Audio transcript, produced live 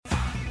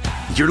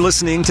You're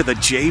listening to The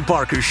Jay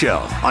Barker Show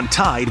on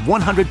Tide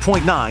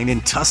 100.9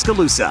 in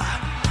Tuscaloosa.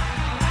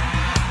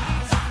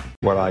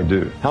 What I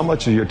do. How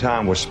much of your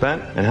time was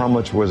spent and how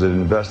much was it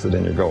invested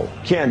in your goal?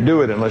 Can't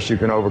do it unless you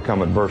can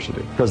overcome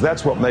adversity, because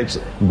that's what makes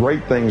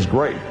great things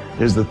great,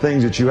 is the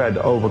things that you had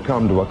to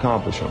overcome to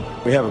accomplish them.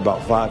 We have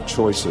about 5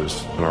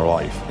 choices in our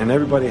life, and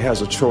everybody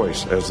has a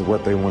choice as to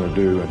what they want to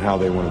do and how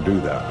they want to do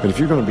that. But if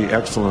you're going to be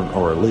excellent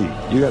or elite,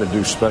 you got to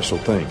do special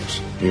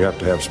things. You have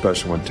to have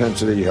special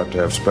intensity. You have to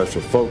have special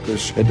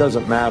focus. It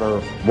doesn't matter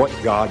what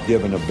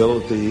God-given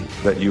ability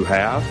that you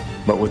have,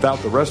 but without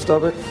the rest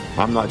of it,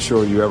 I'm not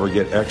sure you ever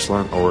get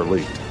excellent or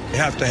elite. You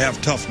have to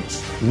have toughness.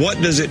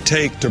 What does it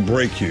take to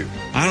break you?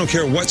 I don't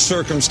care what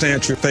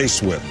circumstance you're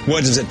faced with.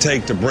 What does it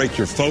take to break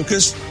your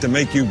focus, to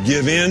make you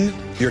give in?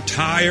 You're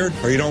tired,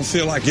 or you don't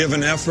feel like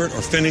giving effort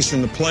or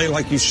finishing the play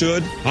like you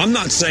should. I'm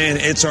not saying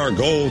it's our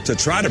goal to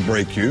try to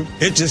break you.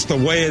 It's just the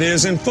way it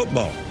is in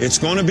football. It's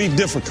going to be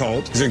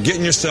difficult because you're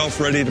getting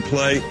yourself ready to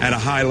play at a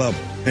high level.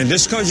 And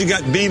just because you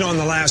got beat on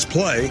the last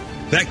play,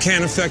 that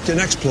can't affect the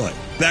next play.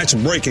 That's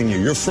breaking you.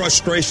 Your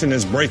frustration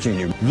is breaking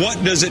you.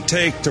 What does it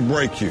take to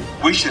break you?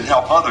 We should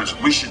help others.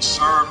 We should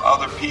serve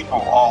other people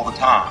all the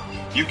time.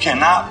 You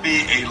cannot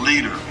be a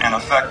leader and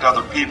affect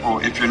other people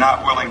if you're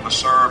not willing to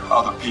serve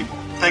other people.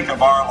 Think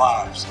of our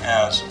lives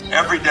as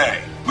every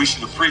day we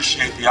should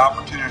appreciate the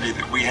opportunity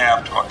that we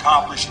have to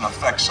accomplish and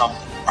affect something.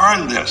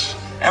 Earn this.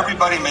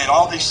 Everybody made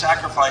all these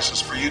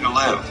sacrifices for you to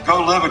live.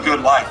 Go live a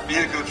good life. Be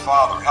a good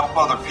father. Help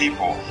other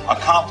people.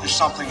 Accomplish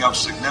something of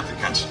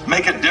significance.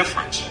 Make a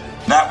difference.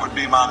 That would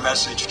be my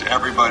message to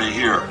everybody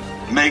here.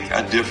 Make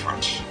a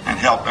difference and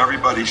help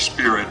everybody's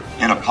spirit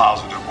in a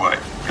positive way.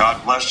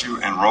 God bless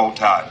you and roll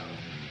Tide.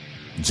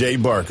 Jay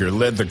Barker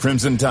led the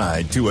Crimson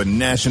Tide to a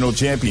national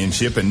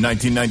championship in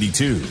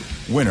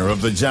 1992, winner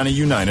of the Johnny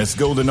Unitas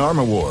Golden Arm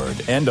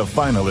Award and a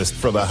finalist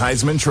for the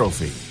Heisman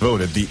Trophy,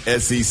 voted the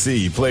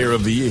SEC Player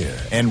of the Year,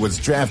 and was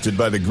drafted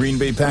by the Green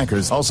Bay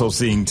Packers, also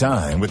seeing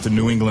time with the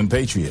New England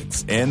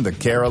Patriots and the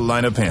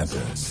Carolina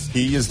Panthers.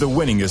 He is the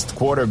winningest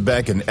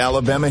quarterback in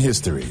Alabama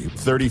history,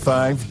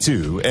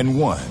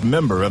 35-2-1,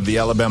 member of the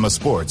Alabama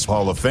Sports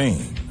Hall of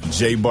Fame.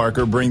 Jay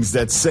Barker brings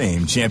that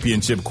same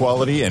championship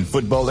quality and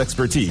football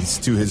expertise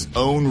to his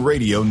own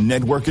radio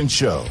network and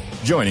show.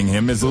 Joining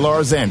him is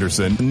Lars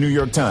Anderson, New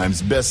York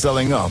Times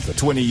best-selling author,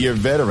 20-year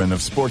veteran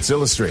of Sports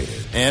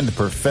Illustrated, and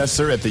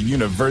professor at the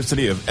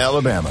University of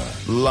Alabama.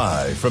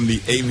 Live from the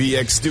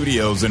AVX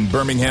studios in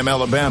Birmingham,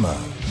 Alabama,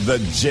 The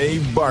Jay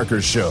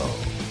Barker Show.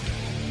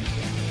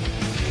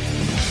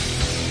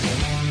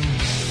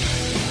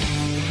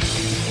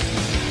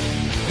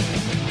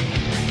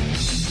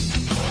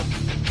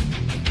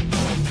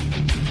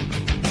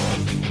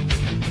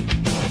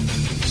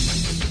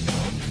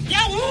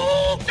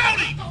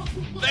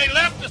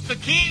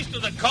 Keys to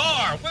the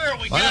car. Where are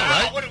we going?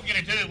 Right? What are we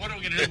going to do? What are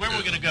we going to do? Where are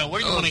we going to go?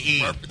 Where do you want to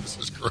eat? This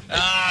is great.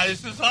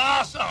 This is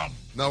awesome.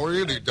 No, we're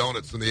going to do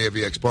donuts in the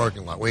AVX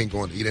parking lot. We ain't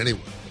going to eat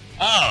anywhere.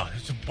 Oh,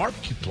 there's a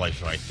barbecue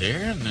place right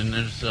there. And then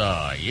there's,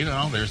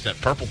 there's that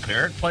Purple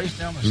Parrot place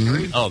down the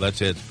street. Oh,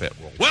 that's it. It's Pet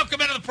World.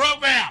 Welcome into the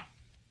program.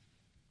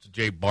 It's the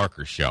Jay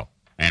Barker Show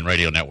and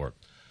Radio Network.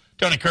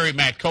 Tony Curry,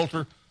 Matt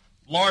Coulter.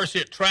 Lars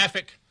hit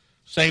traffic.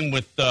 Same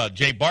with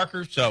Jay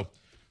Barker. So...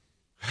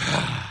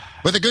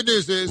 But the good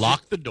news is...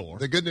 Lock the door.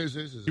 The good news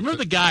is... You remember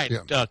the guy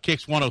at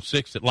Kicks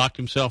 106 that locked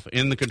himself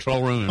in the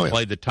control room and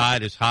played The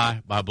Tide is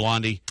High by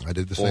Blondie? I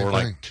did the same thing. For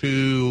like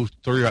 2,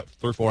 3,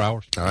 4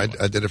 hours? I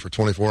did it for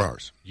 24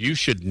 hours. You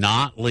should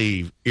not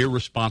leave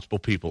irresponsible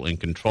people in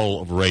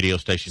control of a radio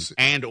station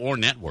and or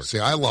network. See,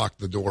 I locked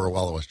the door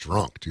while I was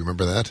drunk. Do you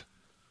remember that?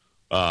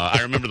 I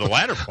remember the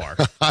latter part.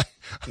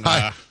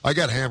 I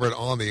got hammered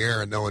on the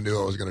air, and no one knew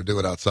I was going to do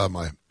it outside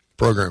my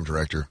program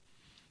director.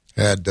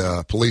 Had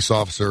a police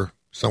officer...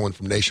 someone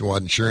from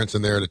Nationwide Insurance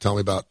in there to tell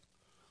me about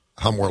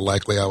how more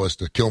likely I was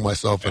to kill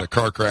myself in a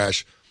car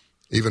crash.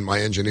 Even my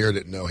engineer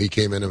didn't know. He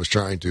came in and was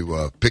trying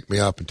to pick me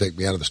up and take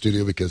me out of the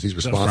studio because he's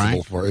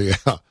responsible for it.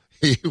 Yeah,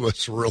 he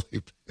was really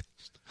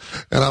pissed.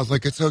 And I was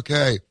like, it's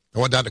okay. I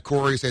went down to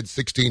Corey's, had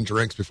 16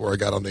 drinks before I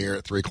got on the air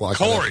at 3 o'clock.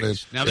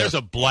 Corey's. Now, there's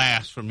a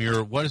blast from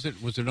your, what is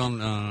it? Was it on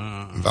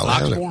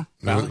Oxmoor?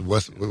 No, it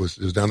was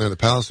down there in the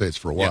Palisades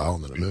for a while,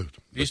 and then it moved.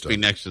 It used to be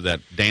next to that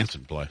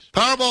dancing place.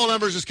 Powerball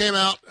numbers just came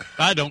out.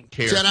 I don't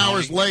care. 10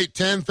 hours late,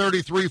 10,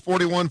 33,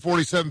 41,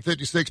 47,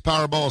 56.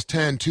 Powerball is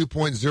 10,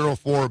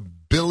 $2.04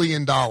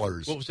 billion.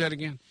 What was that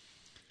again?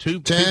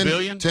 2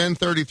 billion? 10,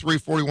 33,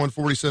 41,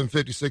 47,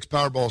 56.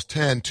 Powerball is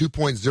 10,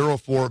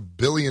 $2.04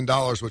 billion,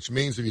 which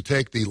means if you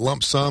take the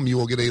lump sum, you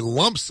will get a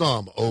lump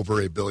sum over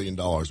 $1 billion,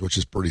 which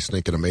is pretty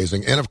stinking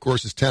amazing. And, of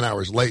course, it's 10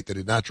 hours late. They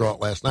did not draw it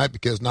last night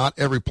because not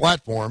every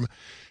platform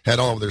had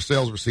all of their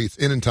sales receipts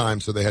in time,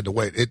 so they had to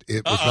wait.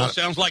 It was not.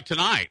 Sounds like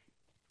tonight.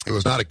 It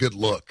was not a good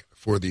look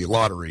for the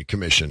Lottery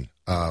Commission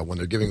when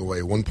they're giving away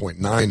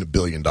 $1.9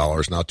 billion,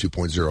 not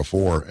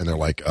 2.04, and they're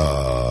like,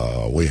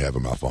 we have a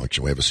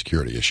malfunction. We have a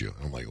security issue.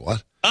 I'm like,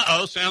 what?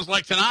 Sounds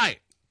like tonight.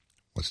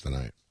 What's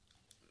tonight?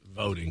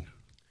 Voting.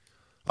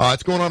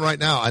 It's going on right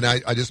now, and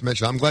I just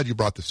mentioned, I'm glad you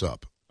brought this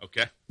up.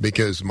 Okay.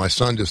 Because my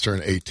son just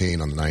turned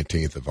 18 on the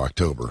 19th of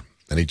October,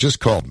 and he just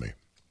called me.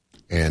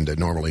 And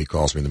normally he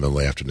calls me in the middle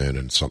of the afternoon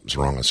and something's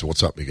wrong. I said,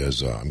 what's up? He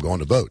goes, I'm going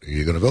to vote. Are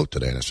you going to vote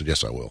today? And I said,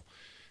 yes, I will.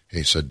 And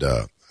he said,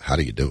 how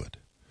do you do it?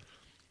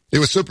 It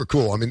was super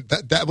cool. I mean,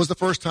 that was the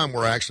first time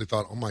where I actually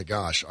thought, oh, my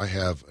gosh, I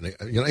have an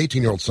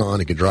 18-year-old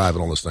son. He can drive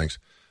and all those things.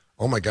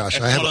 Oh, my gosh.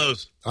 I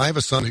have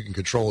a son who can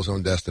control his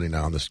own destiny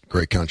now in this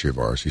great country of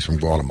ours. He's from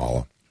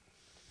Guatemala,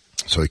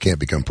 so he can't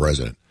become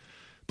president.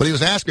 But he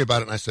was asking me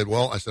about it, and I said,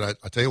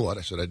 I tell you what.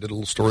 I said, I did a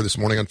little story this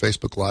morning on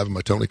Facebook Live on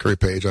my Tony Curry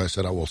page. I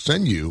said, I will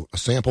send you a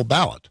sample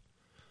ballot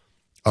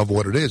of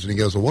what it is. And he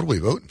goes, well, what are we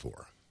voting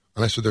for?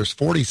 And I said, there's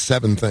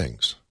 47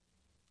 things.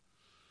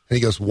 And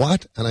he goes,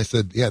 what? And I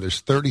said, yeah,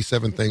 there's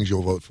 37 things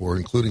you'll vote for,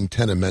 including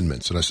 10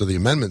 amendments. And I said, the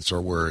amendments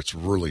are where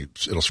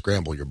it'll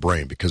scramble your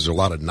brain because there are a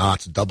lot of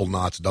knots,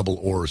 double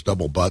ors,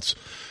 double buts.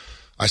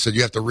 I said,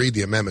 you have to read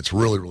the amendments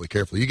really, really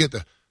carefully. You get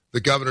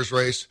the governor's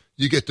race.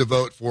 You get to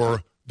vote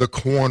for the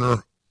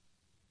coroner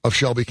of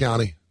Shelby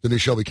County, the new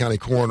Shelby County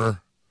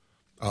coroner,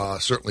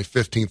 certainly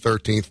 15th,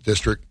 13th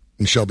district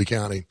in Shelby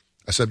County.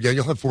 I said, yeah,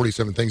 you'll have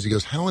 47 things. He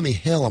goes, how in the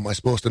hell am I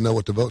supposed to know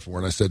what to vote for?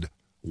 And I said,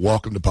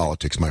 welcome to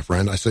politics, my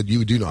friend. I said,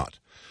 you do not.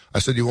 I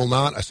said, you will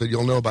not. I said,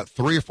 you'll know about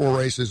 3 or 4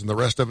 races, and the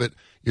rest of it,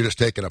 you're just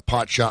taking a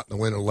pot shot in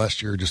the wind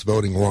unless you're just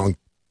voting along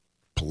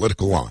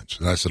political lines.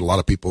 And I said, a lot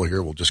of people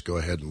here will just go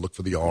ahead and look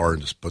for the R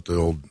and just put the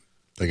old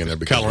thing in there.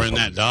 Color in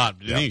that dot.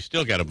 Yeah. You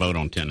still got to vote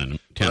on 10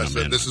 amendments.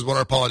 Said, this is what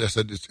our politics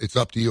said. It's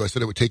up to you. I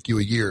said it would take you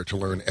a year to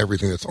learn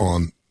everything that's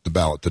on the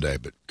ballot today,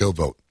 but go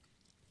vote.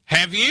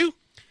 Have you?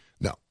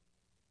 No.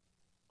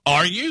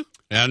 Are you?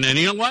 And then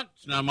you know what?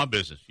 It's none of my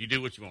business. You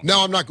do what you want.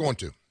 No, I'm not going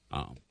to.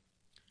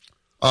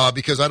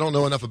 Because I don't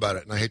know enough about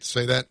it, and I hate to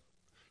say that.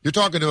 You're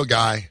talking to a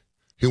guy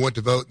who went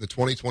to vote in the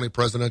 2020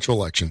 presidential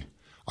election.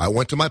 I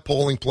went to my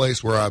polling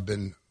place where I've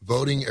been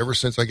voting ever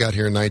since I got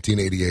here in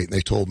 1988, and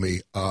they told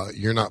me,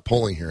 you're not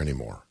polling here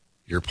anymore.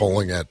 You're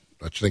polling at,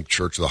 I think,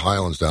 Church of the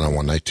Highlands down on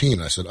 119.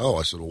 And I said,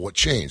 well, what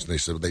changed? And they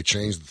said, well, they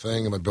changed the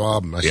thing and my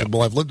job. And I said,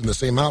 well, I've lived in the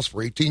same house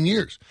for 18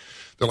 years.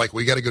 They're like,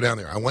 we got to go down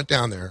there. I went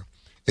down there,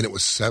 and it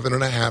was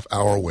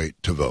 7.5-hour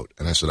wait to vote.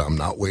 And I said, I'm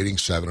not waiting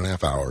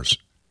 7.5 hours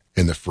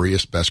in the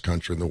freest, best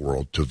country in the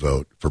world to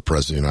vote for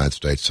President of the United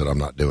States. Said, I'm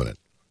not doing it.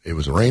 It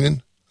was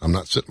raining. I'm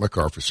not sitting in my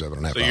car for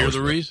 7.5 hours. So you're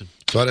the reason.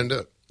 So I didn't do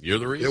it. You're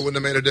the reason. It wouldn't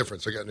have made a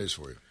difference. I got news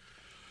for you.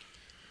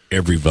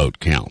 Every vote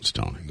counts,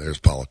 Tony. There's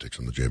politics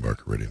on the Jay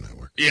Barker Radio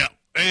Network. Yeah,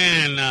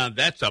 and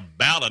that's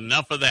about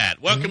enough of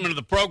that. Welcome to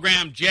the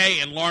program. Jay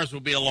and Lawrence will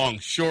be along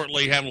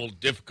shortly, having a little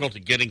difficulty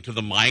getting to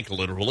the mic,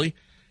 literally.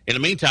 In the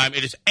meantime,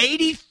 it is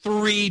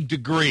 83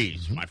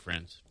 degrees, my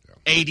friends. Yeah.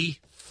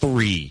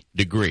 83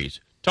 degrees.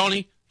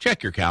 Tony,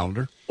 check your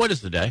calendar. What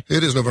is the day?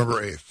 It is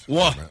November 8th.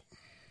 What?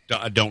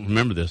 I don't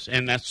remember this,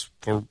 and that's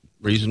for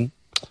reason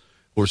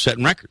we're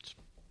setting records.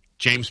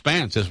 James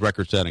Spann says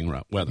record-setting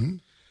weather. Mm-hmm.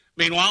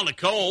 Meanwhile,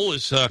 Nicole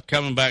is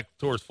coming back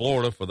towards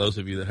Florida. For those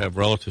of you that have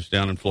relatives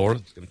down in Florida,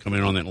 it's going to come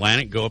in on the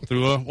Atlantic, go up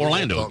through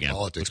Orlando we'll again.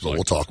 Politics, but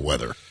we'll talk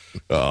weather.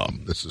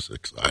 This is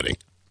exciting.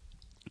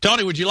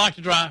 Tony, would you like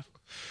to drive?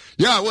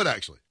 Yeah, I would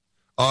actually.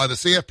 The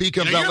CFP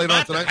comes out later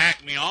on tonight. You're about to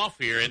hack me off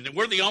here, and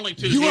we're the only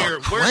two you here. You are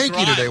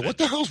cranky today. What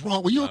the hell's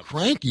wrong? Well, you are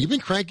cranky. You've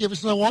been cranky ever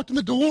since I walked in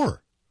the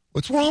door.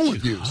 What's wrong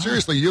with you?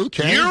 Seriously, you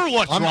okay? You're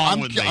what's wrong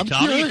with me,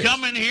 Tommy. You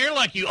come in here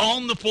like you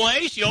own the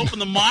place. You open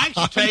the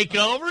mics. You take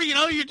over. You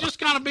know, you're just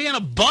kind of being a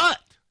butt.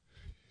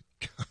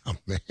 Oh,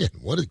 man,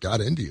 what has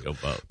got into you?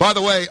 By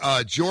the way,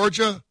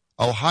 Georgia,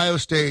 Ohio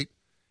State,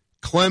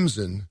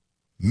 Clemson,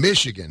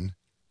 Michigan,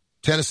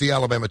 Tennessee,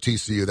 Alabama,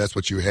 TCU. That's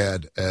what you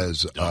had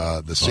as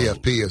the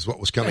CFP is what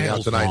was coming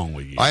out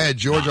tonight. I had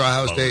Georgia,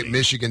 Ohio State,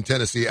 Michigan,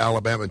 Tennessee,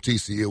 Alabama, and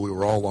TCU. We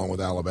were all along with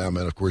Alabama.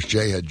 And, of course,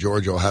 Jay had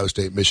Georgia, Ohio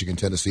State, Michigan,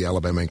 Tennessee,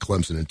 Alabama, and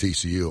Clemson, and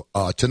TCU.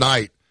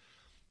 Tonight,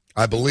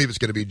 I believe it's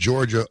going to be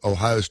Georgia,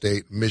 Ohio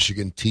State,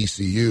 Michigan,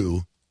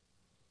 TCU,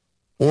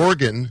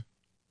 Oregon,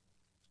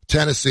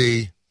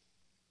 Tennessee,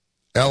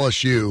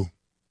 LSU,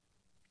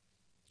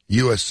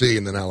 USC,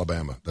 and then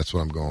Alabama. That's what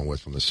I'm going with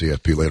from the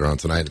CFP later on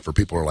tonight. And for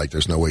people who are like,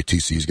 there's no way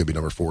TCU is going to be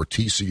number 4,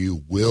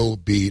 TCU will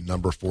be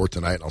number 4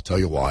 tonight. I'll tell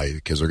you why,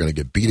 because they're going to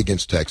get beat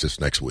against Texas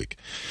next week.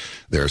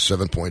 They're a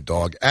 7-point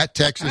dog at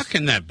Texas. How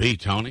can that be,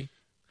 Tony?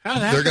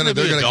 They're going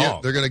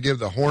to give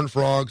the Horned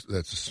Frogs,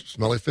 that's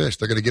smelly fish,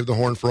 they're going to give the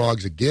Horned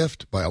Frogs a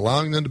gift by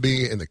allowing them to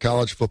be in the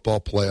college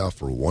football playoff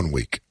for 1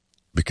 week.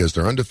 Because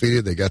they're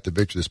undefeated. They got the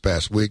victory this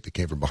past week. They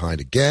came from behind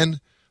again.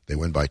 They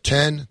win by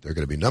 10. They're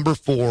going to be number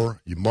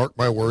 4. You mark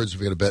my words. If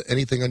you're going to bet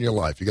anything on your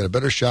life, you got a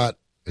better shot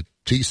at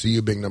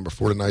TCU being number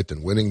 4 tonight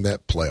than winning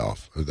that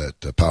playoff, or that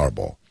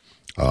Powerball.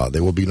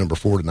 They will be number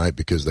 4 tonight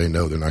because they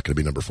know they're not going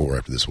to be number 4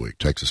 after this week.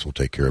 Texas will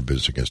take care of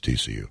business against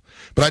TCU.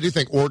 But I do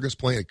think Oregon's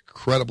playing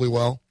incredibly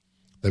well.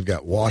 They've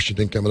got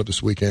Washington coming up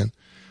this weekend.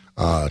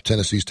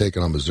 Tennessee's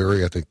taking on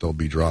Missouri. I think they'll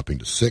be dropping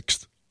to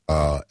 6th.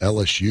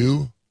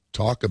 LSU,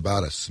 talk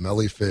about a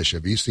smelly fish.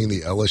 Have you seen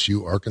the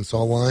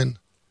LSU-Arkansas line?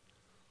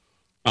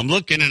 I'm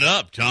looking it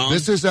up, Tom.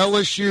 This is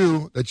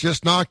LSU that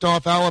just knocked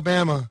off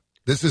Alabama.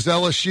 This is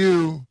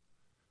LSU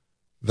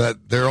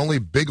that their only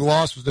big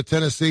loss was to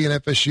Tennessee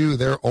and FSU.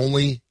 They're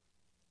only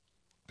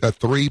a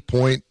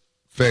 3-point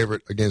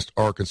favorite against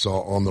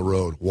Arkansas on the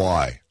road.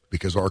 Why?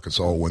 Because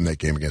Arkansas will win that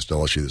game against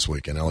LSU this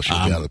weekend. LSU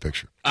will be out of the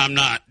picture. I'm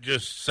not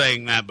just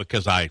saying that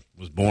because I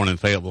was born in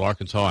Fayetteville,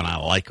 Arkansas, and I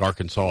like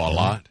Arkansas a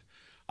lot.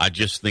 I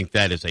just think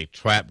that is a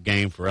trap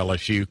game for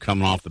LSU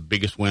coming off the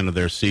biggest win of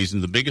their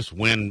season, the biggest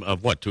win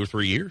of, 2 or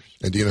 3 years?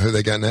 And do you know who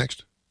they got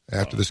next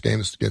after this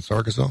game against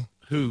Arkansas?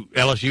 Who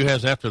LSU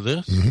has after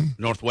this?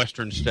 Mm-hmm.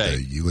 Northwestern State.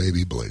 The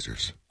UAB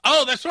Blazers.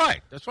 Oh, that's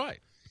right. That's right.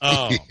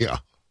 Oh. Yeah.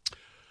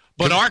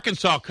 But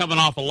Arkansas coming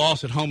off a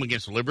loss at home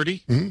against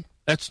Liberty,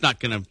 that's not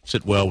going to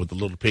sit well with the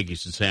Little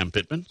Piggies and Sam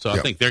Pittman. So I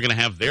think they're going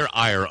to have their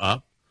ire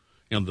up,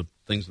 the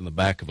things in the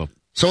back of a.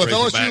 So if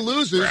LSU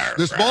loses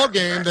this ball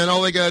game, then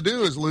all they got to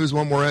do is lose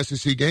one more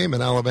SEC game,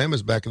 and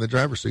Alabama's back in the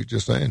driver's seat.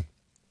 Just saying,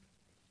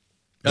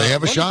 they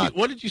have a shot.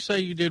 What did you say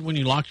you did when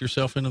you locked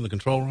yourself into the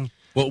control room?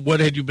 What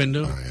had you been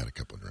doing? I had a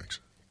couple of drinks.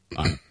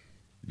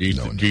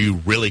 Do you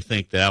really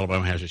think that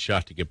Alabama has a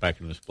shot to get back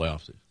into this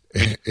playoff season?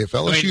 If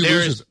LSU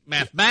loses,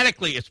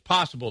 mathematically, it's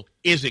possible.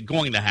 Is it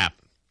going to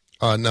happen?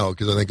 No,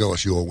 because I think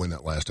LSU will win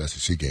that last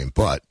SEC game.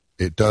 But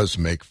it does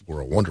make for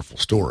a wonderful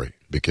story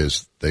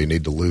because they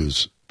need to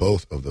lose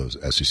both of those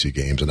SEC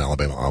games, and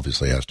Alabama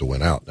obviously has to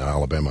win out. Now,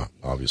 Alabama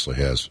obviously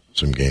has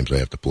some games they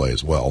have to play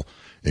as well,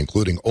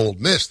 including Ole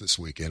Miss this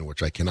weekend,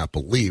 which I cannot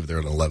believe they're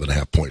an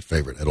 11.5-point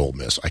favorite at Ole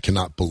Miss. I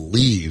cannot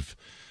believe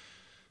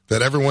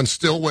that everyone's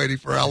still waiting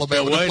for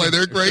Alabama to play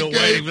their great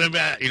game.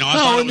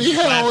 How in the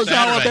hell is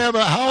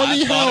Alabama? How in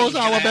the hell is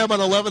Alabama an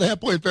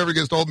 11.5-point favorite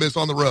against Ole Miss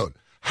on the road?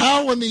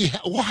 How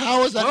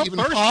is that even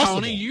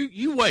possible? Tony,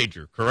 you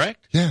wager,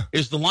 correct? Yeah.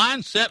 Is the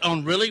line set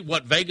on really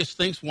what Vegas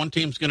thinks one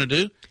team's going to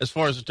do as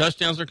far as the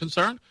touchdowns are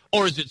concerned,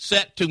 or is it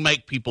set to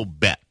make people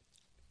bet?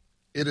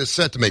 It is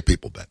set to make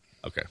people bet.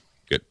 Okay,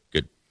 good.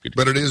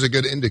 But it is a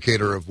good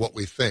indicator of what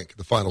we think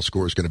the final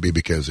score is going to be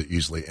because it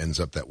usually ends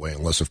up that way,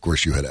 unless, of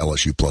course, you had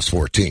LSU plus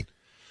 14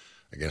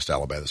 against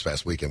Alabama this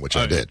past weekend, which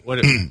I did.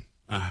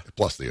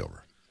 Plus the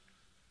over.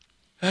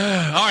 All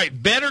right,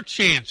 better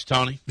chance,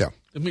 Tony. Yeah.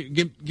 Let me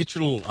get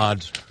your little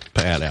odds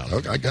pad out.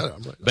 Okay, I got it.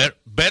 I'm right.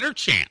 Better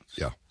chance.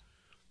 Yeah.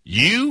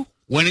 You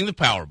winning the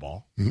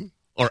Powerball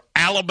or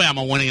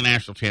Alabama winning a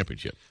national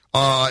championship?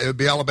 It would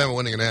be Alabama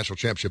winning a national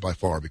championship by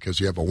far because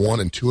you have a 1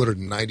 in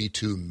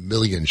 292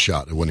 million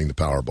shot at winning the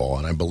Powerball,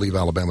 and I believe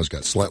Alabama's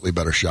got slightly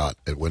better shot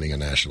at winning a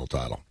national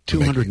title.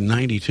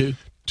 292?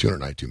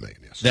 292 million,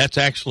 yes. That's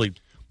actually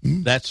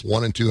that's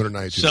 1 in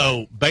 292.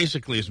 So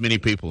basically, as many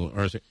people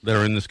that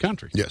are in this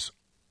country. Yes,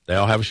 they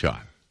all have a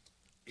shot.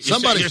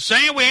 You're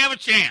saying we have a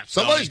chance.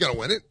 Somebody's going to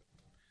win it.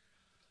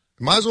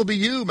 It might as well be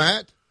you,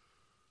 Matt.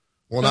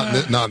 Well,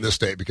 not in this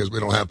state because we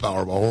don't have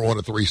Powerball. We're one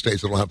of 3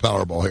 states that don't have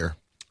Powerball here.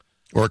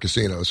 Or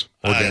casinos,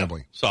 or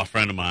gambling. Saw a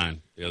friend of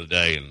mine the other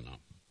day, and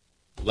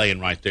laying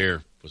right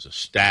there was a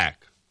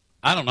stack.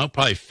 I don't know,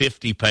 probably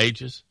 50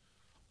 pages,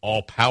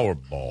 all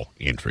Powerball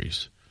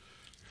entries.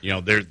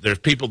 There's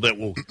people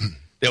that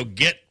they'll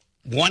get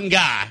one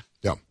guy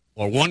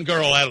or one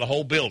girl out of the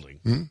whole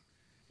building,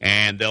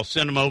 and they'll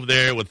send them over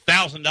there with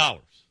 $1,000,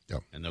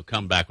 and they'll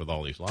come back with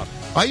all these lotteries.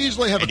 I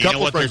usually have a couple. You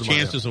know what their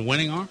chances of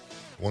winning are?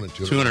 1 in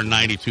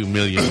 292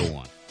 million to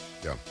 1.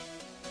 Yeah.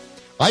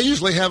 I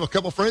usually have a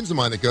couple friends of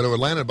mine that go to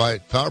Atlanta to buy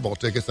Powerball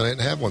tickets, and I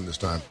didn't have one this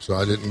time, so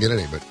I didn't get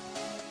any. But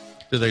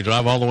did they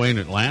drive all the way in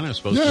Atlanta as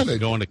opposed to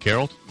going to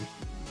Carrollton?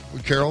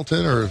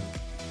 Or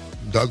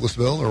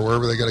Douglasville or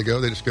wherever they got to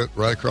go. They just go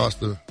right across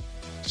the...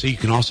 So you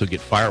can also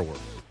get fireworks.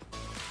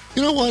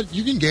 You know what?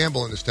 You can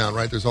gamble in this town,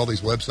 right? There's all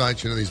these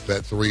websites, these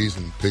Bet3s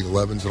and Big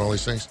 11s and all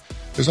these things.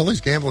 There's all these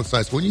gambling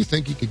sites. Wouldn't you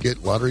think you could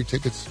get lottery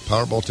tickets,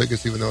 Powerball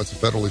tickets, even though it's a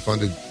federally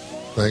funded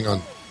thing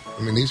on...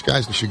 I mean, these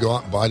guys should go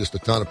out and buy just a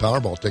ton of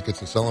Powerball tickets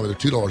and sell them. They're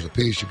 $2 a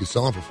piece. You could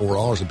sell them for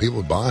 $4 and people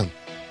would buy them.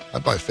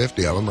 I'd buy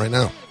 50 of them right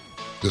now.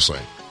 Just saying.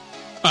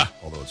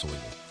 Although it's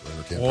illegal.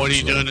 What are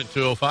you doing at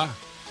 2:05?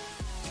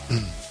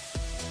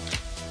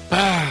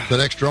 The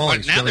next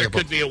drawing. Now there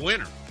could be a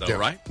winner, though,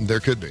 right?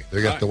 There could be.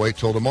 They got to wait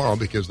till tomorrow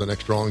because the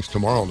next drawing's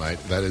tomorrow night.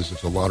 That is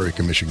if the Lottery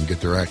Commission can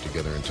get their act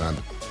together in time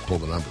to pull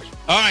the numbers.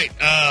 All right.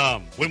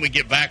 When we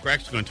get back, we're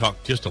actually going to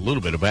talk just a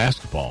little bit of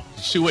basketball.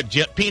 You see what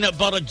Peanut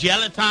Butter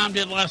Jelly Time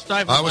did last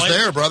night? I was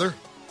there, brother.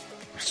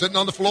 Sitting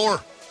on the floor.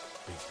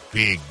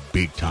 Big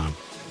time.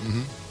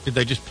 Mm-hmm. Did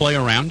they just play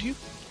around you?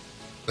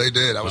 They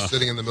did. I was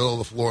sitting in the middle of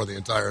the floor the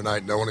entire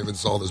night. No one even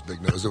saw this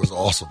big nose. It was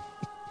awesome.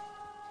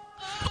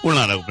 We're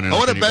not opening. I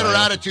want a better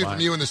attitude from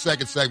you in the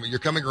second segment. You're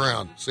coming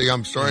around. See,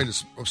 I'm starting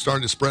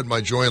to spread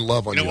my joy and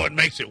love on you. You know what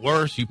makes it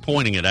worse? You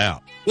pointing it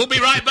out. We'll be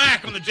right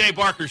back on the Jay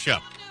Barker Show.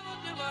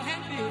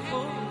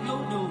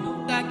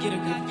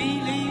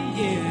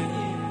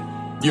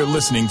 You're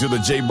listening to the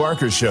Jay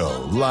Barker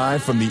Show,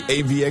 live from the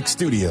AVX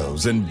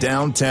studios in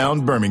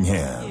downtown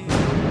Birmingham.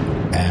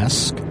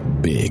 Ask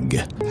big.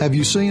 Have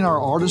you seen our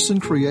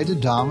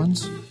artisan-created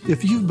diamonds?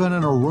 If you've been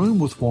in a room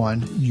with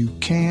one, you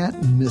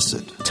can't miss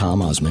it.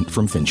 Tom Osmond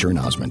from Fincher and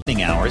Osmond.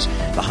 Hours.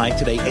 The high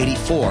today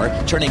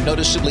 84, turning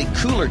noticeably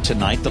cooler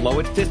tonight, the low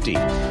at 50.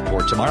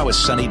 For tomorrow, a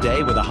sunny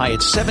day with a high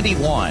at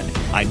 71.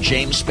 I'm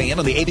James Spann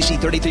on the ABC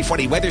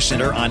 3340 Weather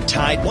Center on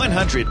Tide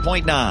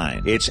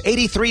 100.9. It's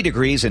 83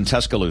 degrees in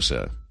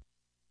Tuscaloosa.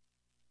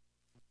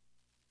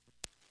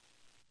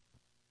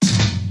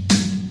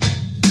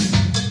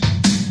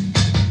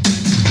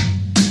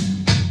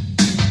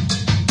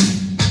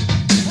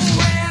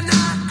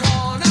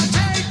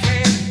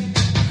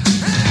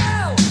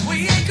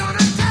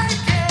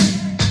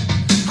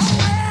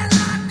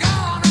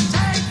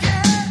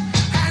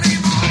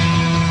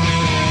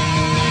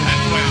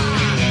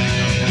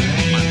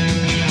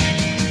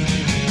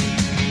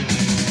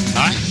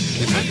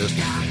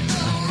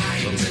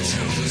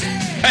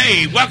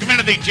 Hey, welcome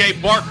into the Jay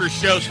Barker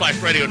Show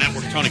 / Radio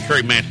Network. Tony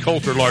Curry, Matt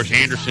Coulter, Lars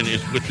Anderson is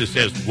with us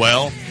as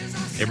well.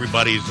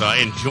 Everybody's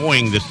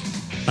enjoying this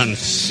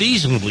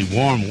unseasonably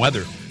warm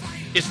weather.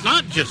 It's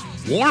not just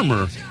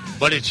warmer,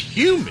 but it's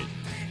humid.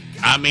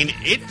 I mean,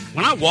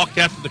 when I walked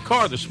out to the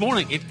car this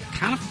morning, it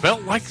kind of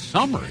felt like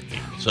summer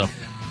again. So,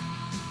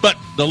 but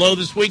the low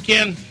this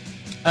weekend,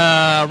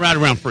 right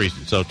around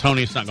freezing. So,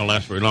 Tony, it's not going to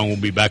last very long. We'll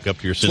be back up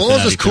to your Cincinnati. As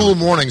long as it's cool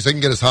mornings, they can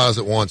get as hot as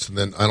it wants, and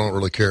then I don't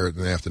really care in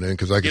the afternoon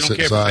because I can sit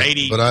inside.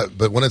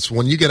 But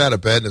when you get out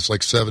of bed and it's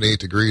like 78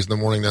 degrees in the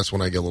morning, that's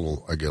when I get a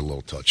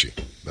little touchy.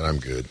 But I'm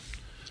good.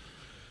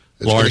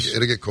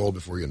 It'll get cold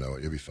before you know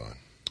it. You'll be fine.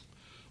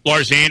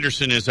 Lars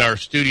Anderson is our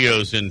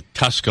studios in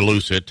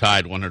Tuscaloosa at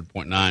Tide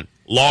 100.9.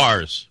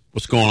 Lars,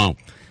 what's going on?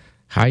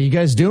 How you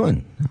guys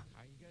doing?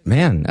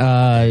 Man,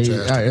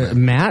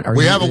 Matt,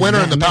 we have a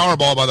winner in the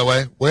Powerball, by the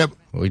way.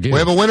 We do. We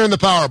have a winner in the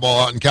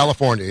Powerball out in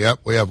California. Yep,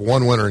 we have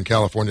one winner in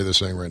California this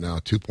thing right now,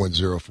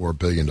 $2.04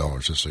 billion,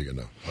 just so you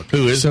know. Okay.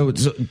 Who is? So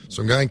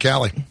some guy in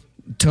Cali.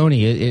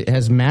 Tony,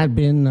 has Matt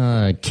been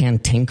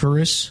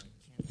cantankerous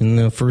in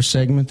the first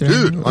segment there?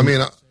 Dude, I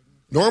mean,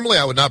 normally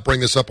I would not bring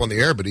this up on the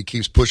air, but he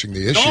keeps pushing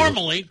the issue.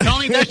 Normally,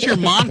 Tony, that's your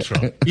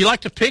mantra. You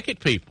like to pick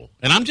at people,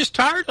 and I'm just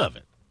tired of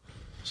it.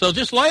 So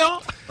just lay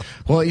off.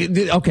 Well,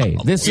 okay.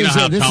 This is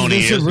a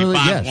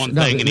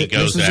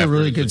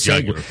really good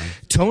segue.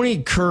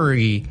 Tony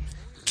Curry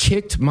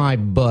kicked my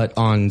butt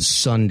on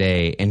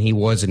Sunday, and he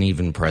wasn't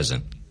even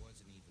present.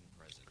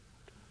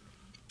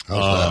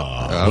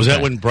 Was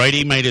that when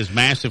Brady made his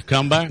massive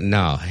comeback?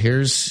 No.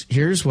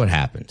 Here's what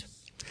happened.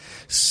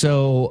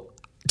 So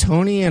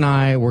Tony and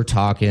I were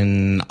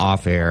talking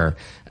off air.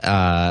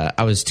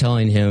 I was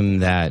telling him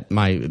that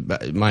my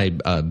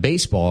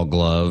baseball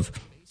glove.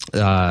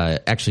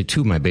 Actually,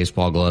 two of my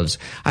baseball gloves.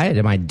 I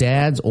had my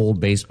dad's old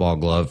baseball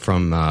glove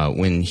from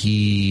when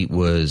he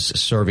was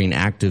serving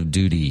active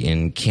duty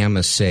in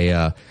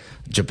Kamisea,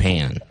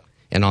 Japan.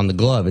 And on the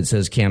glove, it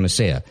says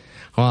Kamisea.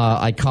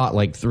 I caught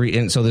like three,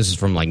 and so this is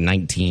from like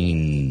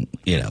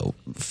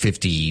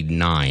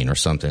 1959 or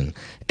something.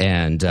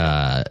 And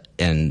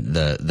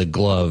the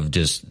glove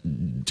just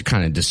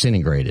kind of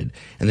disintegrated.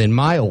 And then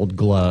my old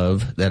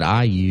glove that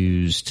I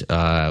used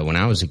when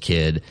I was a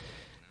kid,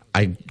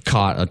 I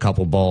caught a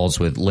couple balls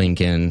with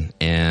Lincoln,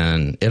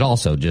 and it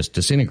also just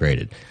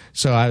disintegrated.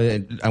 So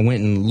I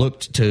went and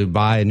looked to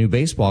buy a new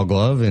baseball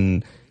glove,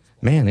 and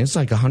man, it's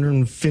like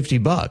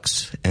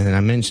 $150. And I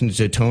mentioned it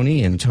to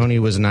Tony, and Tony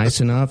was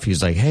nice enough.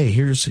 He's like, "Hey,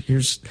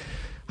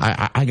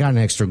 I got an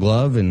extra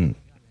glove, and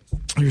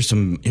here's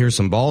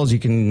some balls. You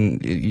can."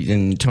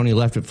 And Tony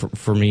left it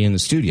for me in the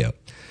studio.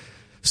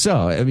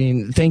 So I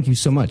mean, thank you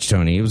so much,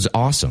 Tony. It was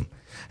awesome.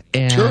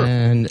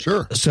 And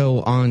sure.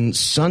 So on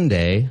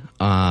Sunday,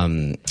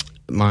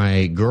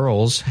 my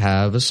girls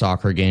have a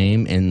soccer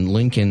game, and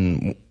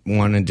Lincoln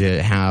wanted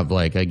to have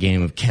like a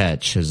game of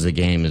catch as the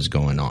game is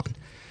going on.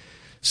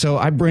 So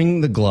I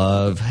bring the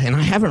glove, and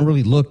I haven't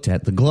really looked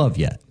at the glove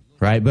yet,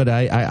 right? But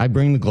I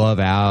bring the glove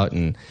out,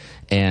 and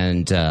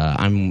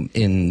I'm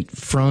in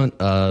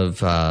front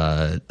of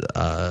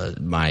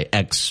my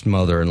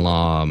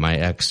ex-mother-in-law, my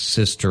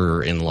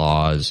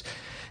ex-sister-in-laws,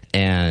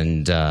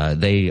 and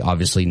they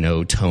obviously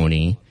know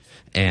Tony.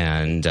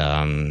 And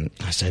I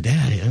said,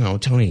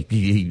 Dad, Tony,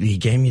 he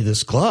gave me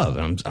this glove.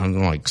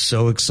 I'm like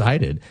so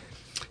excited.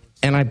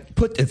 And I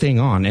put the thing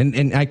on,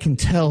 and I can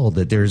tell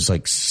that there's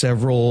like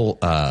several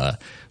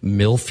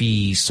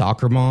milfy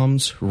soccer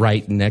moms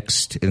right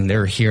next, and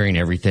they're hearing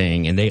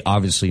everything, and they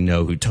obviously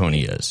know who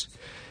Tony is.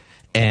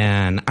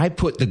 And I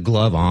put the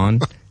glove on.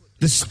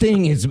 This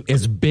thing is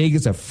as big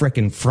as a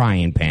frickin'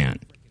 frying pan.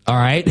 All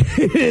right.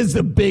 It is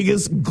the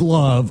biggest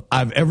glove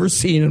I've ever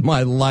seen in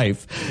my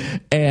life.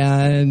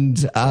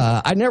 And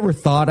I never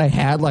thought I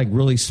had like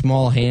really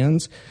small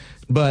hands.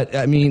 But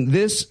I mean,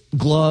 this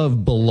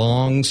glove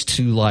belongs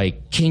to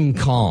like King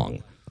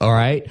Kong. All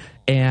right.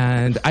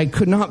 And I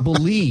could not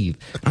believe.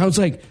 I was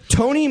like,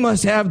 Tony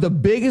must have the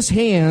biggest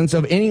hands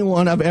of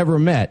anyone I've ever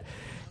met.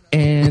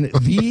 And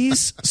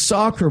these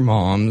soccer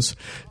moms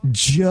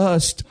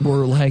just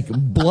were like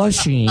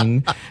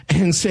blushing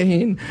and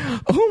saying,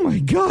 "Oh my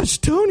gosh,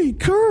 Tony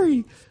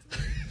Curry."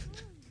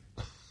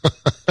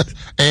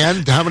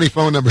 And how many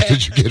phone numbers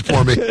did you get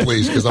for me,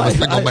 please? Because I'm a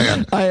single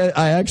man.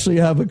 I actually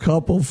have a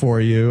couple for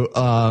you.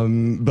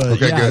 But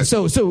okay, yeah, good.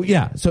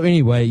 So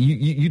anyway,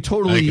 you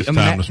totally. I think it's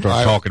time to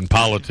start talking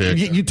politics.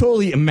 You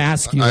totally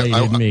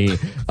emasculated me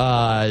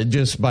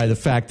just by the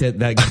fact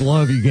that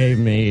glove you gave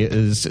me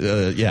is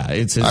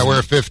I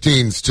wear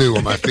 15s too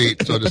on my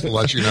feet, so just to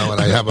let you know,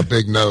 and I have a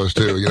big nose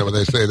too. You know when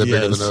they say the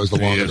bigger the nose, the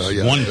longer the nose.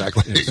 Yeah,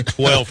 exactly. It's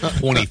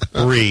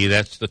 12:23.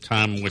 That's the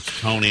time in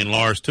which Tony and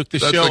Lars took the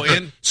show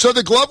in. So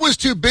the glove was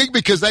too big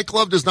because that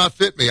glove does not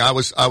fit me. I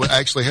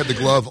actually had the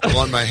glove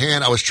on my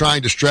hand. I was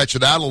trying to stretch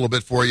it out a little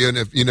bit for you, and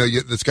if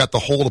it's got the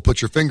hole to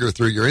put your finger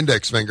through, your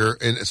index finger,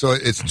 and so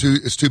it's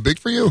too big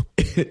for you.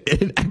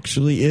 It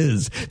actually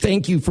is.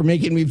 Thank you for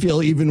making me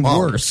feel even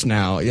worse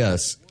now.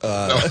 Yes.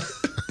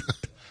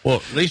 Well,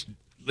 at least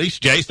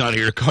Jay's not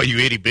here to call you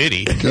itty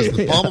bitty. Because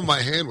the palm of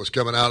my hand was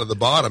coming out of the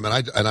bottom, and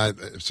I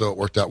so it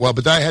worked out well.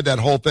 But I had that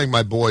whole thing.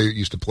 My boy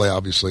used to play,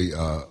 obviously,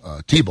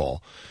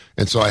 t-ball,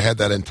 and so I had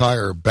that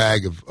entire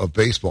bag of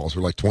baseballs,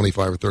 or like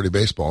 25 or 30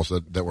 baseballs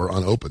that were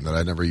unopened that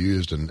I never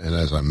used. And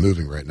as I'm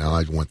moving right now,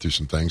 I went through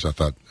some things. I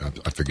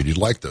figured you'd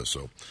like those,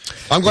 so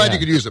I'm glad you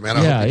could use it, man.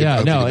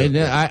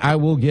 I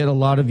will get a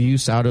lot of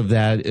use out of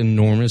that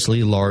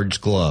enormously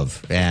large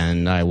glove,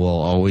 and I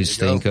will always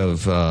think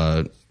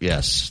of.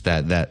 Yes,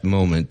 that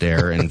moment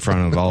there in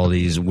front of all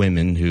these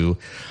women who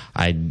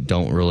I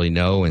don't really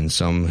know and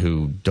some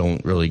who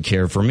don't really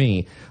care for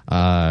me,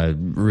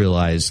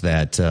 realize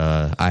that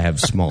I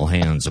have small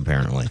hands,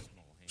 apparently.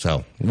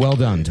 So, well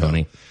done,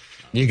 Tony.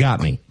 You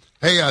got me.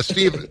 Hey,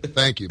 Steve,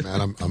 thank you,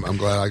 man. I'm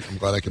glad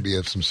I can be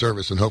of some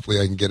service, and hopefully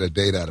I can get a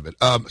date out of it.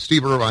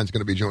 Steve Irvine's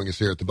going to be joining us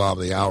here at the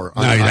bottom of the hour.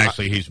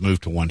 He's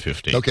moved to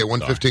 115. Okay,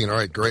 115. Sorry. All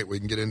right, great. We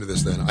can get into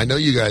this then. I know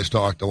you guys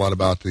talked a lot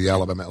about the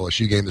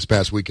Alabama-LSU game this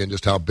past weekend,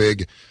 just how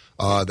big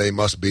they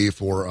must be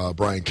for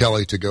Brian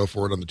Kelly to go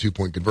for it on the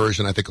two-point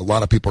conversion. I think a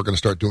lot of people are going to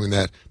start doing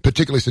that,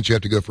 particularly since you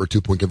have to go for a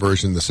two-point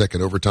conversion in the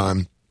second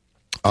overtime.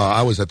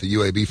 I was at the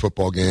UAB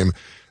football game.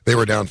 They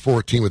were down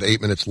 14 with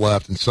 8 minutes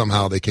left, and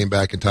somehow they came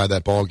back and tied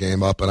that ball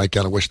game up, and I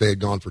kind of wish they had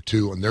gone for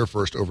two on their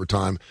first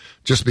overtime,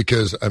 just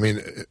because, I mean,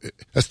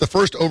 that's the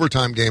first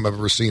overtime game I've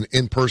ever seen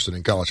in person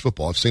in college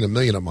football. I've seen a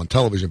million of them on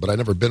television, but I've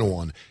never been to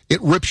one.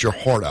 It rips your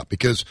heart out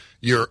because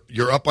you're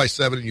up by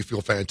 7 and you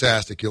feel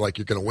fantastic. You're like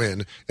you're going to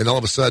win, and all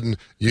of a sudden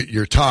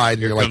you're tied,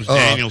 and you're like,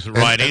 Daniels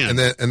right in. And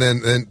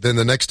then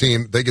the next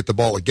team, they get the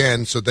ball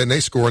again, so then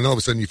they score, and all of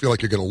a sudden you feel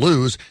like you're going to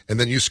lose, and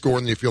then you score,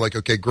 and you feel like,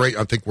 okay, great,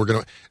 I think we're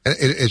going to – and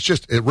it's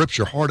just – it rips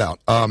your heart out.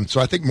 So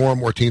I think more and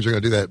more teams are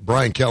going to do that.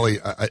 Brian Kelly,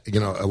 a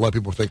lot of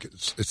people think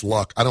it's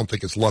luck. I don't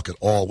think it's luck at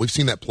all. We've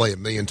seen that play a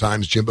million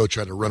times. Jimbo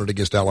tried to run it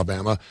against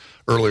Alabama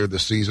earlier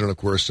this season, and of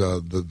course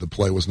the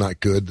play was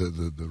not good.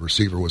 The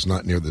receiver was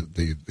not near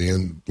the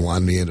end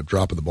line, and he ended up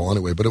dropping the ball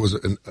anyway. But it was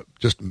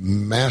just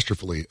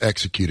masterfully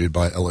executed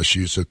by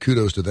LSU, so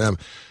kudos to them.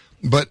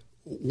 But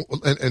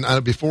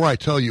before I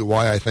tell you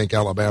why I think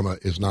Alabama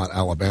is not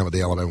Alabama,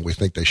 the Alabama we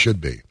think they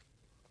should be,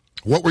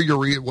 what were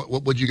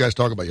what did you guys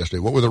talk about yesterday?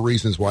 What were the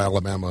reasons why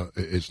Alabama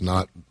is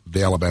not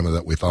the Alabama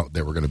that we thought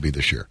they were going to be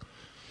this year?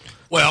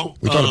 Well,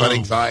 we talked about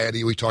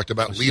anxiety. We talked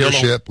about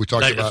leadership.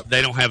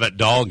 They don't have that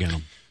dog in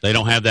them. They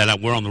don't have that.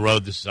 We're on the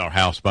road. This is our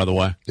house, by the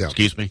way. Yeah.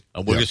 Excuse me.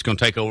 We're just going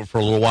to take over for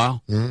a little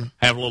while,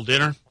 have a little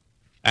dinner.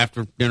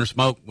 After dinner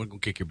smoke, we're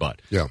going to kick your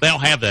butt. Yeah. They don't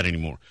have that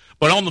anymore.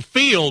 But on the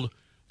field,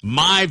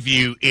 my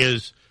view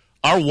is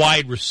our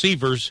wide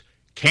receivers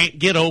can't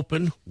get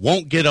open,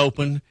 won't get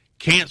open,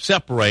 can't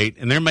separate,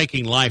 and they're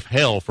making life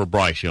hell for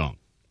Bryce Young.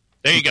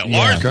 There you go.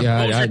 Lars, what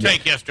was your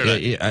take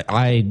yesterday?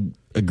 I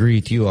agree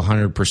with you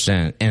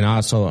 100%. And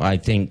also, I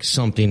think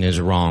something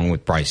is wrong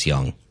with Bryce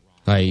Young.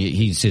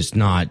 He's just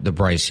not the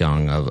Bryce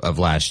Young of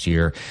last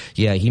year.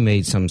 Yeah, he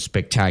made some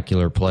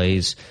spectacular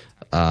plays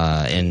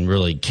and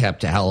really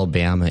kept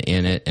Alabama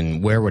in it.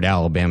 And where would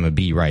Alabama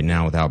be right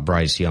now without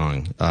Bryce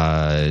Young?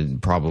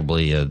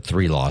 Probably a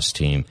 3-loss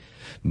team.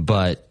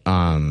 But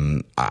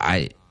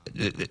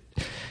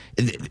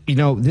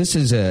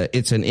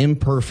it's an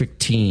imperfect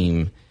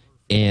team,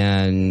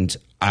 and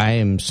I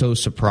am so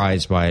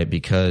surprised by it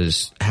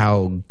because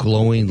how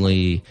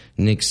glowingly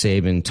Nick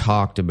Saban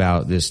talked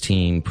about this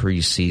team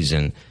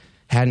preseason.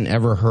 Hadn't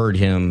ever heard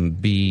him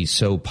be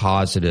so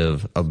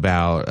positive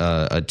about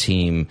a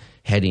team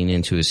heading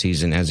into a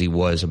season as he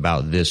was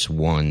about this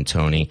one,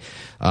 Tony.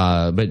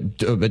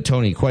 But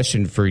Tony,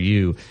 question for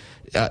you.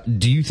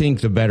 Do you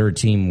think the better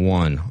team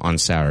won on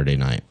Saturday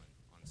night?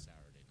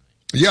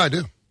 Yeah, I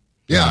do.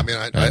 Yeah, I mean,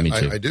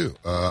 I do.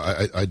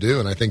 I do,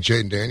 and I think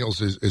Jaden Daniels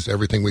is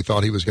everything we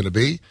thought he was going to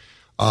be.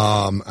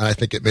 And I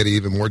think it made it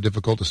even more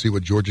difficult to see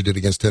what Georgia did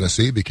against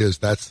Tennessee because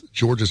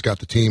Georgia's got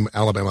the team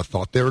Alabama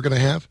thought they were going to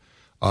have,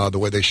 the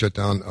way they shut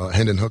down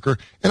Hendon Hooker.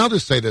 And I'll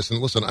just say this, and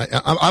listen,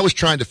 I was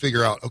trying to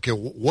figure out, okay,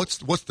 what's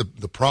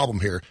the problem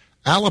here?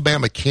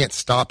 Alabama can't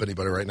stop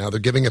anybody right now. They're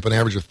giving up an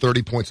average of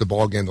 30 points a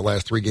ball game the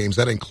last 3 games.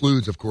 That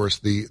includes, of course,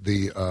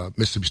 the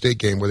Mississippi State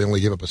game where they only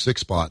gave up a 6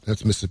 spot.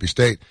 That's Mississippi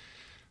State.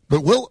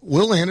 But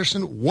Will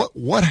Anderson,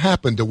 what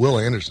happened to Will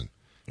Anderson?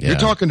 Yeah. You're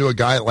talking to a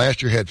guy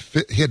last year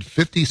he had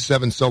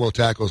 57 solo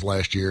tackles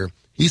last year.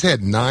 He's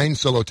had 9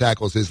 solo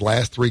tackles his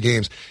last 3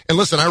 games. And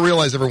listen, I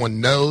realize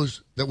everyone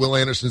knows that Will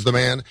Anderson's the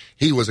man.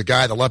 He was a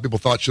guy that a lot of people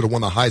thought should have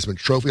won the Heisman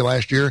Trophy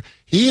last year.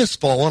 He has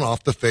fallen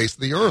off the face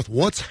of the earth.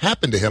 What's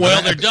happened to him?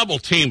 Well, they're double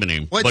teaming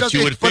him, but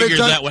you would figure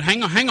that would.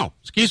 Hang on.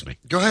 Excuse me.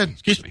 Go ahead.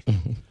 Excuse me.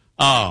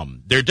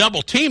 They're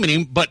double teaming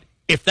him, but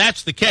if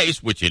that's the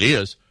case, which it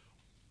is,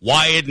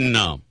 why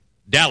isn't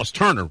Dallas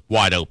Turner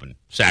wide open,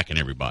 sacking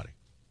everybody?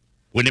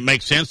 Wouldn't it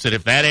make sense that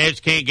if that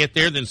edge can't get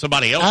there, then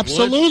somebody else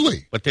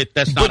Absolutely. would? But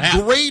that's not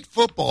happening. But great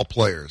football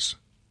players.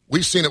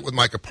 We've seen it with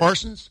Micah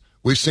Parsons.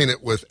 We've seen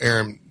it with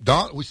Aaron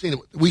Donald.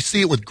 We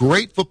see it with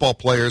great football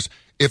players.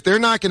 If they're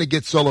not going to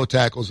get solo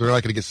tackles, they're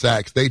not going to get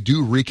sacks, they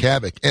do wreak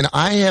havoc. And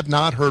I have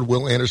not heard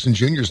Will Anderson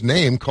Jr.'s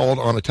name called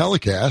on a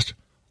telecast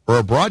or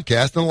a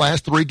broadcast in the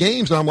last 3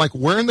 games. And I'm like,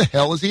 where in the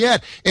hell is he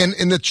at?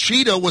 And the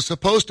Cheetah was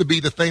supposed to be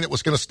the thing that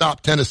was going to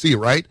stop Tennessee,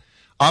 right?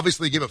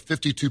 Obviously, he gave up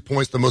 52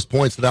 points, the most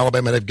points that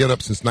Alabama had given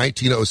up since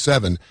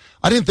 1907.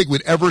 I didn't think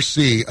we'd ever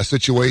see a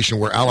situation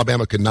where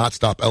Alabama could not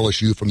stop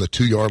LSU from the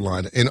 2-yard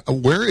line. And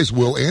where is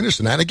Will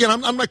Anderson at? Again,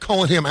 I'm not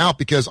calling him out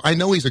because I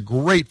know he's a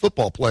great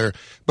football player,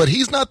 but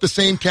he's not the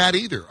same cat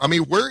either. I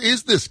mean, where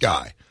is this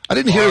guy? I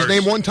didn't hear his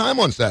name one time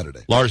on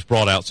Saturday. Lars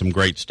brought out some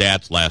great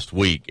stats last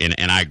week,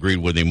 and I agreed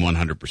with him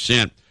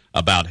 100%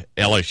 about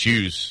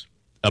LSU's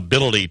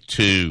ability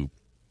to,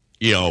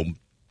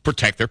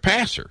 protect their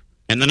passer.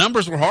 And the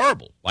numbers were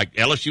horrible. Like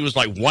LSU was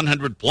like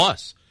 100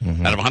 plus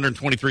out of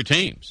 123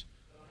 teams.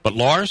 But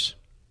Lars,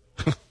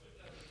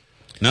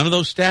 none of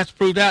those stats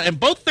proved out. And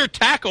both their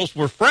tackles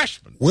were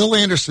freshmen. Will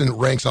Anderson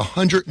ranks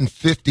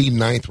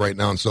 159th right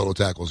now in solo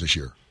tackles this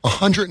year.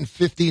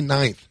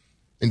 159th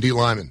in D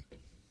linemen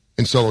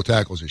in solo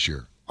tackles this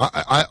year.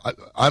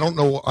 I don't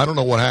know. I don't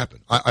know what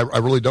happened. I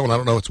really don't. I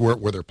don't know it's where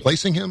they're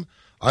placing him.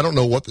 I don't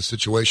know what the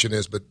situation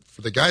is. But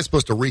for the guy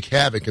supposed to wreak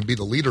havoc and be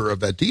the leader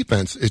of that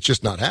defense, it's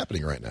just not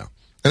happening right now.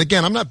 And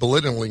again, I'm not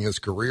belittling his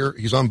career.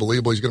 He's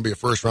unbelievable. He's going to be a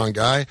first-round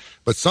guy,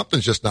 but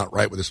something's just not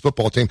right with his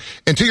football team.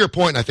 And to your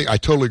point, I think I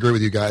totally agree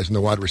with you guys in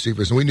the wide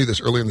receivers, and we knew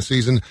this earlier in the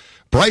season.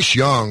 Bryce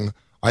Young,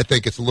 I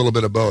think it's a little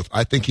bit of both.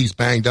 I think he's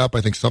banged up. I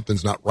think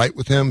something's not right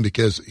with him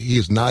because he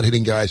is not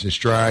hitting guys in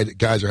stride.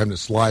 Guys are having to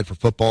slide for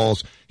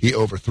footballs. He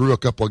overthrew a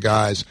couple of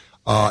guys.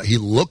 He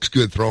looks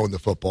good throwing the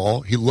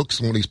football. He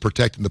looks when he's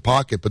protecting the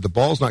pocket, but the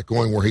ball's not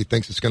going where he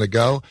thinks it's going to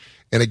go.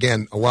 And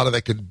again, a lot of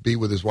that could be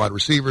with his wide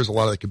receivers. A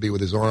lot of that could be with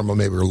his arm, or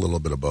maybe a little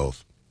bit of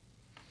both.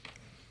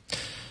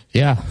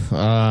 Yeah.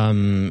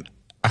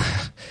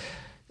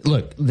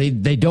 Look,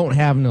 they don't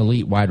have an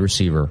elite wide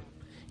receiver.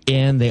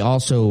 And they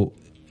also,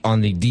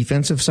 on the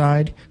defensive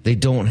side, they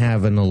don't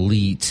have an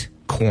elite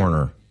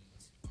corner.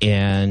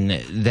 And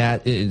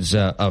that is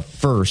a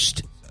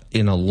first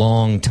in a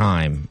long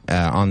time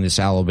on this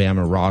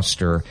Alabama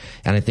roster.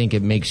 And I think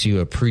it makes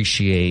you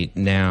appreciate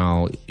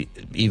now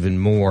even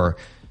more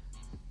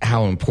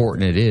how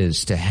important it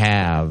is to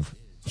have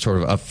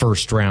sort of a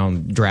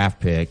first-round draft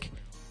pick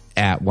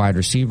at wide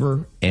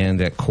receiver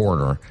and at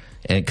corner,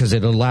 and because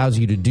it allows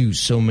you to do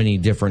so many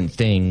different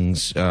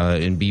things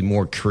and be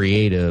more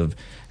creative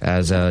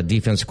as a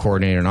defensive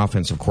coordinator and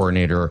offensive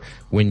coordinator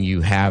when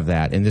you have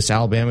that. And this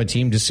Alabama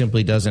team just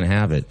simply doesn't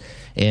have it.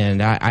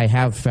 And I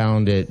have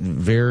found it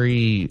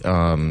very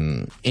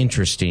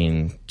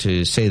interesting,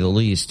 to say the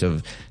least,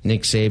 of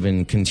Nick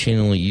Saban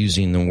continually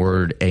using the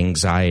word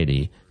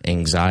anxiety.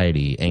 And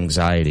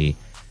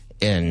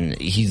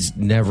he's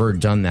never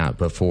done that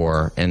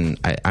before. And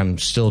I'm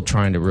still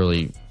trying to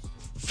really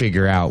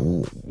figure out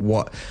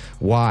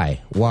why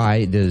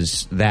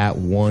does that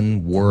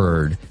one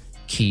word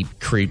keep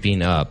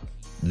creeping up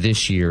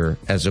this year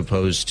as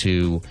opposed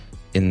to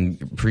in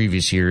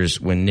previous years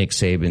when Nick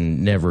Saban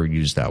never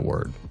used that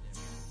word.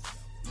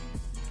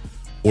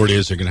 Or it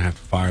is they're going to have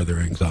to fire their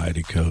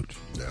anxiety coach.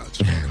 Yeah,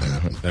 it's going to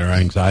happen. Their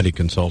anxiety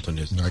consultant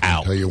is out. I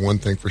can tell you one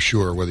thing for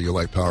sure, whether you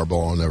like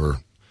Powerball,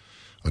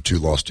 two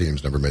lost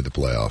teams never made the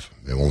playoff.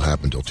 It won't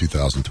happen until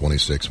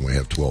 2026 when we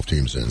have 12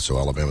 teams in. So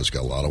Alabama's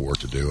got a lot of work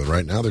to do. And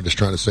right now they're just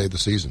trying to save the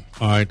season.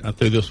 All right, I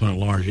threw this one at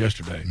Lars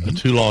yesterday. Mm-hmm. The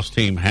two-loss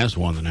team has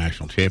won the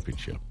national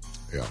championship.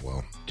 Yeah,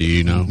 well. Do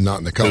you know? Not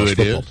in the college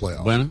football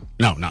playoff. When?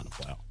 No, not in the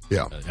playoff.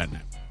 Yeah.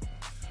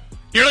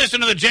 You're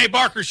listening to The Jay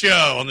Barker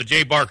Show on the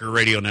Jay Barker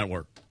Radio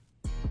Network.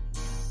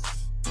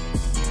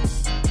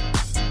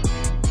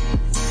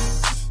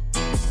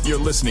 You're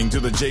listening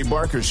to The Jay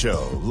Barker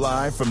Show,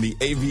 live from the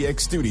AVX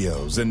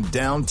studios in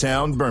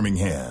downtown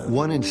Birmingham.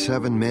 1 in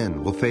 7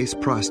 men will face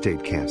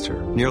prostate cancer.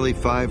 Nearly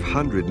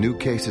 500 new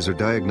cases are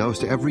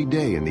diagnosed every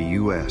day in the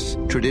U.S.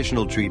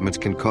 Traditional treatments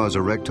can cause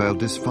erectile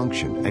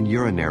dysfunction and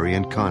urinary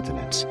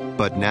incontinence.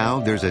 But now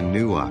there's a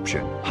new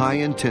option,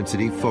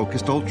 high-intensity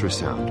focused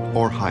ultrasound,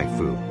 or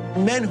HIFU.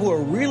 Men who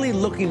are really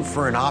looking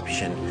for an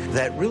option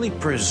that really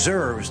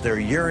preserves their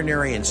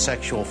urinary and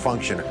sexual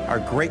function are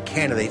great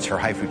candidates for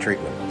HIFU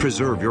treatment.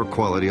 Preserve your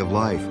quality of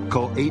life.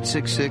 Call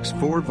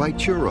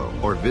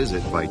 866-4-VITURO or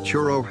visit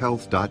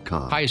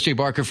VituroHealth.com. Hi, it's Jay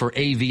Barker for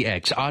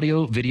AVX,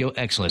 Audio Video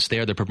Excellence. They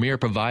are the premier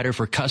provider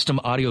for custom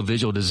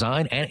audio-visual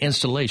design and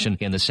installation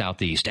in the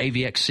Southeast.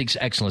 AVX seeks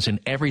excellence in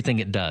everything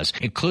it does,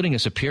 including a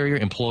superior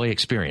employee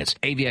experience.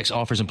 AVX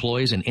offers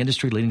employees an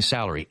industry-leading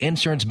salary,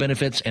 insurance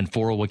benefits, and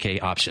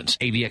 401k options.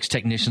 AVX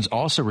technicians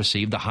also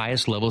receive the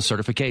highest level of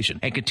certification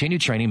and continue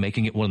training,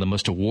 making it one of the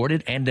most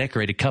awarded and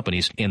decorated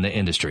companies in the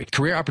industry.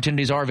 Career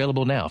opportunities are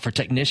available now for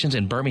technicians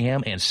in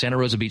Birmingham and Santa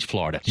Rosa Beach,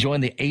 Florida.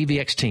 Join the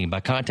AVX team by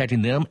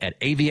contacting them at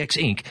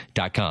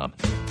avxinc.com.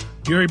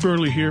 Gary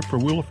Burley here for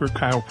Williford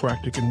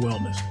Chiropractic and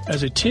Wellness.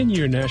 As a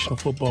 10-year National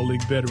Football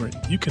League veteran,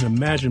 you can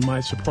imagine my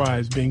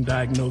surprise being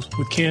diagnosed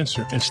with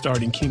cancer and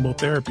starting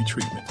chemotherapy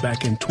treatment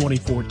back in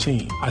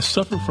 2014. I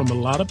suffered from a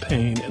lot of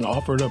pain and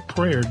offered up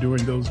prayer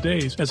during those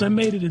days as I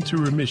made it into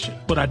remission.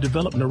 But I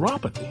developed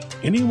neuropathy.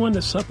 Anyone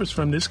that suffers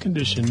from this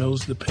condition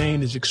knows the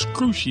pain is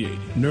excruciating,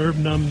 nerve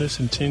numbness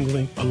and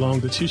tingling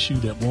along the tissue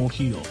that won't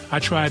heal. I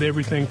tried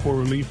everything for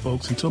relief,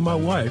 folks, until my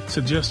wife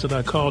suggested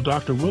I call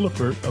Dr.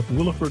 Williford of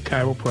Williford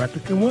Chiropractic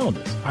and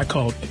Wellness. I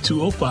called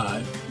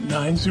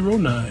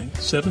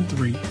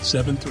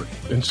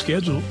 205-909-7373 and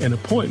scheduled an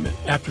appointment.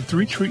 After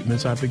 3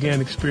 treatments, I began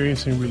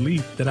experiencing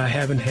relief that I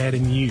haven't had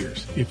in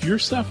years. If you're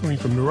suffering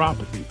from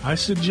neuropathy, I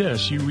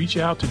suggest you reach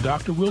out to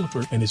Dr.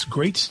 Williford and his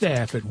great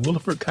staff at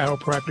Williford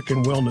Chiropractic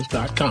and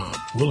Wellness.com.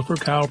 Williford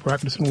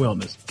Chiropractic and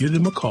Wellness. Give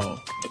them a call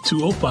at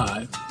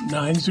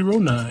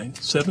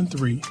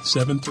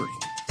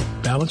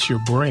 205-909-7373. Balance your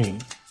brain.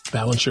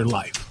 Balance your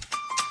life.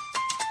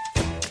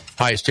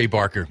 Hi, it's Jay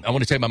Barker. I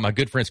want to tell you about my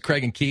good friends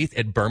Craig and Keith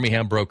at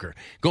Birmingham Broker.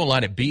 Go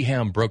online at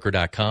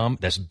BHAMBroker.com.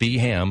 That's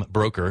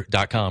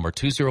BHAMBroker.com or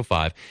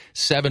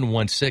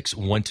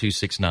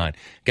 205-716-1269.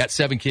 Got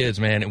 7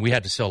 kids, man, and we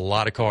had to sell a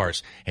lot of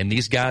cars. And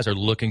these guys are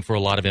looking for a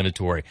lot of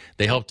inventory.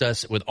 They helped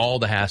us with all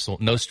the hassle.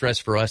 No stress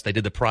for us. They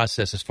did the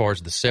process as far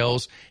as the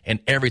sales and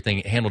everything.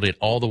 Handled it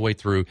all the way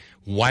through.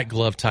 White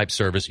glove type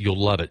service. You'll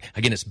love it.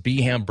 Again, it's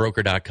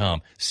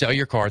BHAMBroker.com. Sell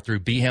your car through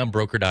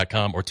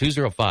BHAMBroker.com or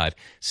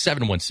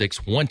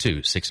 205-716-1269.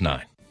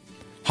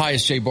 Hi,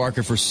 it's Jay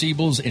Barker for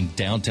Siebel's in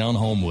downtown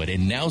Homewood,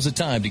 and now's the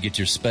time to get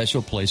your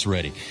special place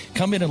ready.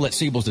 Come in and let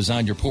Siebel's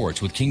design your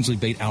porch with Kingsley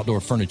Bait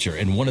outdoor furniture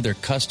and one of their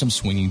custom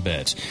swinging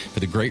beds.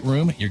 For the great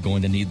room, you're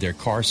going to need their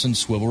Carson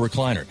swivel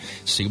recliner.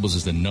 Siebel's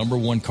is the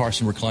 #1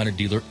 Carson recliner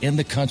dealer in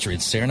the country,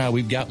 and Sarah and I,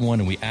 we've got one,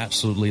 and we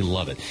absolutely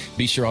love it.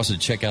 Be sure also to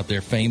check out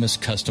their famous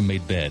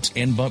custom-made beds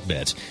and bunk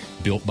beds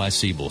built by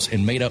Siebel's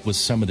and made up with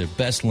some of their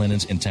best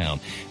linens in town.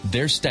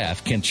 Their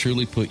staff can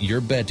truly put your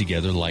bed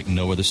together like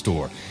no other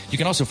store. You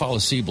can also follow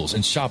Siebel's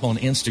and shop on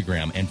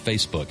Instagram and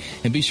Facebook.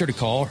 And be sure to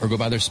call or go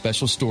by their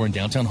special store in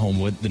downtown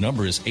Homewood. The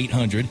number is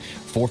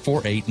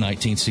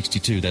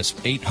 800-448-1962. That's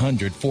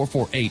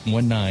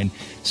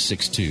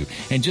 800-448-1962.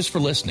 And just for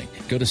listening,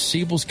 go to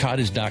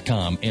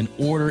SiebelsCottage.com and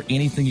order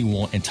anything you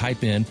want and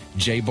type in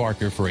Jay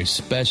Barker for a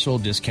special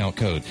discount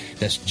code.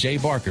 That's Jay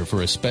Barker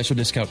for a special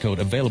discount code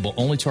available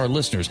only to our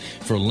listeners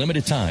for a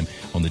limited time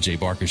on The Jay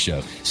Barker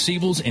Show.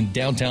 Siebel's in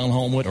downtown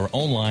Homewood or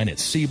online at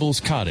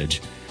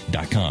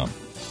SiebelsCottage.com.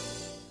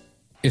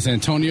 It's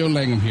Antonio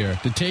Langham here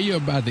to tell you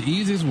about the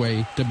easiest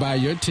way to buy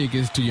your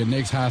tickets to your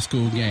next high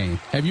school game.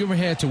 Have you ever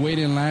had to wait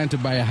in line to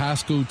buy a high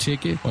school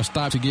ticket or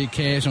stop to get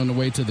cash on the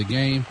way to the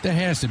game? There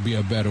has to be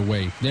a better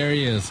way. There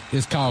is.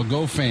 It's called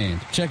GoFan.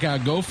 Check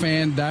out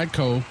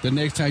GoFan.co the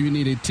next time you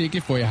need a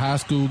ticket for a high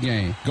school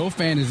game.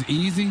 GoFan is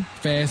easy,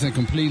 fast, and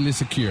completely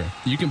secure.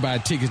 You can buy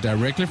tickets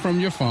directly from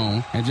your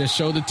phone and just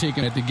show the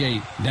ticket at the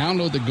gate.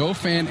 Download the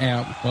GoFan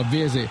app or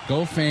visit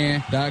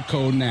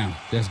GoFan.co now.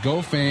 That's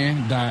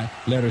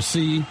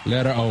GoFan.C.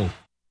 letter O.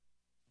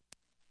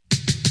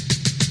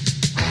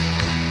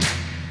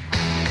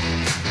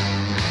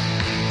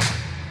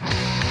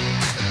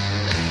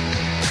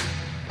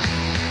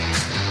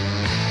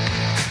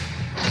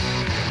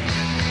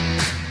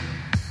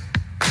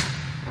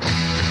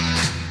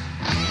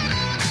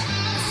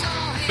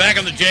 Back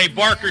on the Jay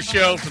Barker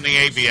Show from the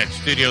AVX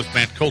Studios,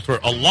 Matt Coulter,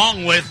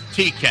 along with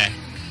TK.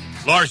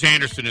 Lars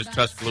Anderson is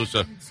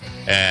Tuscaloosa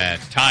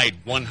at Tide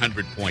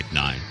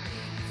 100.9.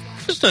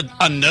 Just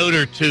a note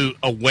or two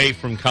away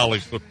from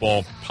college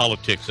football,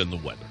 politics, and the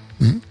weather.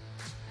 Mm-hmm.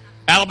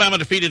 Alabama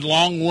defeated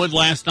Longwood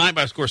last night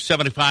by a score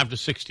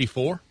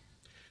 75-64.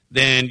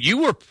 Then you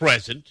were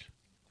present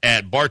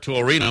at Bartow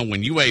Arena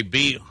when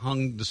UAB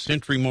hung the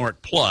Century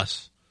Mark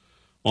Plus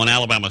on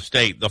Alabama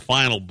State. The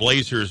final,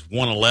 Blazers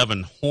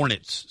 111,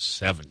 Hornets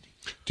 70.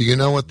 Do you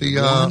know what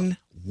the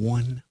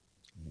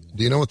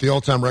Do you know what the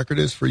all-time record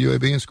is for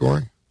UAB in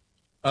scoring?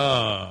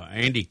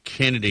 Andy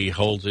Kennedy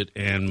holds it,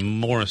 and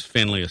Morris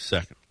Finley is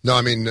second. No,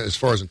 I mean as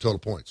far as in total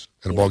points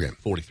in a ball game.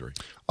 43.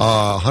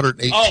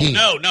 118.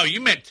 Oh, no,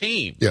 you meant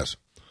team. Yes,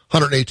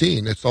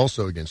 118. It's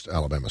also against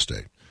Alabama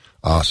State.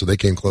 So they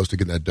came close to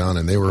getting that done,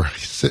 and they were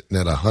sitting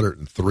at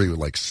 103 with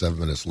like 7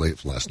 minutes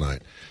late last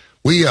night.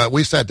 We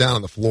sat down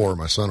on the floor,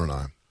 my son and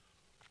I,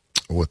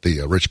 with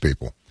the rich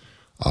people.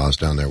 I was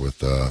down there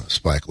with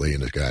Spike Lee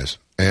and his guys.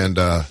 And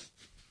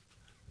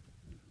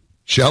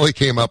Shelly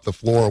came up the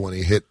floor when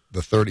he hit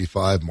the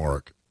 35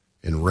 mark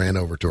and ran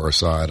over to our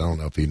side. I don't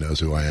know if he knows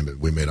who I am, but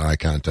we made eye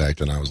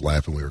contact, and I was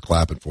laughing. We were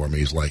clapping for him.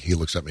 He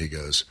looks at me, he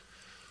goes,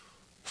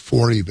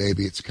 40,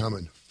 baby, it's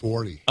coming.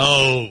 40.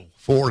 Oh.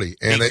 40.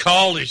 And he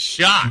called his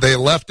shot. They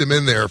left him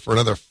in there for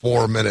another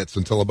 4 minutes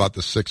until about the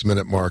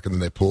 6-minute mark, and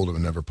then they pulled him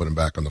and never put him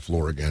back on the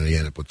floor again. And he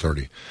ended up with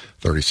 30,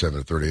 37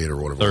 or 38 or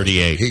whatever.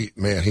 38.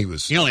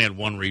 He only had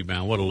one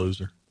rebound. What a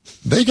loser.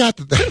 They got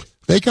to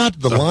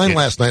the line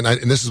last night,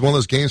 and this is one of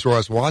those games where I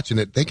was watching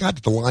it. They got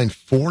to the line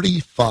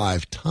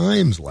 45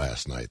 times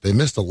last night. They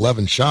missed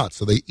 11 shots,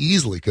 so they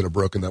easily could have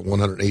broken that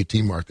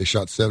 118 mark. They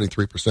shot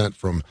 73%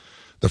 from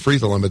the free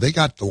throw line, but they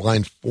got to the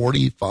line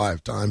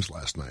 45 times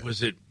last night.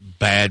 Was it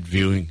bad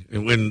viewing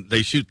when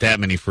they shoot that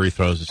many free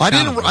throws?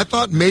 I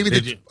thought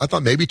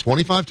maybe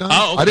 25 times.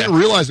 Oh, okay. I didn't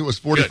realize it was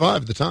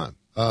 45 at the time.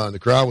 The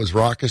crowd was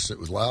raucous. It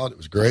was loud. It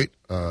was great.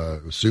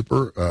 It was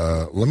super.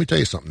 Let me tell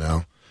you something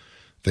now.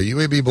 The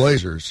UAB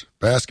Blazers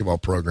basketball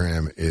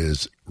program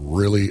is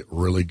really,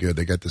 really good.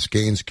 They got this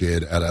Gaines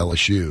kid at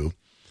LSU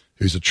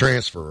who's a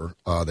transfer.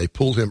 They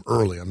pulled him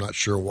early. I'm not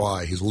sure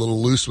why. He's a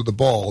little loose with the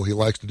ball. He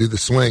likes to do the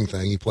swing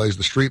thing. He plays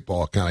the street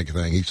ball kind of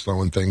thing. He's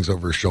throwing things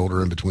over his shoulder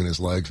and between his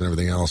legs and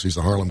everything else. He's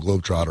the Harlem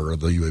Globetrotter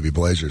of the UAB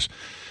Blazers.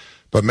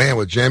 But, man,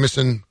 with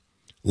Jamison,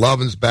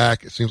 Lovin's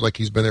back. It seems like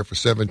he's been there for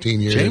 17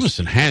 years.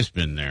 Jamison has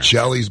been there.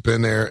 Jelly's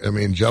been there. I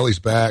mean, Jelly's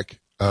back.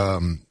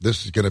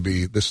 This is going to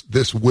be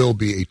this will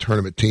be a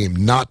tournament team,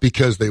 not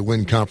because they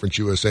win Conference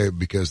USA, but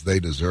because they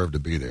deserve to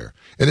be there.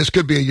 And this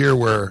could be a year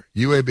where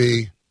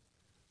UAB,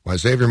 my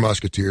Xavier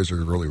Musketeers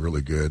are really,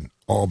 really good.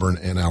 Auburn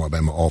and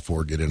Alabama, all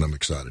four get in. I'm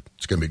excited.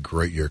 It's going to be a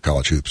great year of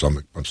college hoops.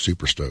 I'm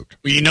super stoked.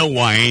 Well, you know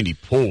why Andy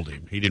pulled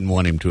him? He didn't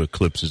want him to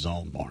eclipse his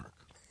own mark.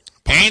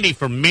 Andy,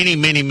 for many,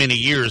 many, many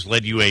years,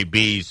 led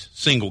UAB's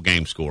single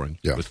game scoring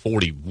with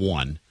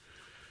 41,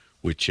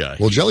 which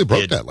Jelly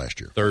broke that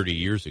last year, 30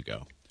 years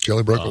ago.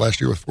 Jelly broke it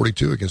last year with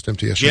 42 against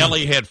MTSU.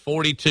 Jelly had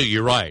 42,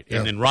 you're right. Yeah.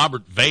 And then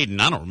Robert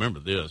Vaden, I don't remember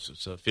this,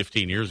 it's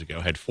 15 years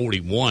ago, had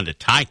 41 to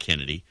tie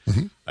Kennedy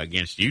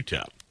against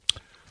Utah.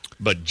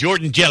 But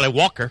Jordan Jelly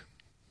Walker,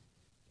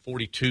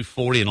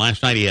 42-40, and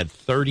last night he had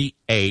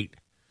 38.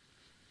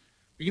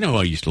 You know,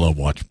 I used to love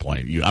watching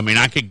play. I mean,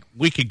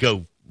 we could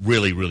go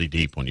really, really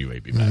deep on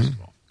UAB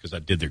basketball because I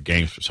did their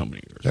games for so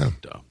many years. Yeah.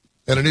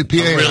 And a new PA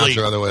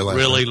announcer on the way last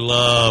night. Really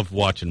loved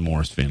watching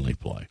Morris Finley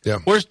play. Yeah.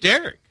 Where's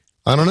Derek?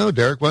 I don't know.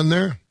 Derek wasn't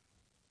there.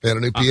 They had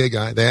a new PA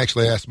guy. They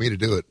actually asked me to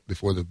do it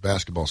before the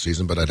basketball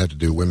season, but I'd have to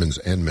do women's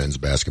and men's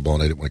basketball,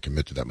 and I didn't want to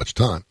commit to that much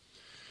time.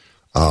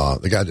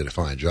 The guy did a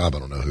fine job. I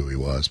don't know who he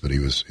was, but he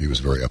was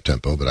very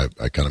up-tempo, but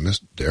I kind of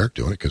missed Derek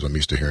doing it because I'm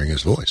used to hearing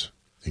his voice.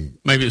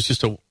 Maybe it's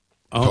just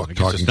I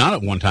guess it's not a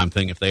one-time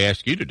thing if they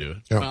ask you to do it.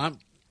 Yeah. Well,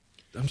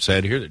 I'm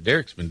sad to hear that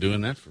Derek's been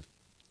doing that for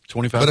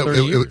 25,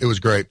 30 years. It was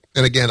great.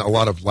 And again, a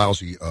lot of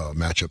lousy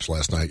matchups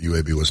last night.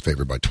 UAB was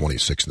favored by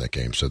 26 in that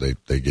game, so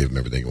they gave him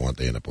everything he wanted.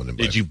 They ended up winning.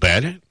 Did you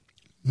bet it?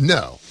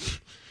 No.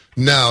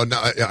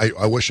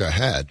 I wish I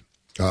had,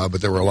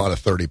 but there were a lot of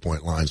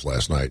 30-point lines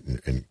last night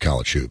in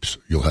college hoops.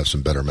 You'll have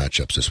some better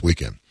matchups this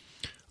weekend.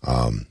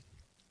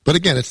 But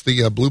again, it's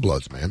the Blue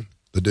Bloods, man.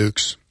 The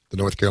Dukes, the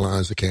North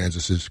Carolinas, the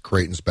Kansases,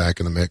 Creighton's back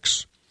in the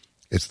mix.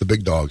 It's the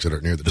big dogs that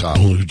are near the top.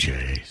 Blue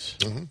Jays.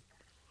 Mm-hmm.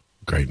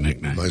 Great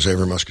nickname. My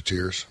Xavier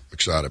Musketeers.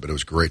 Excited, but it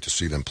was great to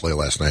see them play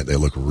last night. They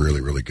look really,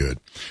 really good.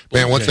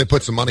 Man, once they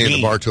put some money in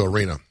the Bartow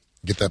Arena,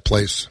 get that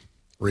place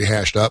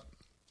rehashed up,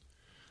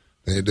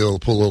 then you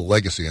put a little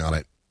legacy on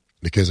it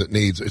because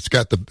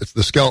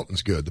the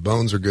skeleton's good. The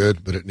bones are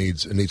good, but it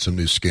needs some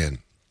new skin.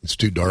 It's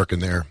too dark in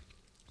there.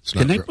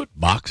 Can they put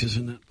boxes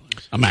in that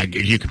place? I mean,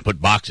 you can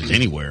put boxes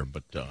anywhere,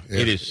 but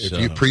it is.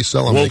 If you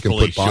pre-sell them, they can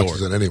put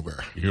boxes in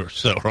anywhere. You're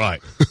so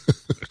right.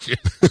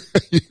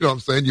 You know what I'm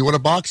saying? You want a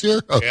box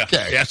here? Okay.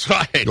 Yeah, that's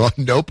right.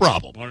 No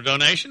problem. Want a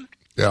donation?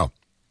 Yeah. All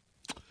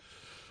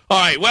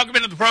right. Welcome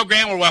into the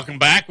program. Or welcome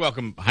back.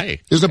 Welcome. Hey.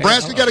 Has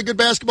Nebraska got a good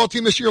basketball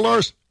team this year,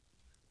 Lars?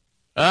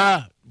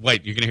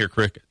 Wait. You're going to hear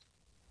cricket.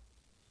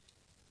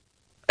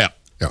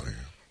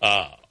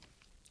 Yeah.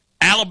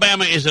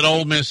 Alabama is at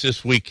Ole Miss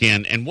this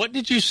weekend. And what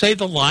did you say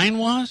the line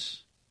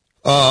was?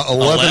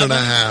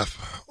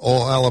 11.5.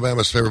 Oh,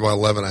 Alabama's favored by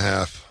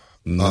 11.5.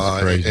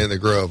 Crazy. In the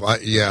Grove.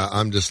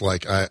 I'm just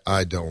like,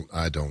 I don't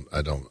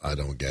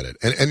get it.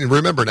 And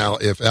remember now,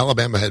 if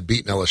Alabama had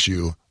beaten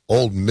LSU,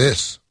 Ole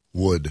Miss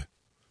would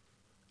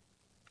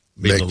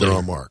make their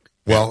own mark.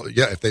 Well,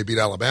 yeah, if they beat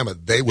Alabama,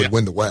 they would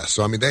win the West.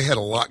 So, I mean, they had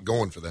a lot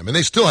going for them. And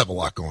they still have a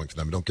lot going for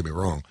them, don't get me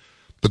wrong.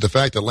 But the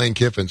fact that Lane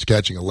Kiffin's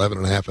catching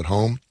 11.5 at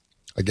home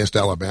against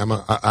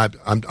Alabama,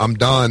 I'm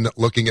done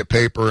looking at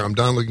paper. I'm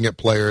done looking at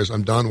players.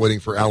 I'm done waiting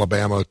for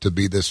Alabama to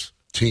be this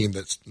team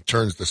that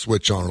turns the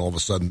switch on all of a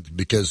sudden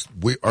because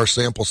our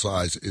sample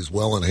size is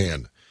well in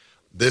hand.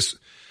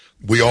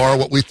 We are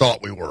what we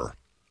thought we were,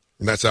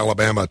 and that's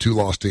Alabama, a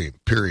 2-loss team,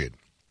 period.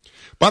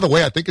 By the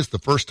way, I think it's the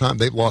first time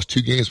they've lost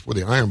 2 games before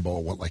the Iron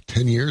Bowl. What, like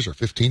 10 years or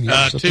 15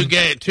 years?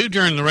 Two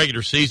during the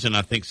regular season,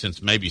 I think,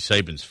 since maybe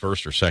Saban's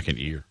first or second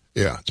year.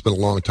 Yeah, it's been a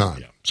long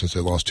time since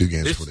they lost 2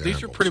 games before the Iron Bowl.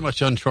 These are pretty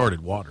much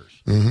uncharted waters.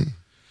 Mm-hmm.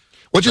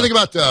 What do you think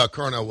about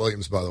Carnell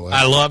Williams, by the way?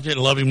 I loved it.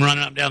 I loved him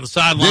running up and down the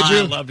sideline. Did you?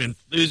 I loved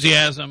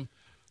enthusiasm.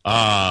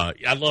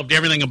 I loved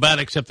everything about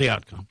it except the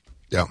outcome.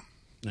 Yeah.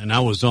 And I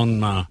was on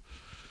my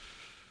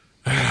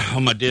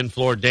den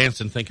floor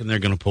dancing, thinking they're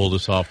going to pull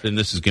this off. And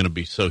this is going to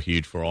be so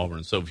huge for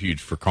Auburn, so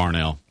huge for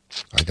Carnell.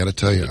 I got to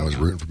tell you, I was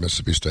rooting for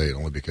Mississippi State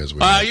only because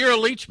you're a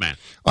Leach man.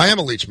 I am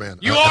a Leach man.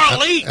 You are a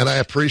Leach, and I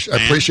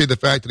appreciate the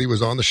fact that he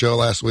was on the show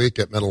last week.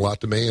 That meant a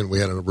lot to me, and we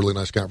had a really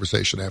nice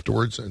conversation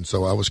afterwards. And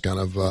so I was kind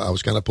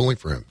of pulling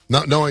for him,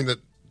 not knowing that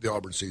the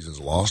Auburn season's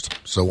lost.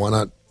 So why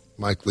not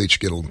Mike Leach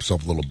get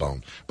himself a little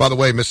bone? By the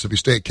way, Mississippi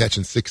State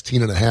catching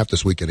 16.5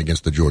 this weekend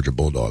against the Georgia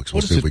Bulldogs.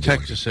 What is it,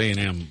 Texas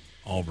A&M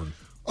Auburn?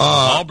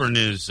 Auburn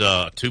is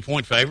a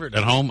 2-point favorite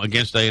at home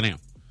against A&M.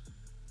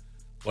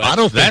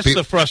 Well, that's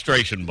the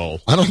frustration bowl.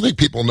 I don't think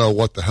people know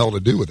what the hell to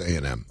do with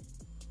A&M.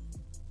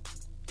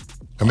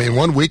 I mean,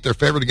 one week they're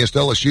favored against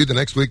LSU, the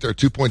next week they're a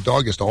 2-point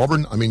dog against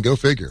Auburn. I mean, go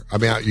figure. I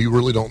mean, you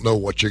really don't know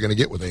what you're going to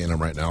get with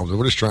A&M right now.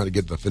 We're just trying to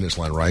get the finish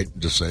line right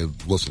and just say,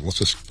 listen, let's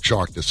just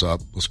chalk this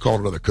up. Let's call it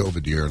another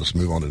COVID year. Let's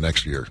move on to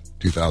next year,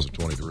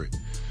 2023.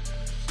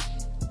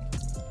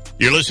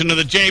 You're listening to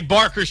the Jay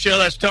Barker Show.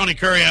 That's Tony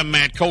Curry. I'm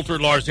Matt Coulter,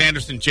 Lars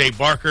Anderson, Jay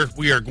Barker.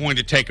 We are going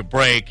to take a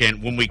break,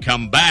 and when we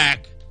come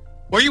back,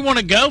 where you want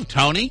to go,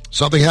 Tony?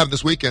 Something happened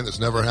this weekend that's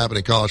never happened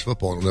in college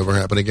football. It'll never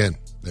happen again.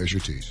 There's your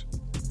tease.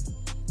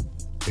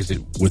 Is it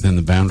within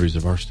the boundaries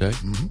of our state?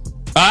 Mm-hmm.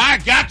 I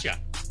gotcha.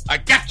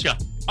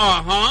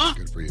 Uh-huh.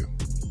 Good for you.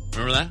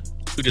 Remember that?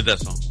 Who did that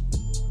song?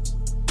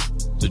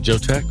 Is it Joe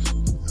Tex?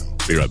 No.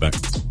 Be right back.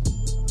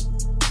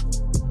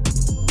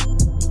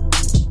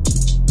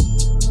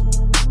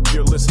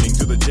 You're listening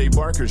to The Jay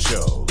Barker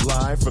Show,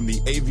 live from the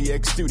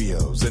AVX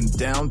studios in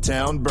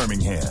downtown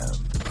Birmingham.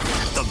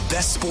 The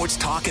best sports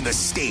talk in the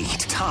state.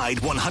 Tide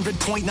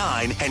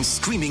 100.9 and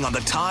streaming on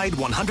the Tide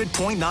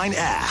 100.9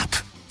 app.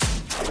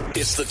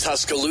 It's the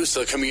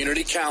Tuscaloosa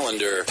Community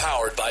Calendar,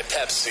 powered by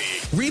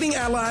Pepsi. Reading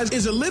Allies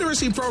is a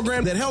literacy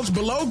program that helps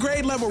below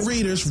grade level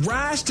readers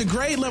rise to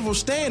grade level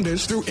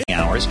standards through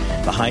hours.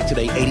 The high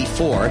today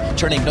 84,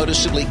 turning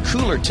noticeably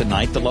cooler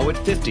tonight, the low at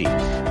 50.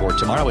 For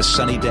tomorrow, a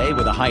sunny day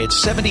with a high at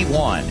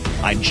 71.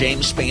 I'm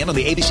James Spann on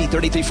the ABC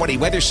 3340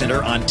 Weather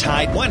Center on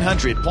Tide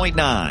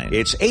 100.9.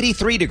 It's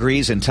 83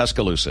 degrees in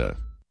Tuscaloosa.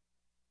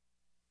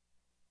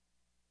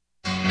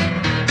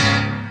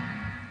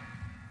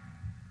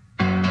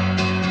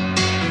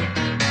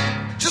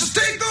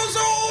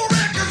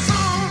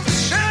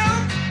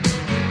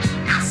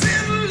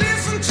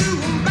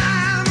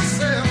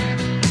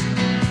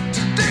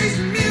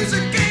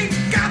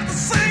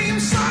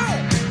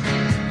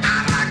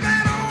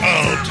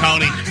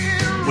 Tony,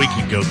 we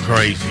could go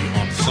crazy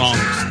on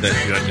songs that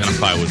you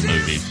identify with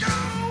movies.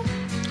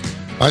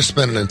 I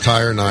spent an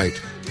entire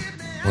night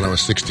when I was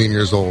 16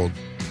 years old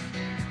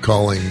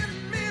calling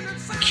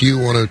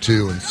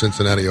Q102 in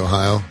Cincinnati,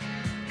 Ohio,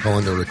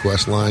 calling the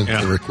request line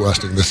and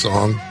requesting the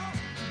song,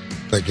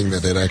 thinking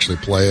that they'd actually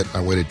play it.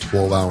 I waited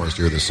 12 hours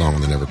to hear this song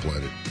and they never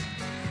played it.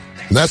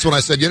 And that's when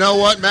I said, you know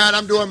what, Matt,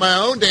 I'm doing my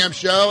own damn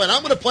show and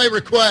I'm going to play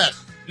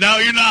request. No,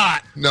 you're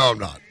not. No, I'm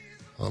not.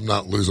 I'm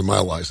not losing my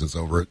license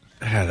over it.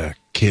 I had a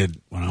kid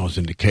when I was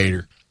in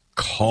Decatur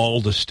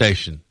call the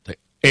station.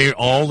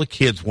 All the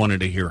kids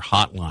wanted to hear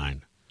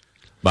Hotline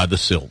by the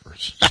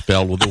Silvers,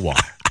 spelled with a Y.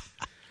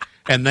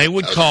 And they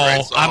would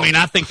call. I mean,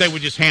 I think they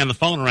would just hand the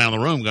phone around the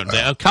room going,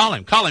 call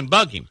him,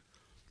 bug him.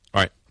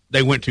 All right.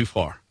 They went too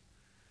far.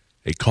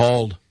 They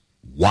called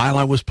while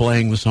I was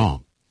playing the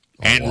song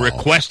and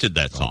requested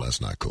that song.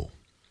 That's not cool.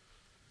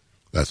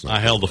 That's not I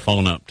held the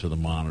phone up to the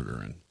monitor.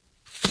 And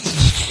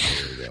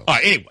all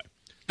right, anyway.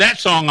 That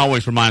song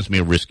always reminds me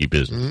of Risky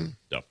Business.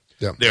 Mm-hmm.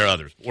 So, there are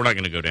others. We're not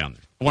going to go down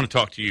there. I want to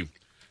talk to you.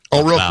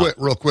 Oh,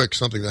 real quick,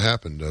 something that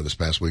happened this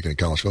past weekend in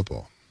college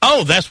football.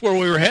 Oh, that's where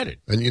we were headed.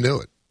 And you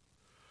knew it.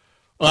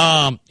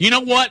 You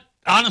know what?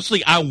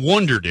 Honestly, I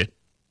wondered it,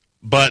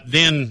 but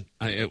then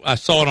I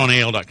saw it on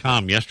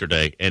AL.com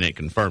yesterday, and it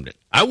confirmed it.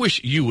 I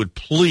wish you would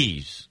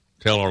please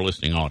tell our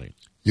listening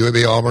audience.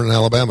 UAB, Auburn, and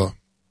Alabama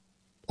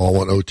all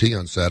went OT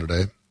on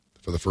Saturday.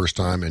 For the first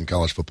time in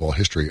college football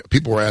history.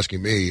 People were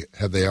asking me,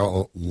 have they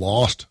all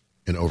lost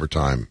in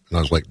overtime? And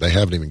I was like, they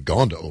haven't even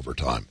gone to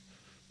overtime,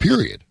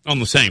 period. On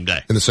the same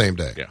day. In the same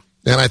day. Yeah.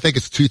 And I think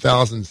it's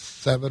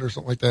 2007 or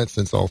something like that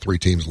since all three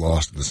teams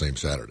lost the same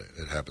Saturday.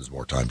 It happens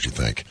more times you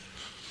think.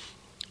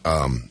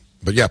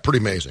 But, yeah, pretty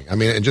amazing. I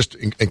mean, and just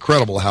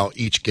incredible how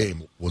each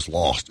game was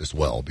lost as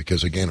well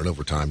because, again, in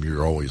overtime,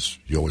 you always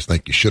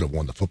think you should have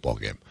won the football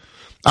game.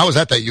 I was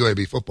at that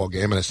UAB football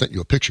game, and I sent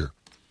you a picture.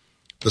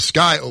 The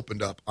sky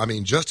opened up, I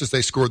mean, just as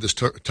they scored this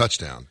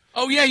touchdown.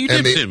 Oh, yeah, you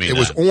did send me that. It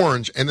was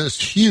orange, and this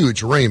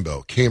huge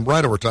rainbow came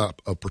right over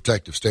top of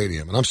Protective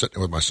Stadium. And I'm sitting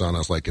there with my son. I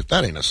was like, if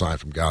that ain't a sign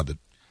from God that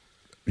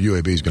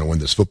UAB is going to win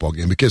this football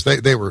game, because they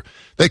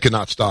could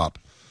not stop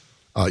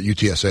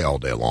UTSA all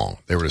day long.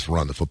 They were just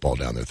running the football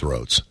down their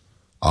throats.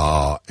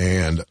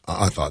 And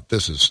I thought,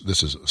 this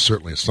is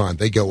certainly a sign.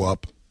 They go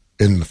up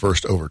in the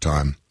first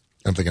overtime.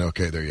 I'm thinking,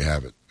 okay, there you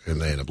have it. And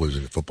they end up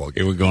losing the football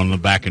game. Here we go on the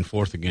back and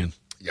forth again.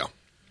 Yeah.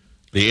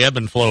 The ebb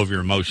and flow of your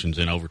emotions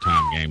in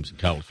overtime games in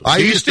college football.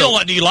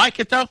 Do you like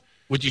it, though?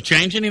 Would you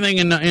change anything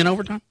in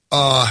overtime?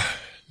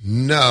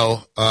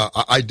 No.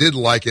 I did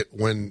like it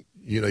when,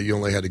 you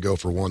only had to go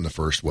for one the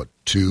first,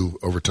 2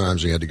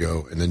 overtimes you had to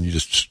go, and then you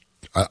just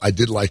I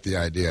did like the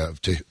idea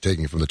of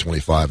taking it from the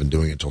 25 and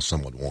doing it until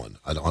someone won.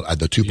 The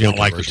 2-point You don't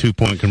like the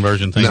 2-point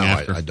conversion thing? No,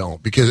 after? I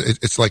don't, because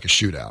it's like a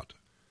shootout.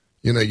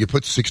 You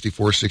put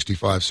 64,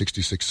 65,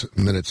 66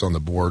 minutes on the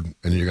board,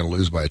 and you're going to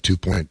lose by a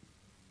 2-point.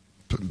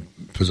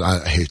 Because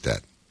I hate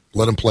that.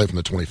 Let them play from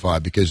the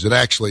 25, because it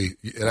actually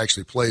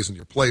plays in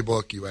your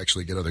playbook. You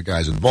actually get other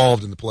guys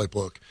involved in the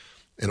playbook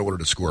in order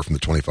to score from the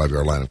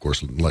 25-yard line. Of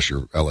course, unless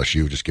you're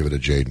LSU, just give it to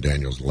Jaden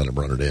Daniels and let him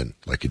run it in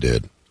like you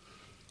did.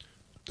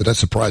 Did that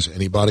surprise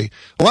anybody?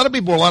 A lot of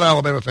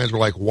Alabama fans were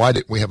like, why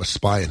didn't we have a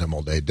spy in him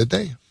all day? Did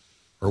they?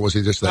 Or was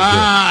he just that good?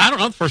 I don't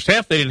know. The first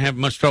half, they didn't have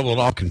much trouble at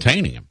all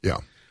containing him. Yeah.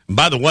 And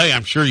by the way,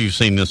 I'm sure you've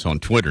seen this on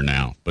Twitter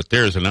now, but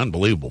there's an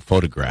unbelievable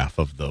photograph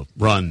of the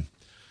run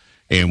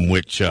in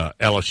which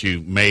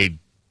LSU made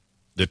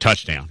the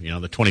touchdown,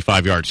 the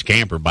 25-yard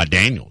scamper by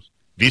Daniels.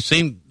 Have you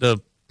seen the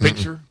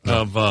picture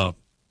of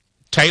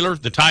Taylor,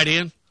 the tight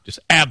end, just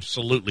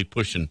absolutely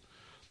pushing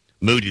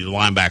Moody, the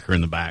linebacker,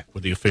 in the back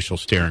with the official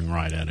staring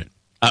right at it?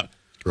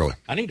 Really?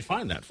 I need to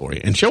find that for you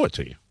and show it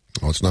to you.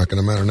 Well, it's not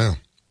going to matter now.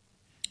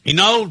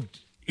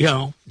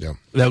 Yeah.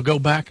 They'll go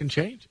back and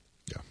change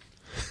it.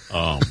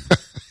 Yeah.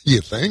 You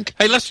think?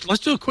 Hey, let's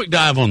do a quick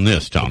dive on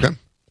this, Tony. Okay.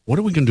 What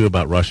are we going to do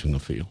about rushing the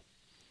field?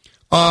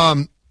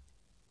 I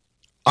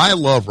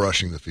love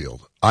rushing the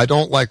field. I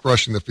don't like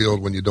rushing the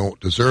field when you don't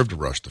deserve to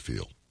rush the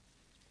field.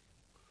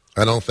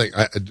 I don't think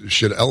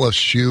should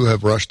LSU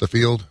have rushed the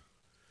field?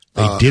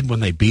 They did when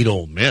they beat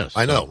Ole Miss.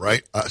 I know,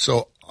 right?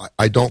 So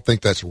I don't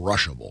think that's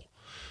rushable.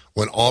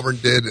 When Auburn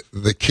did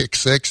the kick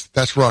 6,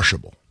 that's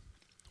rushable.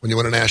 When you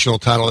win a national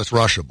title, that's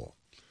rushable.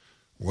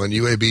 When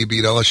UAB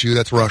beat LSU,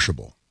 that's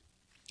rushable.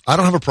 I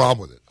don't have a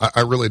problem with it.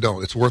 I really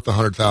don't. It's worth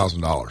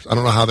 $100,000. I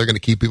don't know how they're going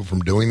to keep people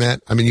from doing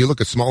that. I mean, you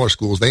look at smaller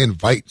schools, they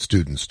invite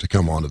students to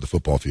come onto the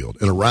football field.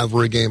 In a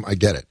rivalry game, I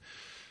get it.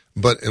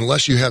 But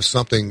unless you have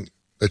something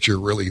that you're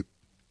really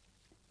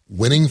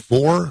winning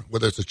for,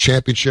 whether it's a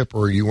championship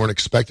or you weren't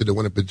expected to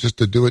win it, but just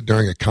to do it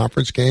during a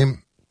conference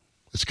game,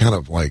 it's kind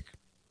of like,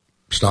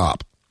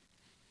 stop.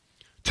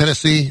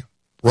 Tennessee,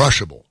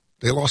 rushable.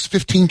 They lost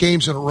 15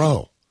 games in a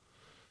row.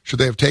 Should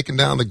they have taken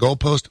down the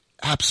goalpost?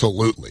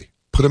 Absolutely.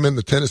 Put them in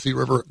the Tennessee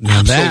River? Now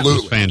absolutely.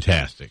 That was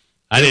fantastic.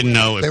 I didn't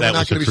know if that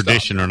was a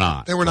tradition or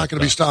not. They were not going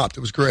to be stopped.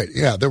 It was great.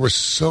 Yeah, there was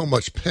so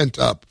much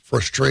pent-up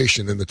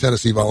frustration in the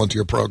Tennessee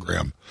Volunteer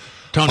Program.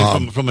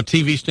 Tony, from a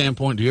TV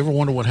standpoint, do you ever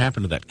wonder what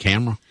happened to that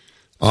camera?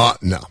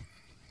 No.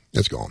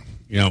 It's gone.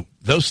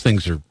 Those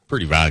things are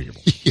pretty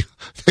valuable. Yeah,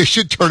 they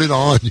should turn it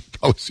on. You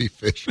probably see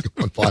fish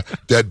going by,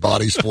 dead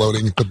bodies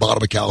floating at the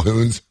bottom of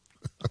Calhoun's.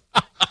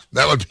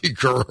 That would be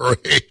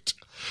great.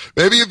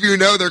 Maybe if they're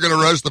going to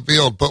rush the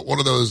field, put one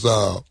of those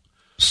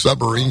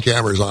submarine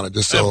cameras on it,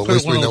 just so at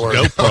least we know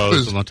where it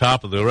goes. On the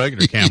top of the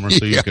regular camera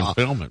so you can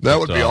film it. That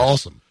would be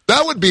awesome.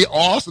 That would be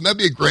awesome. That'd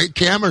be a great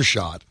camera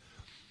shot.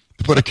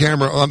 To put a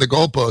camera on the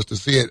goalpost to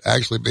see it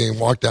actually being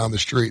walked down the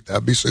street.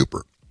 That'd be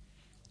super.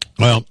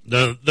 Well,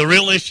 the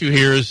real issue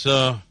here is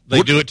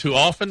they do it too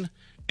often,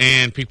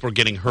 and people are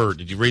getting hurt.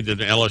 Did you read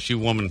that an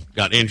LSU woman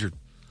got injured?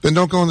 Then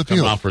don't go on the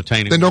field.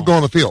 Then don't go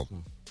on the field.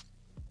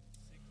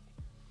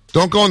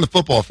 Don't go on the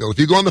football field. If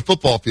you go on the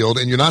football field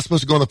and you're not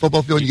supposed to go on the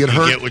football field and you get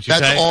hurt,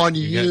 that's on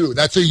you.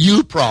 That's a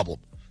you problem.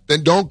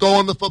 Then don't go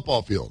on the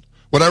football field.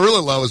 What I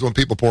really love is when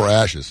people pour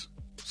ashes.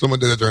 Someone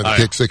did it during the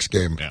kick 6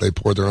 game. Yeah. They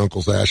poured their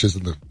uncle's ashes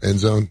in the end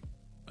zone.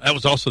 That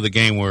was also the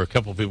game where a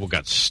couple of people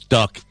got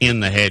stuck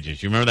in the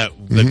hedges. You remember that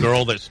the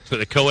girl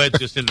the co-ed's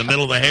just in the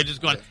middle of the hedges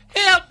going,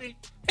 "Help me,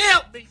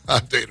 help me." I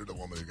dated a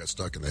woman who got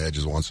stuck in the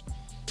hedges once.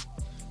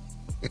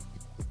 All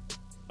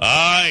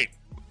right.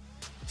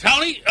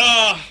 Tony,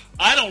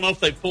 I don't know if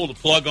they pulled the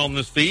plug on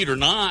this feed or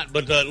not,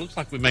 but it looks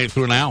like we made it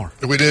through an hour.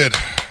 We did.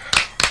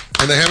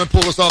 And they haven't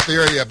pulled us off the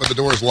air yet, but the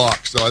door's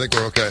locked, so I think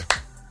we're okay.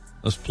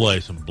 Let's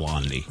play some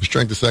Blondie. Let's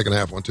drink the second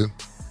half one, too.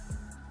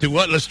 Do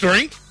what? Let's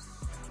drink?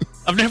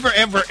 I've never,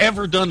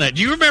 ever done that.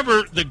 Do you remember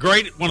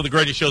one of the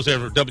greatest shows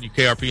ever,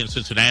 WKRP in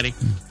Cincinnati?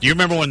 Do you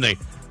remember when the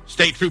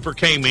state trooper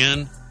came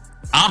in?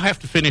 I'll have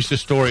to finish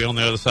this story on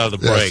the other side of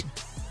the break,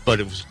 but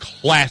it was a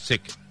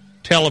classic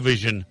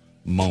television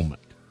moment.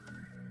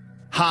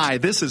 Hi,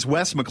 this is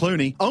Wes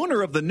McClooney,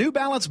 owner of the New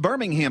Balance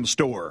Birmingham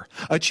store.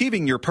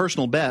 Achieving your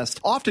personal best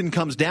often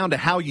comes down to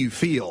how you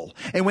feel.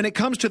 And when it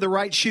comes to the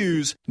right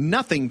shoes,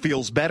 nothing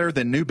feels better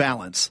than New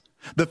Balance.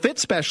 The fit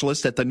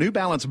specialists at the New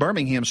Balance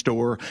Birmingham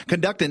store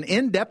conduct an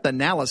in-depth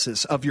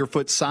analysis of your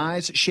foot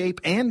size, shape,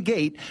 and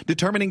gait,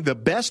 determining the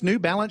best New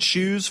Balance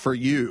shoes for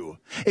you.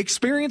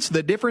 Experience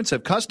the difference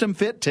of custom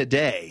fit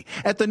today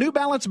at the New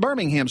Balance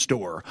Birmingham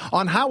store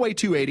on Highway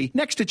 280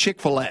 next to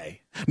Chick-fil-A.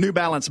 New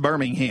Balance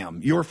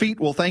Birmingham. Your feet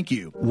will thank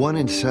you. 1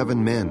 in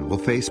 7 men will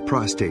face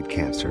prostate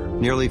cancer.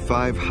 Nearly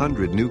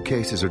 500 new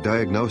cases are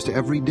diagnosed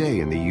every day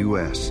in the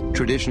U.S.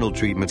 Traditional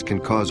treatments can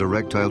cause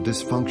erectile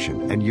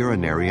dysfunction and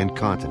urinary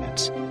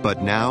incontinence.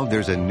 But now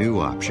there's a new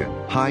option,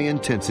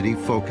 high-intensity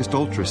focused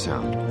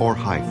ultrasound, or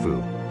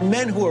HIFU.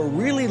 Men who are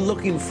really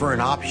looking for an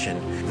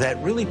option that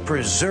really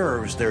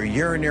preserves their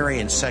urinary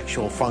and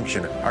sexual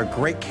function are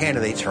great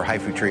candidates for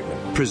HIFU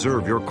treatment.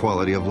 Preserve your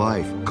quality of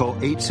life. Call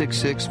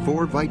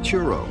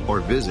 866-4-VITURO or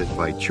visit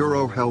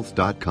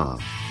VituroHealth.com.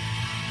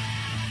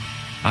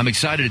 I'm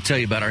excited to tell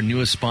you about our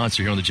newest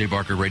sponsor here on the Jay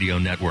Barker Radio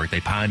Network. They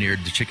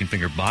pioneered the Chicken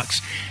Finger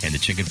Box and the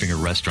Chicken Finger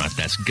Restaurant.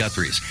 That's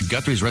Guthrie's.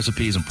 Guthrie's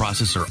recipes and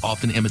process are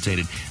often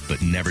imitated, but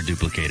never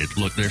duplicated.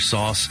 Look, their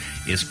sauce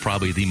is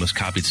probably the most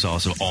copied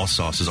sauce of all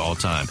sauces all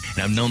time.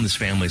 And I've known this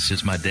family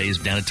since my days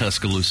down in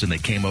Tuscaloosa, and they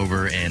came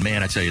over, and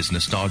man, I tell you, it's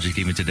nostalgic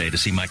even today to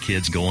see my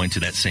kids going to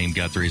that same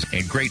Guthrie's.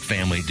 And great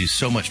family, do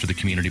so much for the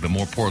community, but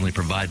more importantly,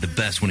 provide the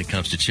best when it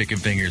comes to chicken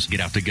fingers.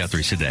 Get out to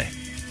Guthrie's today.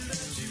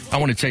 I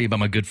want to tell you about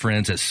my good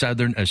friends at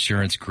Southern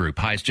Assurance Group.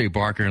 Hi, it's Jay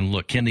Barker, and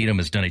look, Ken Needham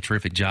has done a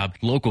terrific job.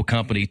 Local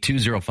company,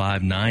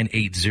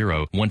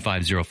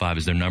 205-980-1505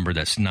 is their number.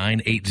 That's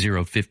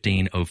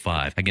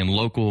 980-1505. Again,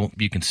 local,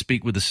 you can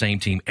speak with the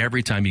same team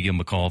every time you give them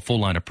a call. Full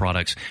line of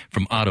products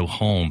from auto,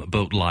 home,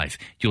 boat, life.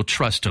 You'll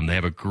trust them. They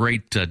have a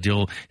great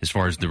deal as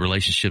far as the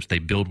relationships they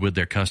build with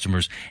their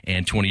customers,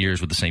 and 20 years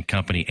with the same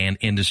company and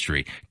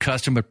industry.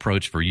 Custom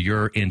approach for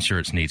your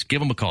insurance needs. Give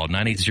them a call,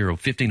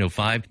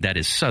 980-1505. That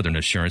is Southern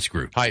Assurance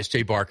Group. Hi, it's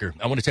Jay Barker.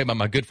 I want to tell you about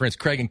my good friends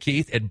Craig and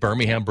Keith at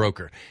Birmingham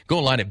Broker. Go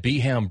online at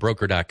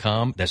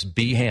BHAMBroker.com. That's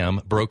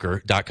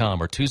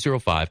BHAMBroker.com or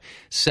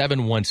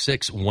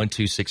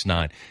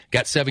 205-716-1269.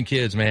 Got 7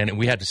 kids, man, and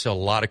we had to sell a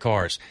lot of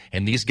cars.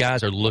 And these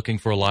guys are looking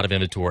for a lot of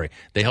inventory.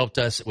 They helped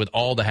us with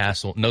all the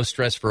hassle. No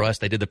stress for us.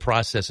 They did the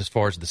process as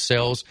far as the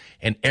sales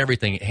and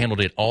everything.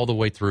 Handled it all the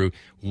way through.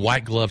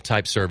 White glove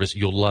type service.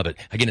 You'll love it.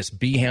 Again, it's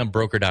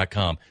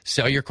BHAMBroker.com.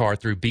 Sell your car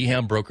through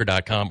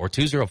BHAMBroker.com or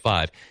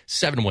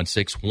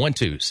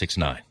 205-716-1269.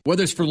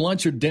 Whether it's for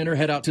lunch or dinner,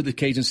 head out to the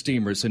Cajun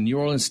Steamer. It's a New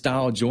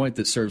Orleans-style joint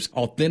that serves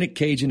authentic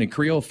Cajun and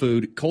Creole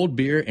food, cold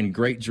beer, and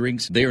great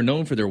drinks. They are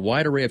known for their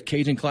wide array of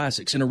Cajun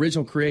classics and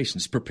original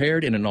creations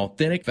prepared in an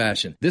authentic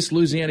fashion. This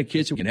Louisiana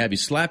kitchen can have you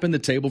slapping the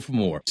table for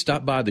more.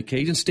 Stop by the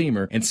Cajun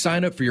Steamer and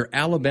sign up for your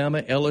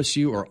Alabama,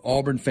 LSU, or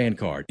Auburn fan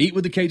card. Eat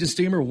with the Cajun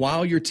Steamer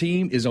while your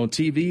team is on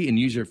TV and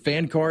use your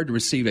fan card to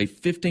receive a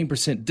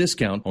 15%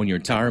 discount on your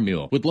entire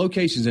meal. With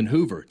locations in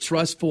Hoover,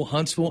 Trustful,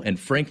 Huntsville, and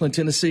Franklin,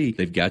 Tennessee,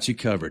 they've got you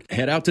covered.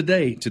 Head out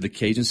today to the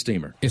Cajun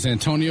Steamer. It's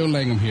Antonio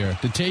Langham here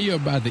to tell you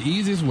about the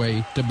easiest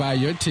way to buy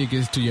your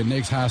tickets to your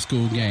next high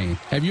school game.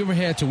 Have you ever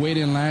had to wait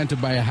in line to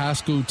buy a high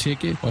school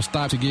ticket or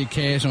stop to get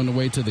cash on the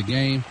way to the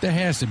game? There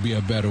has to be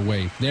a better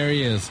way. There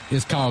is.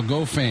 It's called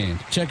GoFan.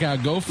 Check out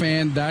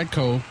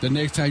GoFan.co the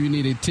next time you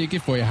need a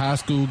ticket for your high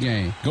school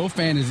game.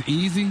 GoFan is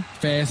easy,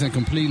 fast, and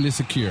completely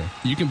secure.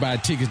 You can buy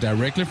tickets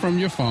directly from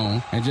your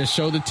phone and just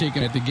show the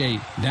ticket at the gate.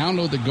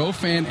 Download the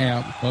GoFan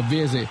app or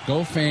visit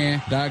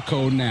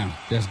GoFan.co now.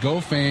 That's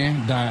GoFan.C.O.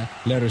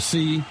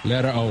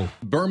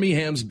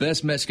 Birmingham's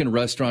best Mexican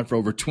restaurant for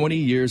over 20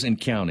 years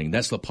and counting.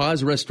 That's La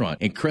Paz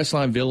Restaurant in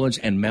Crestline Village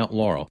and Mount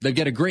Laurel. They've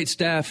got a great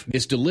staff.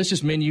 Its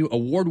delicious menu,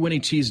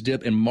 award-winning cheese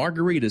dip, and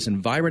margaritas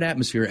and vibrant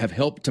atmosphere have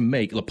helped to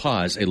make La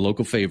Paz a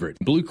local favorite.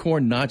 Blue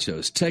corn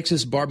nachos,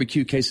 Texas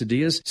barbecue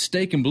quesadillas,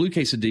 steak and blue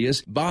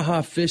quesadillas,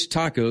 Baja fish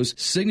tacos,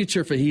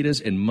 signature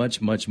fajitas, and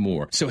much, much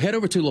more. So head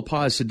over to La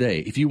Paz today.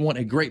 If you want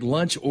a great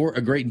lunch or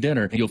a great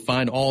dinner, you'll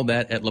find all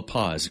that at La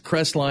Paz,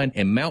 Crestline,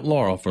 and Mount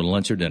Laurel for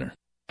lunch or dinner.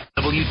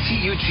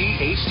 WTUG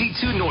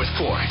HD2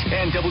 Northport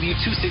and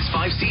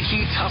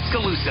W265CG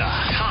Tuscaloosa.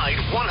 Tide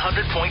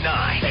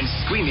 100.9 and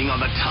streaming on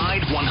the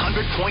Tide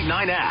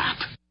 100.9 app.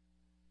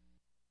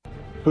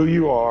 Who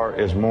you are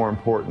is more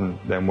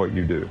important than what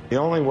you do. The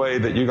only way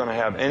that you're going to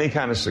have any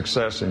kind of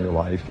success in your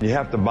life, you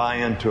have to buy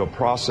into a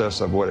process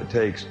of what it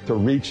takes to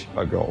reach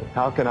a goal.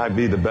 How can I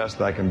be the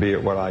best I can be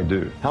at what I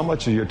do? How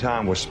much of your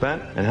time was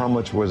spent and how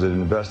much was it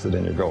invested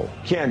in your goal?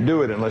 You can't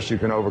do it unless you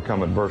can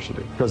overcome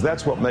adversity, because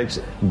that's what makes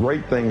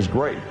great things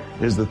great,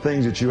 is the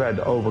things that you had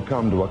to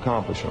overcome to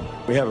accomplish them.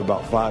 We have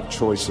about 5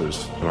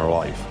 choices in our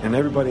life, and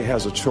everybody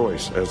has a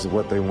choice as to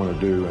what they want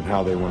to do and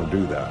how they want to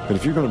do that. But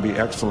if you're going to be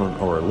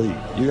excellent or elite,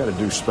 you got to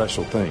do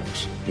special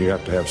things. You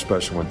have to have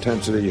special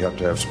intensity, you have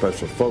to have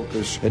special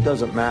focus. It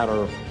doesn't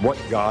matter what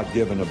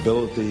God-given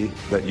ability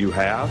that you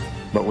have,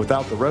 but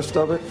without the rest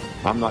of it,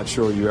 I'm not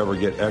sure you ever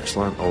get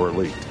excellent or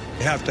elite.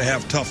 You have to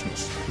have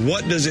toughness.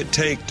 What does it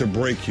take to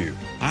break you?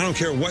 I don't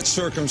care what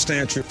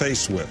circumstance you're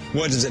faced with.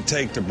 What does it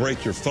take to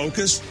break your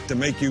focus, to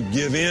make you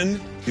give in?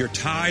 You're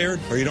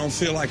tired or you don't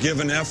feel like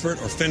giving effort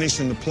or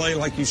finishing the play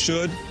like you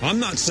should? I'm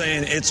not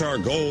saying it's our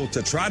goal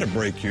to try to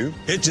break you.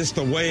 It's just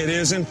the way it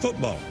is in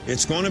football.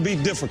 It's going to be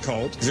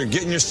difficult if you're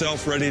getting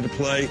yourself ready to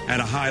play at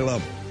a high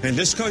level. And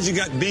just because you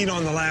got beat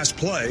on the last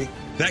play,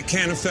 that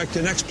can't affect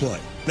the next play.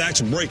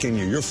 That's breaking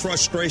you. Your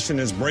frustration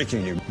is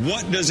breaking you.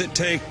 What does it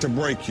take to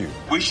break you?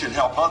 We should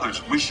help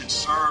others. We should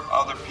serve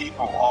other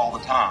people all the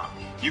time.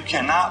 You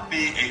cannot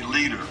be a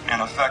leader and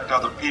affect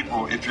other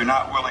people if you're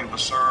not willing to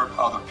serve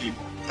other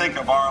people. Think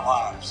of our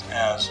lives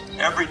as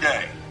every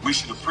day we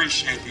should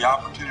appreciate the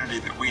opportunity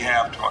that we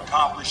have to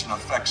accomplish and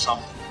affect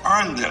something.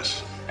 Earn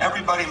this.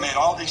 Everybody made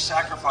all these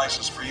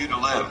sacrifices for you to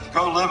live.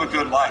 Go live a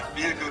good life.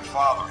 Be a good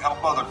father.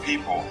 Help other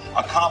people.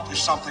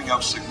 Accomplish something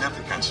of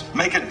significance.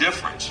 Make a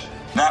difference.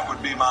 That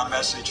would be my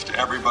message to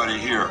everybody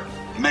here.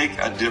 Make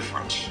a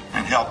difference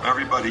and help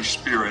everybody's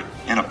spirit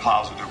in a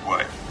positive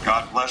way.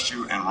 God bless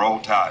you and roll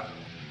Tide.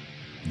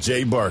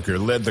 Jay Barker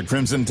led the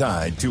Crimson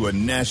Tide to a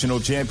national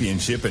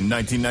championship in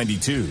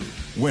 1992,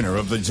 winner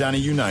of the Johnny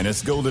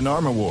Unitas Golden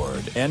Arm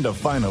Award and a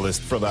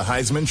finalist for the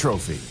Heisman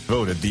Trophy,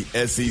 voted the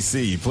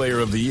SEC Player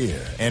of the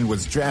Year, and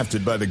was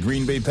drafted by the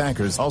Green Bay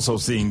Packers, also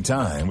seeing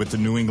time with the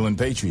New England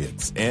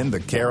Patriots and the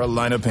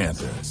Carolina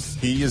Panthers.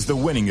 He is the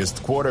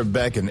winningest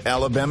quarterback in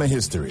Alabama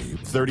history,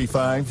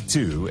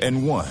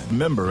 35-2-1,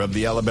 member of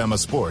the Alabama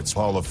Sports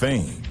Hall of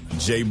Fame.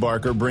 Jay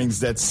Barker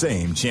brings that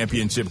same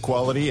championship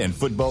quality and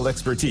football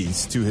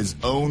expertise to his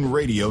own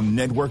radio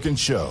network and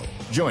show.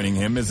 Joining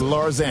him is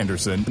Lars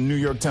Anderson, New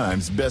York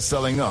Times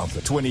best-selling author,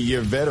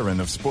 20-year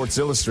veteran of Sports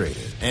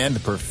Illustrated, and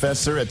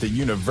professor at the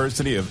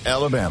University of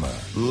Alabama.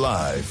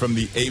 Live from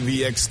the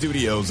AVX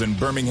studios in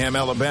Birmingham,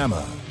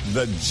 Alabama,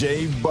 The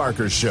Jay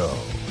Barker Show.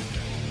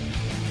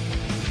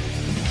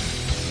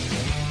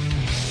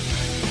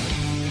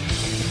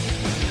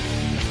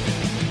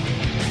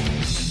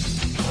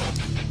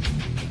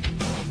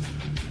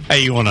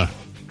 Hey, you want to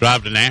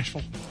drive to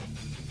Nashville?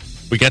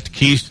 We got the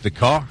keys to the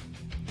car.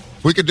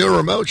 We could do a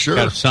remote, sure.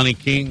 Got a Sonny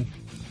King.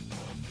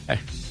 Hey.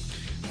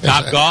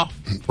 Top Golf.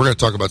 We're going to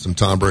talk about some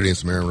Tom Brady and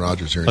some Aaron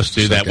Rodgers here. Let's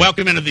do that.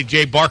 Welcome into the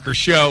Jay Barker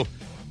Show.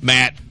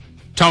 Matt,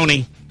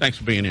 Tony, thanks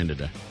for being in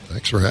today.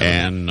 Thanks for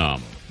having me.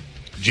 And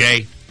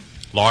Jay,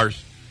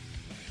 Lars.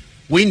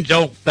 We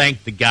don't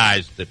thank the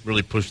guys that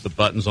really push the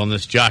buttons on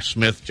this. Josh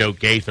Smith, Joe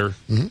Gaither,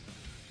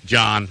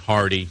 John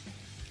Hardy,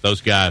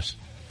 those guys.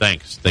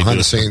 Thanks. Behind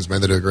the scenes,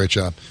 man, they do a great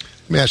job.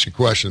 Let me ask you a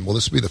question. Will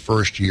this be the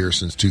first year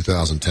since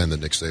 2010 that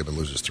Nick Saban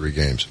loses 3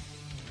 games?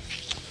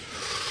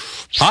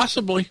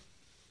 Possibly.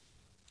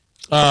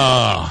 People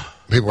are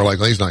like,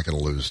 well, he's not going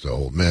to lose to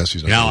Ole Miss.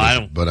 He's not I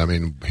don't. But, I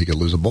mean, he could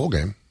lose a bowl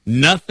game.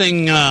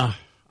 Nothing I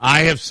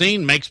have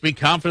seen makes me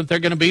confident they're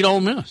going to beat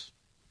Ole Miss.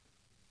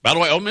 By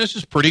the way, Ole Miss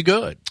is pretty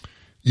good.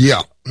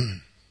 Yeah.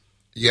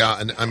 Yeah,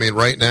 and I mean,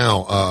 right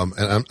now,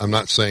 and I'm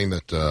not saying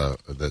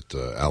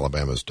that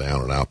Alabama's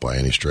down and out by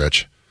any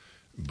stretch,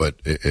 but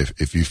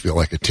if you feel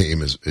like a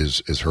team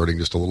is hurting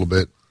just a little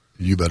bit,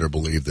 you better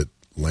believe that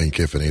Lane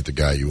Kiffin ain't the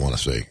guy you want to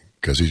see,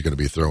 because he's going to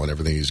be throwing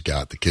everything he's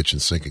got, the kitchen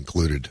sink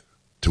included,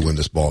 to win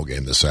this ball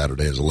game this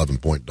Saturday as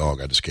 11-point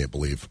dog. I just can't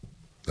believe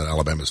that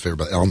Alabama's favored,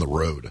 but on the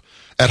road.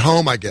 At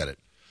home, I get it.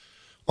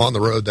 On the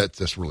road,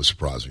 that's really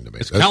surprising to me.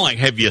 It's kind of like,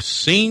 have you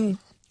seen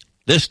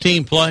this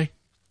team play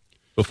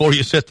before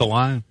you set the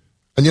line?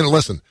 And,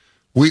 listen,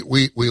 we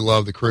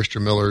love the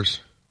Christian Millers.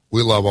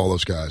 We love all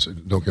those guys.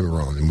 Don't get me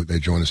wrong. And they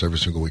join us every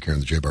single week here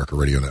on the Jay Barker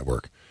Radio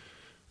Network.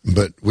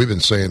 But we've been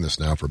saying this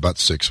now for about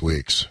 6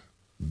 weeks.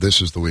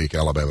 This is the week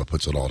Alabama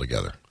puts it all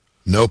together.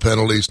 No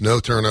penalties,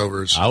 no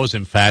turnovers. I was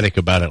emphatic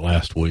about it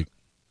last week.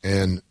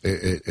 And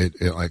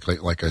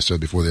like I said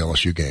before the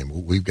LSU game,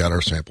 we've got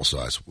our sample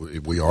size.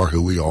 We are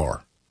who we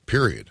are,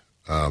 period.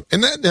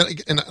 And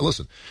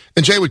listen,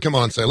 and Jay would come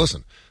on and say,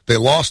 listen, they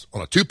lost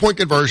on a 2-point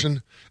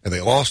conversion, and they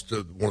lost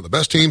to one of the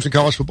best teams in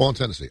college football in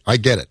Tennessee. I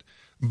get it.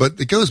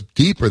 But it goes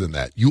deeper than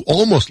that. You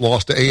almost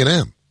lost to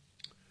A&M.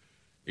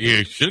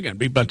 You should have gotten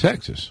beat by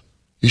Texas.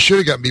 You should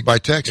have gotten beat by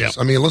Texas.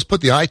 Yep. I mean, let's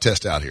put the eye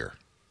test out here.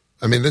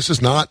 I mean, this is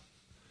not,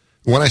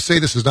 when I say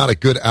this is not a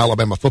good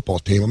Alabama football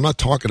team, I'm not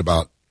talking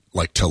about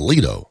like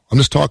Toledo. I'm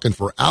just talking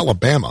for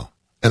Alabama,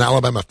 an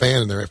Alabama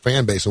fan and their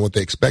fan base and what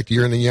they expect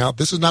year in and year out.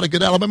 This is not a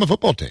good Alabama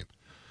football team.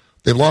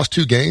 They've lost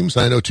 2 games.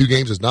 I know 2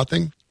 games is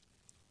nothing.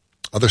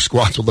 Other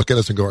squads will look at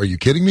us and go, are you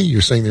kidding me?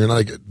 You're saying they're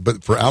not good.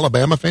 But for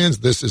Alabama fans,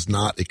 this is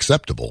not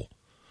acceptable.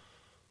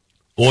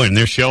 Boy, and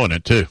they're showing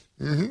it, too.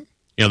 Mm-hmm.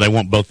 They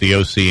want both the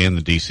OC and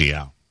the DC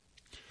out.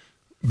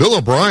 Bill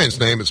O'Brien's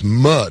name is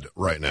mud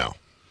right now.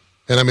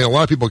 And, I mean, a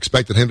lot of people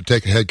expected him to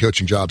take a head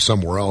coaching job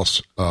somewhere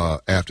else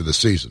after the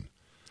season.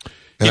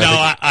 And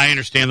I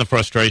understand the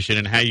frustration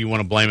and how you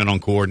want to blame it on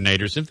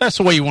coordinators. If that's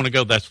the way you want to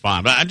go, that's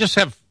fine. But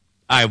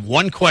I have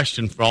one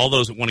question for all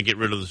those that want to get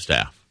rid of the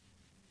staff.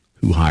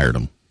 Who hired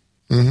them?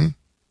 Mm-hmm.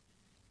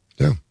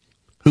 Yeah.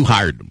 Who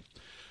hired them?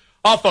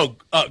 Also,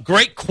 a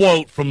great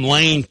quote from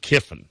Lane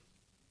Kiffin.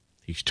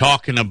 He's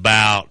talking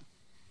about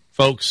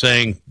folks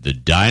saying the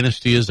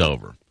dynasty is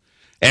over.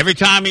 Every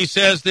time he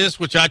says this,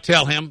 which I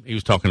tell him, he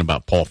was talking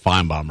about Paul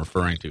Feinbaum,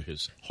 referring to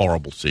his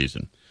horrible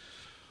season.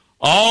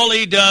 All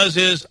he does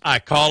is, I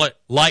call it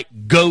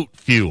like goat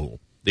fuel,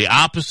 the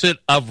opposite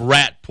of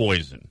rat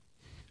poison.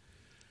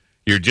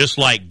 You're just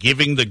like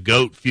giving the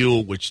goat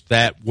fuel, which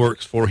that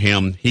works for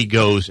him. He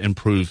goes and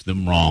proves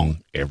them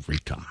wrong every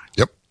time.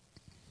 Yep.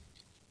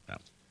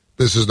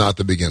 This is not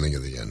the beginning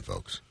of the end,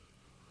 folks.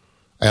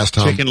 Ask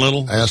Tom. Chicken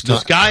Little. The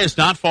sky is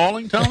not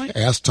falling, Tony?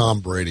 Ask Tom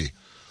Brady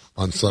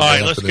on Sunday All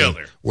right, afternoon let's go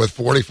there. with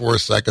 44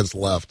 seconds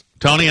left.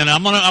 Tony, and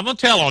I'm gonna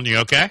tell on you,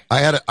 okay? I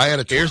had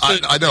a. Here's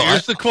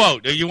the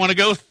quote. You want to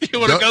go? You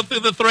want to go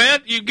through the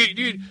thread?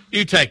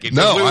 You take it.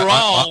 No, we were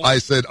I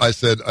said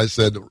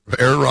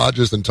Aaron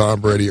Rodgers and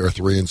Tom Brady are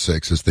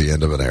 3-6. It's the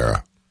end of an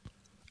era.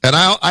 And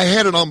I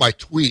had it on my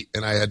tweet,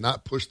 and I had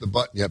not pushed the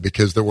button yet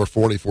because there were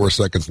 44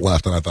 seconds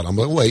left, and I thought I'm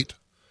going to wait.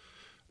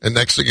 And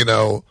next thing you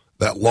know,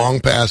 that long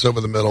pass over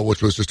the middle,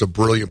 which was just a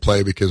brilliant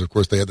play because, of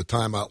course, they had the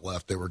timeout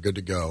left. They were good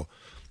to go.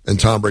 And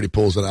Tom Brady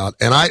pulls it out.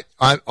 And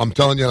I'm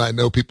telling you, I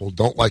know people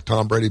don't like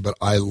Tom Brady, but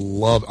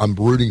I'm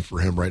rooting for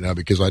him right now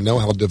because I know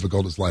how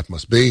difficult his life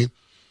must be.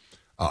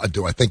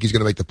 Do I think he's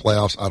going to make the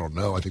playoffs? I don't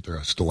know. I think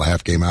they're still a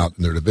half game out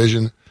in their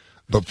division.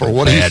 But for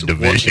what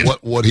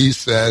he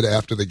said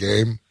after the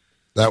game,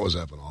 that was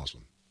effing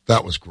awesome.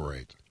 That was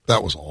great.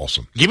 That was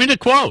awesome. Give me the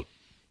quote.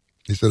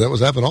 He said that was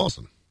effing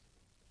awesome.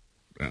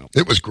 Well,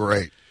 it was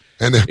great.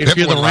 And if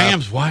you're the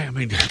Rams, why? I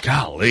mean,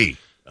 golly.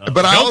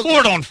 But go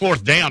for it on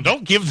fourth down.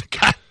 Don't give the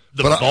guy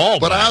the ball.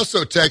 But I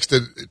also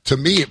texted, to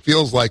me, it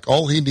feels like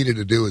all he needed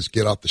to do is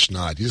get off the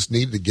schneid. He just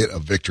needed to get a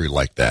victory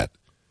like that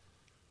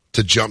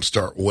to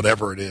jumpstart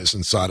whatever it is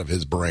inside of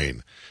his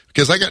brain.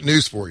 Because I got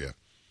news for you.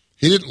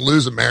 He didn't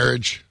lose a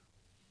marriage.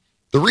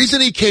 The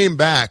reason he came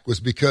back was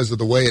because of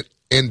the way it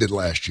ended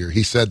last year.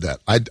 He said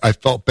that. I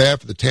felt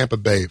bad for the Tampa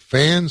Bay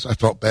fans. I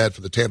felt bad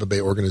for the Tampa Bay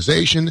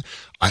organization.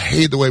 I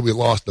hate the way we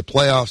lost the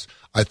playoffs.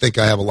 I think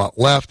I have a lot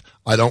left.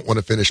 I don't want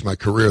to finish my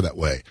career that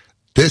way.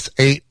 This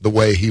ain't the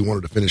way he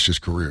wanted to finish his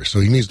career,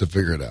 so he needs to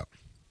figure it out.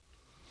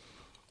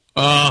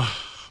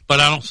 But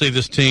I don't see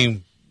this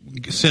team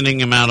sending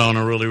him out on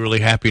a really, really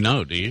happy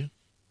note, do you?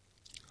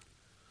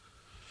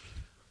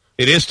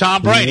 It is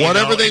Tom Brady.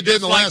 Whatever they did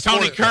in the last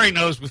Tony Curry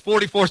knows, with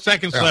 44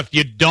 seconds left,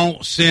 you don't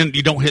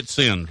hit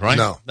send, right?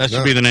 No. That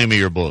should be the name of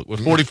your book.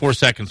 With 44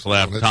 seconds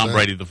left, Tom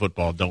Brady, the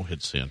football, don't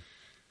hit send.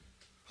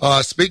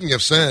 Speaking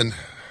of sin,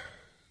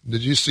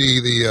 did you see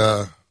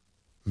the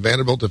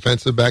Vanderbilt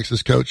defensive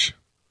backs coach?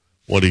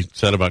 What he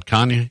said about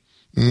Kanye?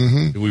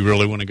 Mm-hmm. Do we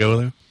really want to go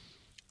there?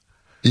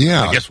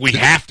 Yeah. I guess we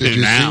have to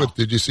now.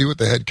 Did you see what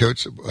the head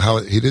coach, how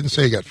he didn't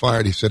say he got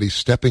fired. He said he's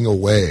stepping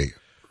away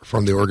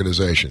from the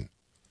organization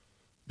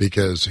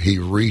because he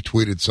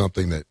retweeted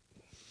something that,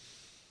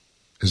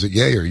 is it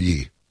yay or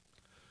ye?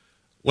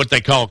 What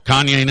they call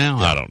Kanye now?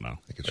 Yeah. I don't know.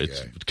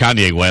 It's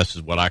Kanye West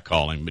is what I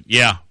call him. But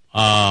yeah,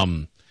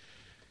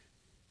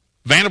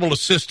 Vanderbilt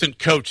assistant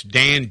coach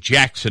Dan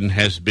Jackson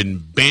has been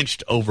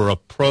benched over a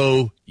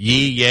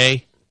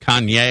pro-yay,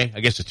 Kanye, I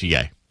guess it's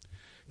yay,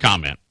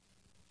 comment.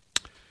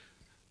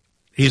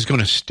 He's going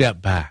to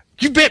step back.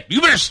 You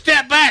better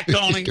step back,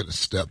 Tony. He's going to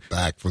step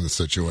back from the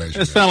situation.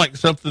 That sounds like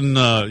something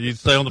you'd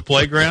say on the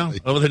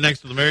playground over there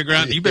next to the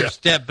merry-go-round. You better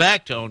step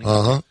back, Tony.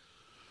 Uh-huh.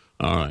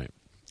 All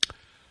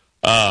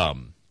right.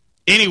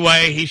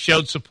 Anyway, he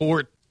showed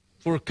support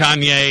for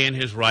Kanye and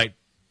his right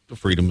to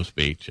freedom of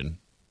speech, and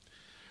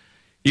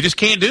you just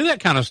can't do that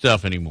kind of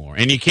stuff anymore.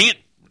 And you can't,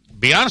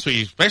 be honest with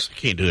you, especially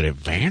can't do it at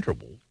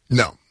Vanderbilt.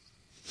 No.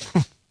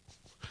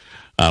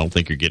 I don't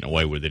think you're getting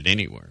away with it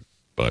anywhere.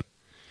 But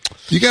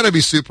you got to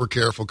be super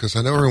careful because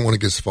I know everyone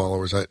gets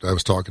followers. I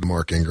was talking to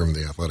Mark Ingram,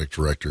 the athletic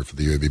director for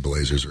the UAB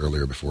Blazers,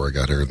 earlier before I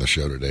got here in the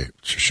show today.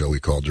 It's a show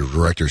we called the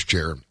Director's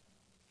Chair.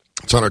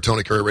 It's on our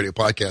Tony Curry Radio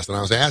podcast, and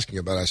I was asking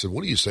about it. I said,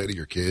 what do you say to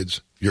your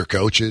kids, your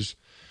coaches?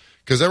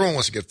 Because everyone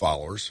wants to get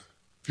followers.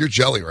 If you're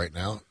Jelly right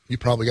now, you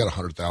probably got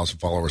 100,000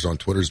 followers on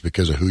Twitter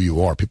because of who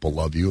you are. People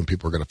love you, and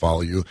people are going to follow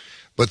you.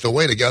 But the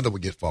way together we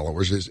get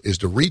followers is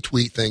to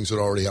retweet things that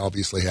already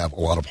obviously have a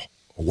lot of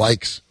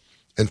likes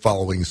and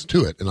followings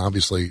to it. And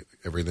obviously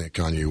everything that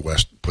Kanye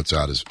West puts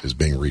out is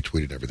being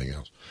retweeted and everything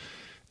else.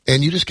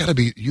 And you just got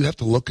to you have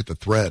to look at the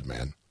thread,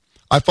 man.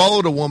 I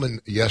followed a woman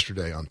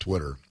yesterday on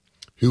Twitter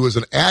who was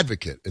an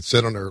advocate. It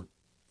said on her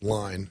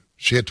line,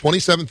 she had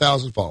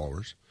 27,000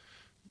 followers,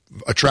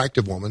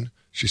 attractive woman.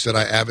 She said,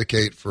 I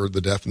advocate for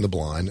the deaf and the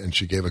blind, and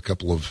she gave a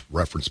couple of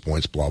reference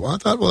points, blah, blah. I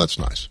thought, well, that's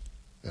nice.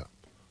 Yeah.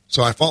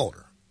 So I followed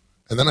her.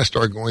 And then I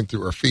started going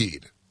through her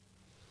feed.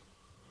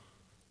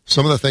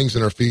 Some of the things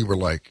in her feed were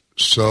like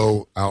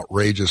so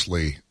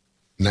outrageously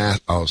I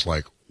was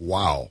like,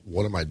 wow,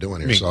 what am I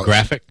doing here? You mean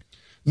graphic?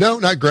 No,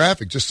 not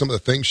graphic, just some of the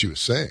things she was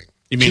saying.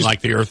 You mean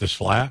like the earth is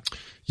flat?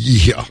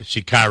 Yeah. Is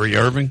she Kyrie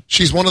Irving?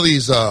 She's one of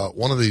these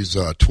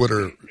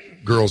Twitter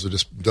girls that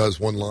just does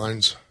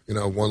one-liners,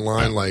 one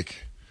line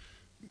like,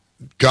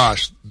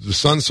 gosh, the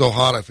sun's so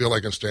hot, I feel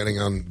like I'm standing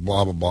on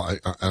blah, blah, blah.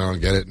 I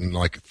don't get it. And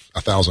like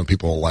 1,000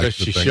 people like Does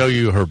she show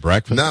you her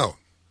breakfast? No.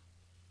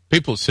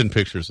 People send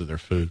pictures of their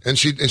food. And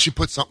she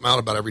puts something out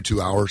about every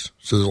 2 hours.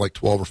 So there's like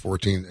 12 or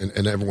 14,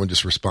 and everyone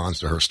just responds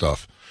to her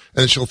stuff.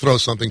 And she'll throw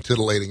something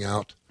titillating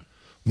out.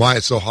 My,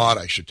 it's so hot,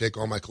 I should take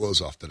all my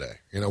clothes off today.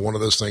 One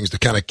of those things to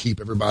kind of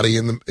keep everybody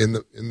in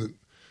the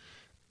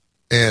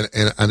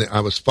and I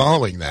was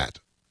following that.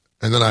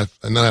 And then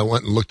I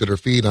went and looked at her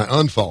feed and I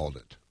unfollowed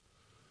it.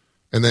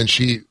 And then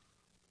she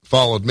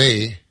followed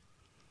me,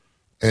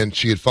 and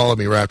she had followed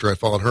me right after I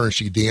followed her, and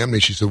she DM'd me.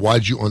 She said, why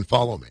did you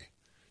unfollow me?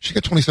 She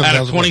got 27,000.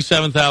 Out of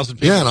 27,000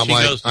 people, yeah, and I'm she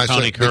like, goes to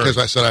Tony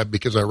Curry.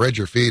 Because I read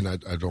your feed,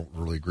 and I don't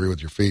really agree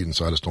with your feed, and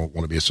so I just don't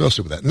want to be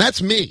associated with that. And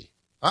that's me.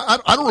 I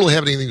don't really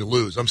have anything to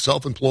lose. I'm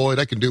self-employed.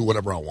 I can do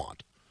whatever I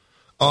want.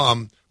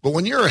 But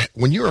when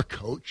you're a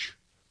coach,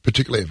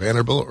 particularly at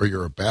Vanderbilt, or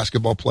you're a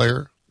basketball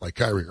player like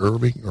Kyrie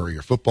Irving, or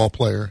you're a football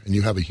player, and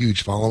you have a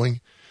huge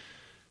following,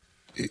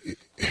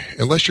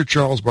 unless you're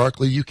Charles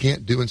Barkley, you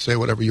can't do and say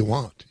whatever you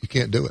want. You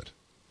can't do it.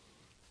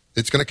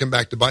 It's going to come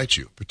back to bite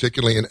you,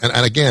 particularly.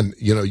 And again,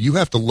 you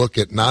have to look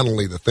at not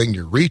only the thing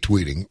you're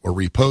retweeting or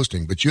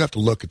reposting, but you have to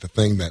look at the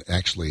thing that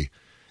actually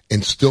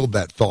instilled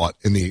that thought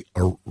in the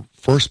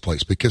first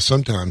place, because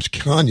sometimes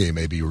Kanye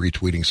may be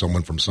retweeting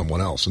someone from someone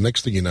else. And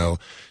next thing you know,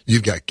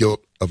 you've got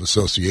guilt of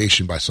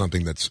association by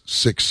something that's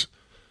 6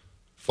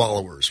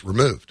 followers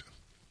removed.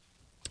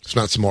 It's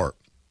not smart.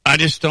 I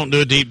just don't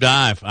do a deep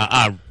dive.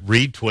 I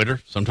read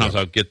Twitter. Sometimes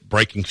I'll get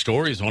breaking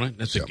stories on it.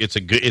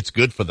 It's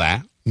good for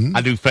that. Mm-hmm.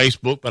 I do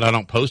Facebook, but I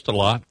don't post a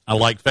lot. I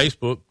like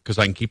Facebook because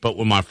I can keep up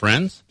with my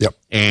friends. Yep.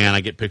 And I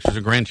get pictures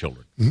of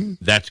grandchildren. Mm-hmm.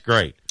 That's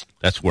great.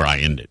 That's where I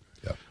ended.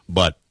 Yep.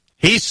 But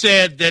he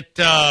said that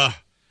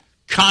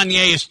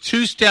Kanye is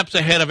 2 steps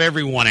ahead of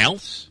everyone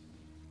else,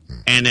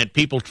 and that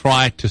people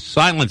try to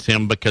silence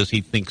him because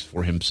he thinks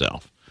for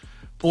himself.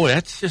 Boy,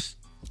 that's just...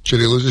 Should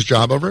he lose his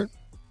job over it?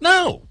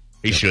 No,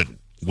 he shouldn't.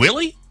 Will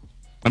he?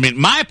 I mean,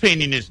 my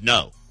opinion is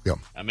no. Yeah.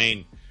 I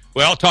mean,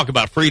 we all talk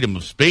about freedom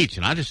of speech,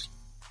 and I just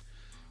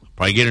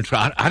probably get in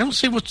trouble. I don't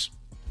see what's...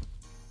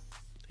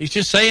 He's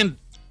just saying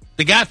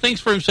the guy thinks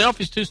for himself.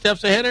 He's 2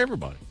 steps ahead of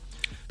everybody.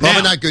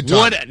 Probably not good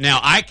time. Now,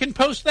 I can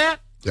post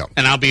that,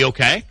 and I'll be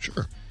okay.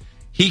 Sure.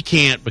 He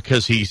can't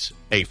because he's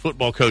a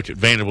football coach at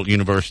Vanderbilt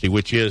University,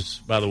 which is,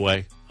 by the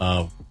way,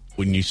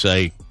 wouldn't you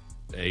say,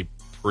 a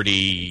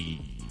pretty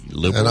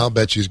liberal? And I'll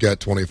bet you he's got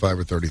 $25,000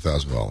 or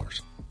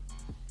 $30,000.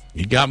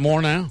 You got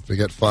more now? If they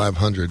got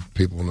 500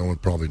 people, no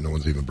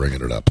one's even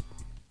bringing it up.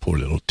 Poor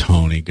little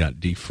Tony got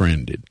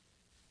defriended.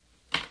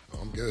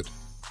 I'm good.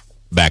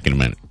 Back in a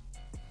minute.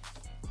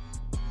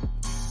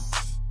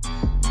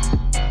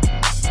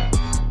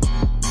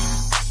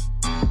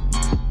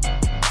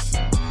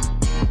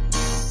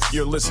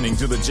 You're listening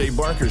to The Jay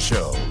Barker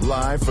Show,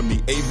 live from the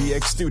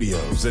AVX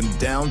studios in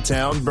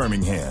downtown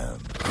Birmingham.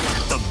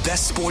 The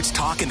best sports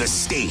talk in the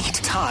state.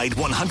 Tide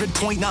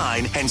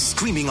 100.9 and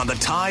streaming on the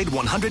Tide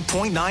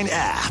 100.9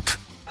 app.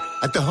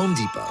 At the Home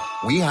Depot,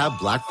 we have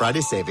Black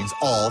Friday savings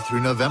all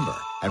through November.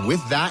 And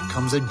with that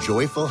comes a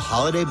joyful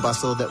holiday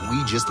bustle that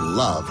we just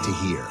love to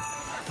hear.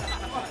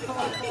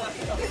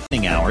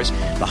 Hours.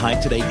 The high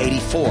today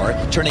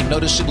 84, turning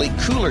noticeably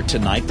cooler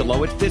tonight, the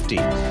low at 50.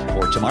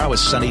 For tomorrow, a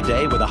sunny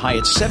day with a high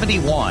at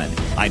 71.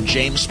 I'm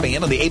James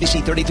Spann on the ABC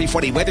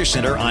 3340 Weather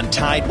Center on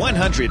Tide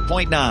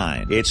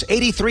 100.9. It's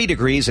 83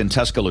 degrees in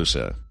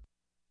Tuscaloosa.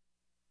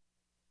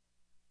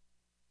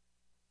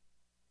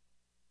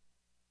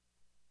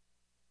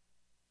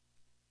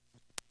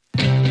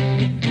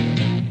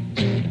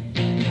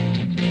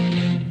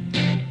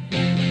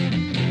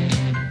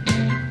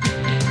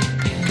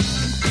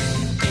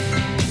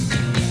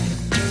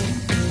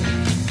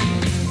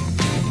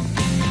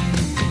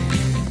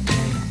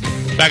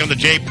 Back on the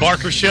Jay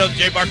Barker Show, the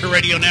Jay Barker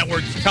Radio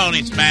Network. It's Tony,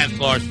 it's Matt,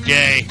 Lars,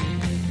 Jay,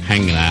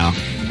 hanging out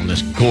on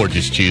this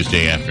gorgeous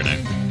Tuesday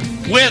afternoon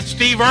with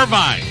Steve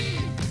Irvine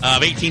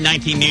of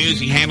 1819 News.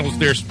 He handles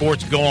their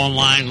sports. Go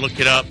online, look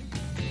it up.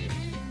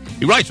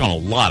 He writes on a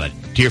lot of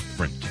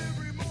different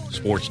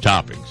sports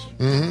topics,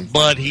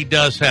 but he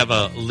does have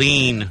a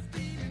lean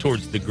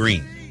towards the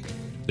green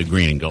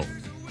and gold.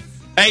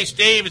 Hey,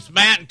 Steve, it's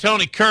Matt and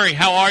Tony Curry.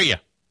 How are you?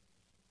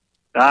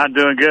 I'm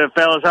doing good,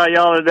 fellas. How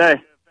y'all today?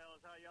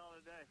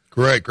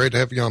 Great to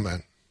have you on,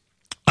 man.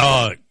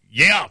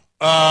 Yeah.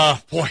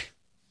 Boy,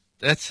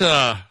 that's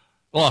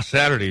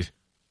Saturdays.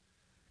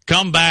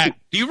 Come back.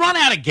 Do you run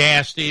out of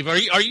gas, Steve?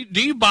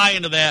 Do you buy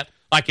into that?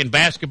 Like in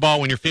basketball,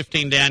 when you're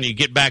 15 down, you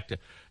get back to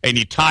and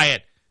you tie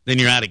it, then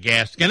you're out of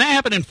gas. Can that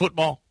happen in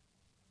football?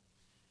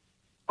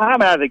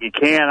 I think it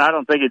can. I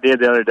don't think it did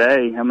the other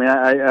day.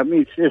 I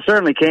mean, it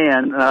certainly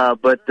can.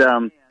 But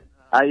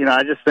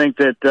I just think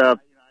that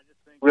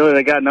really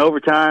they got in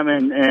overtime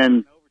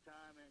and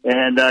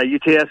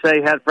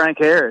UTSA had Frank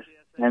Harris,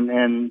 and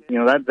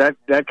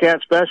that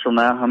cat's special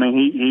now. I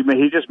mean,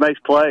 he just makes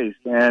plays,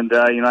 and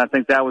I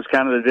think that was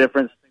kind of the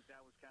difference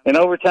in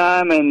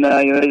overtime, and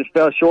they just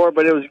fell short.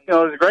 But it was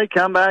a great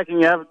comeback,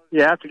 and you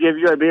have to give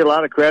UAB a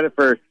lot of credit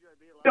for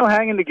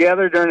hanging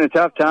together during a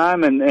tough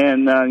time, and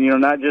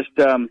not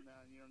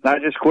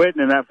just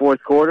quitting in that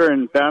fourth quarter,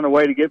 and found a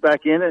way to get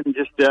back in it, and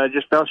just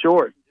fell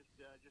short.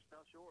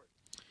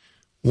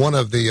 one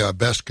of the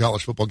best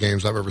college football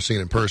games I've ever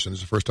seen in person.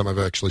 It's the first time I've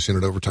actually seen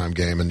an overtime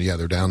game. And, yeah,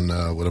 they're down,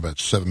 about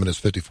 7 minutes,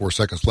 54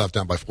 seconds left,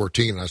 down by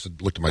 14. And I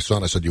looked at my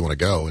son. I said, you want to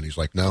go? And he's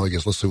like, no. He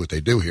goes, let's see what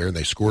they do here. And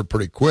they scored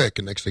pretty quick.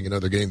 And next thing you know,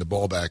 they're getting the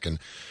ball back. And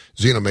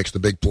Zeno makes the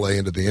big play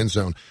into the end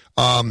zone.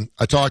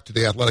 I talked to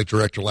the athletic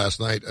director last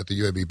night at the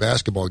UAB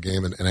basketball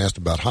game and asked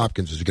him about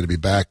Hopkins. Is he going to be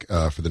back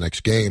for the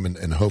next game?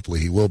 And hopefully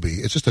he will be.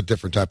 It's just a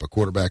different type of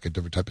quarterback, a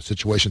different type of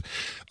situation.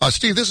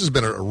 Steve, this has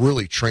been a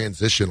really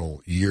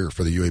transitional year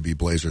for the UAB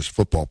Blazers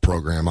football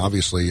program.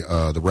 Obviously,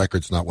 the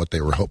record's not what they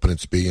were hoping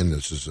it's being.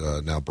 This is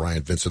now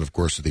Brian Vincent, of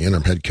course, the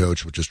interim head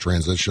coach, which is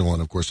transitional.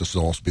 And, of course, this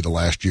will also be the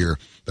last year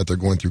that they're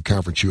going through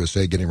Conference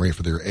USA, getting ready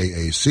for their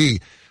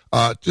AAC.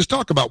 Just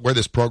talk about where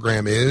this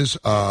program is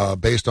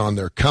based on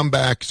their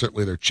comeback,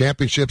 certainly their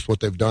championships,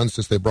 what they've done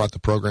since they brought the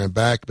program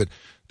back. But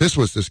this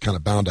was just kind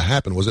of bound to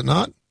happen, was it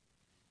not?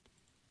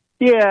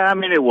 Yeah, I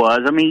mean, it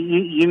was. I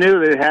mean, you knew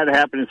that it had to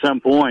happen at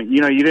some point.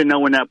 You didn't know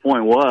when that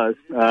point was,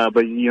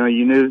 but,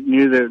 you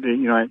knew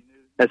that,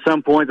 at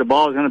some point the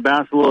ball is going to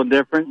bounce a little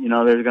different.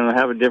 They're going to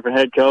have a different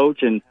head coach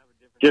and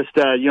just,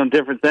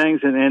 different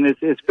things. And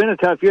it's been a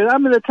tough year. I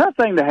mean, the tough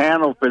thing to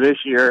handle for this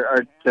year,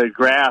 or to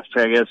grasp,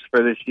 I guess,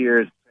 for this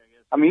year is,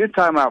 I mean, you're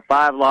talking about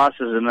 5 losses,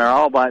 and they're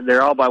all by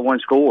one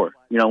score,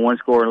 one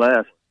score or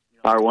less,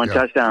 or one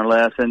touchdown or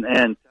less,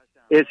 and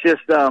it's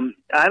just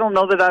I don't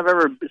know that I've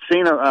ever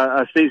seen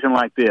a season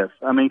like this.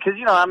 I mean, because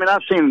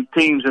I've seen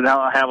teams that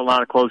have a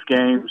lot of close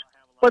games,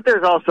 but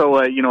there's also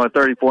a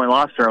 30-point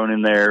loss thrown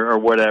in there or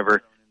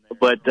whatever.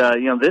 But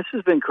this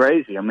has been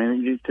crazy. I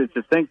mean, to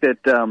think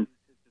that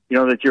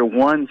that you're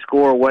one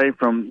score away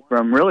from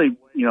really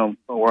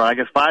or I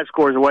guess 5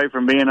 scores away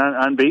from being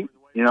unbeaten.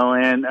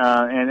 And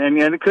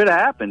it could have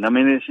happened. I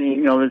mean,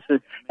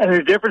 and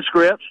there's different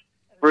scripts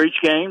for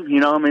each game.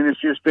 I mean, it's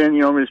just been,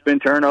 it's been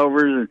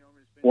turnovers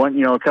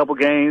and a couple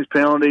games,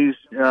 penalties,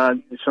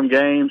 some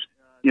games.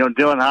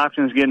 Dylan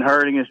Hopkins getting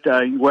hurt against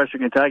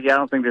Western Kentucky. I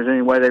don't think there's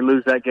any way they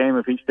lose that game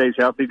if he stays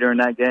healthy during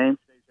that game.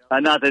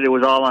 Not that it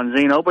was all on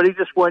Zeno, but he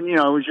just wasn't. It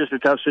was just a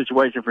tough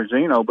situation for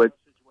Zeno. But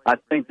I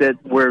think that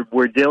where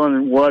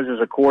Dylan was as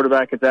a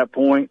quarterback at that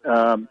point,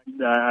 I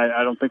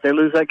don't think they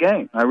lose that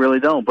game. I really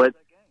don't. But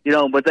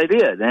but they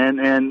did, and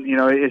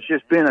it's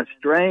just been a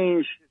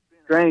strange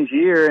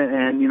year,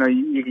 and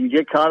you can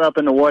get caught up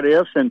in the what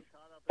ifs, and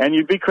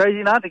you'd be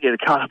crazy not to get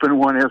caught up in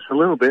what ifs a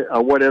little bit,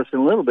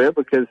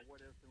 because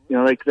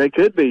they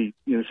could be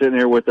sitting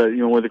there with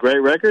a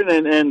great record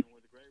and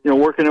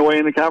working their way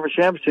in the conference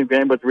championship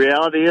game, but the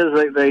reality is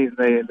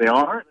they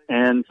aren't,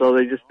 and so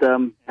they just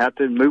have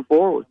to move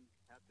forward.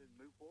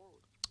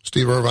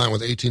 Steve Irvine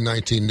with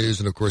 1819 News,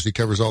 and, of course, he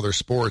covers all their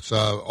sports.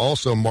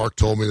 Also, Mark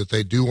told me that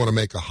they do want to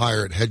make a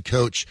hire at head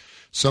coach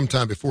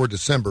sometime before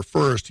December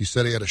 1st. He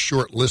said he had a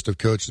short list of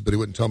coaches, but he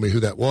wouldn't tell me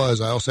who that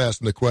was. I also asked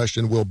him the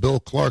question, will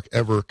Bill Clark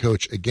ever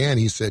coach again?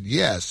 He said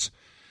yes.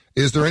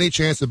 Is there any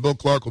chance that Bill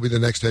Clark will be the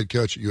next head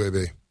coach at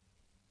UAB?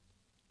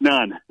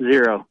 None.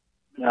 Zero.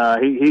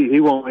 He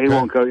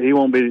won't coach. He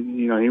won't be.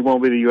 He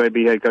won't be the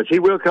UAB head coach. He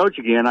will coach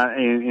again.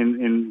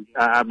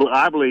 I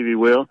believe he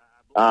will.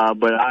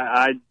 But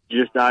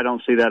I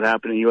don't see that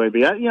happening at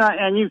UAB.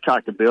 And you've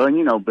talked to Bill,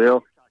 and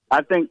Bill.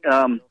 I think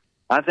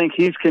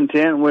he's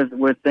content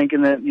with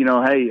thinking that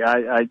hey,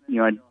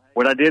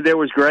 what I did there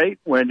was great.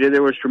 What I did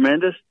there was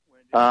tremendous.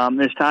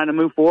 It's time to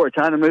move forward.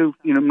 Time to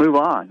move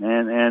on.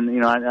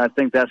 And I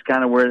think that's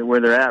kind of where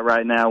they're at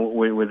right now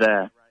with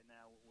that.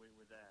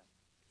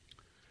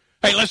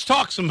 Hey, let's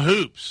talk some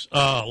hoops.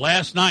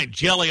 Last night,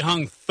 Jelly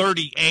hung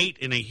 38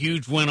 in a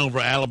huge win over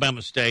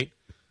Alabama State.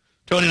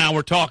 Tony and I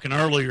were talking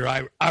earlier.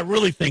 I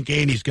really think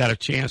Andy's got a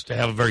chance to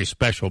have a very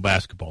special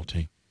basketball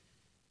team.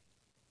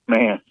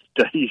 Man,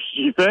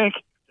 you think?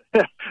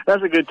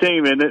 That's a good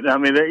team, isn't it? I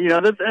mean,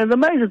 and the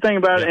amazing thing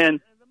about it, and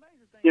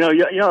y'all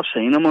have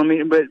seen them. I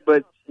mean,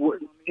 but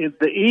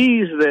the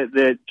ease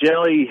that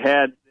Jelly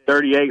had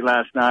 38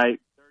 last night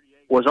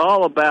was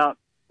all about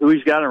who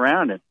he's got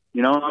around him.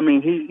 I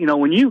mean,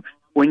 when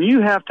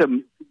you have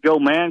to go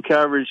man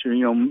coverage,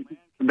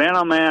 man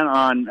on man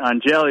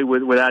on Jelly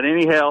without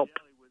any help,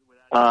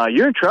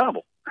 you're in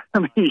trouble. I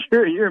mean,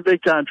 you're in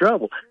big time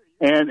trouble.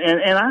 And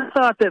I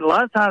thought that a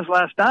lot of times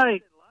last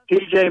night,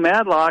 T.J.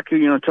 Madlock,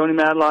 who Tony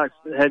Madlock's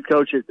head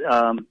coach at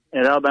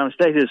Alabama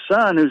State, his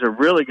son, who's a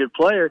really good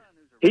player,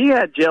 he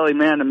had Jelly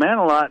man to man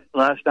a lot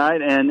last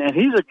night, and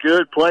he's a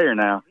good player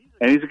now,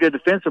 and he's a good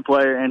defensive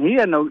player, and he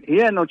had no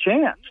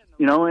chance,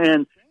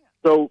 and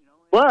so.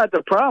 But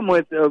the problem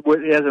with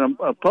as an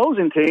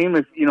opposing team,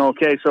 if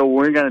so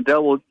we're going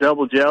to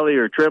double Jelly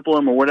or triple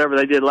him or whatever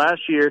they did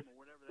last year.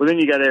 Well, then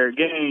you got Eric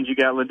Gaines, you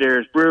got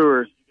Ladarius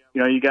Brewer,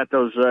 you got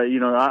those.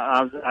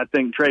 I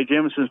think Trey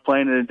Jemson's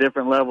playing at a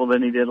different level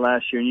than he did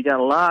last year, and you got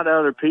a lot of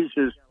other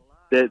pieces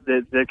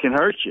that can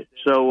hurt you.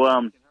 So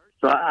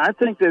I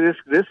think that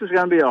this is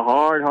going to be a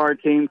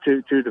hard team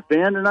to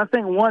defend, and I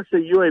think once the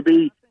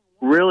UAB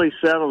really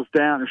settles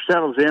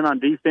in on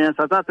defense.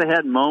 I thought they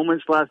had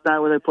moments last night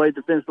where they played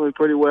defensively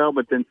pretty well,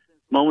 but then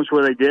moments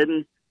where they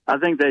didn't. I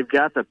think they've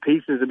got the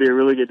pieces to be a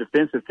really good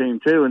defensive team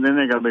too, and then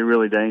they're going to be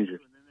really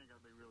dangerous.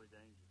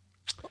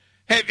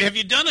 Have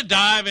you done a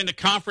dive into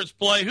conference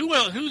play?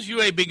 Who's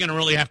UAB going to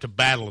really have to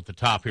battle at the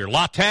top here?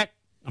 La Tech?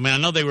 I mean, I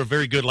know they were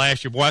very good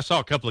last year. Boy, I saw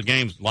a couple of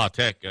games. La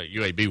Tech,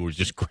 UAB was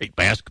just great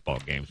basketball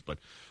games. But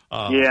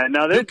who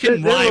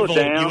can rival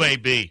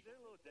UAB?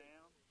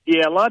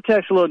 Yeah, La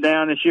Tech's a little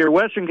down this year.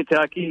 Western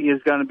Kentucky is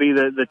going to be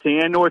the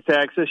 10. North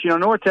Texas,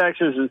 North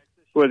Texas is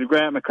with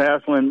Grant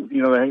McCaslin.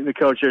 The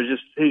coach there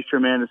he's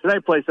tremendous. And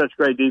they play such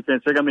great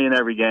defense. They're going to be in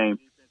every game.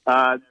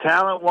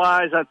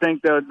 Talent-wise, I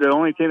think the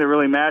only team that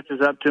really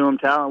matches up to them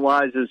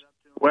talent-wise is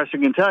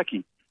Western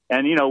Kentucky.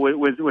 And,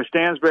 with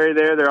Stansbury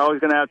there, they're always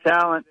going to have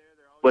talent,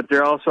 but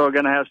they're also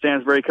going to have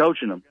Stansbury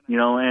coaching them,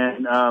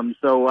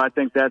 so I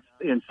think that's,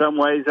 in some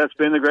ways, that's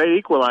been the great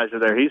equalizer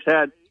there. He's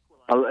had,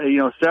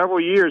 several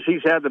years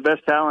he's had the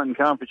best talent in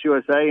Conference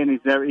USA, and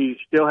he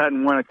still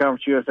hadn't won a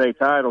Conference USA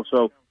title.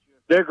 So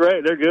they're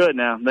great. They're good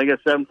now. They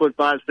got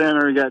 7'5"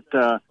 center. You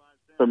got,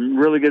 some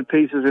really good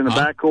pieces in the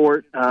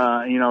backcourt.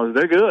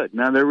 They're good.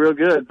 Now they're real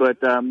good,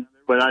 but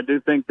I do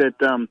think that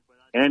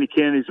Andy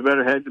Kennedy's a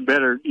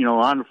better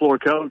on the floor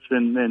coach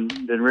than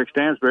Rick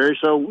Stansbury.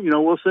 So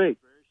we'll see.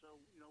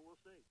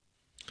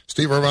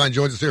 Steve Irvine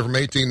joins us here from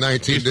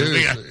 1819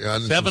 News.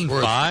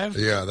 7'5".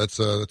 Yeah, that's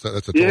a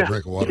total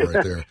drink of water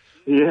right there.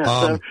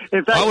 Yeah.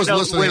 In fact, I was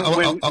listening.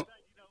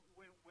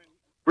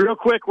 Real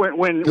quick,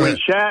 when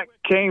Shaq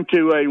came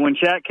to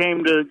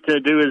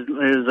do his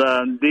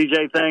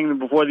DJ thing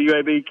before the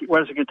UAB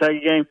Western Kentucky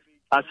game,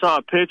 I saw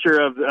a picture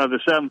of the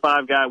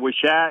 7'5" guy with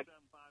Shaq,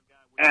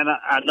 and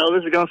I know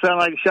this is going to sound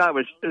like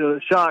a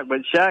shock,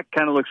 but Shaq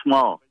kind of looked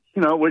small,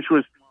 which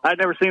was, I'd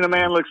never seen a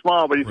man look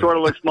small, but he sort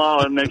of looked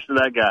small next to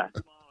that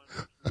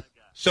guy.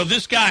 So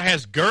this guy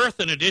has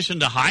girth in addition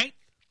to height?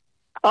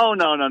 Oh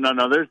no!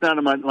 There's not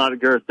a lot of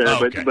girth there,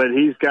 but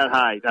he's got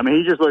height. I mean,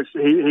 he just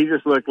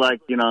looked like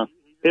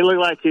It looked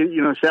like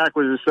Shaq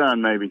was his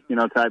son, maybe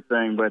type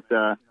thing. But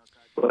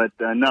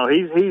no,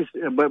 he's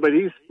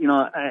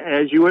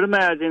as you would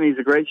imagine, he's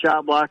a great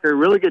shot blocker,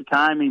 really good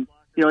timing.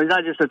 He's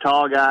not just a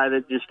tall guy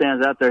that just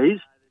stands out there.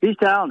 He's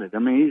talented. I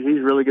mean, he's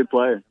a really good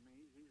player.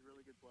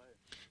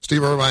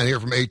 Steve Irvine here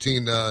from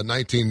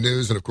 1819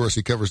 News, and of course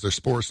he covers their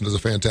sports and does a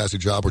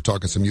fantastic job. We're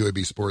talking some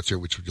UAB sports here,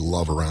 which you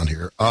love around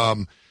here.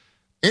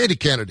 Andy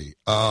Kennedy,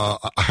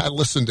 I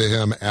listened to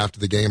him after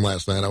the game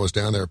last night. I was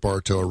down there at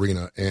Bartow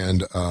Arena,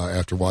 and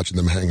after watching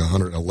them hang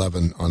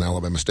 111 on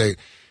Alabama State,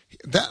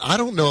 I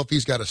don't know if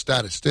he's got a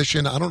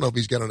statistician. I don't know if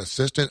he's got an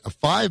assistant.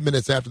 5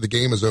 minutes after the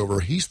game is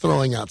over, he's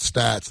throwing out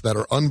stats that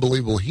are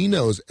unbelievable. He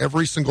knows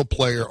every single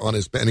player on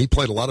his bench. He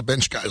played a lot of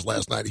bench guys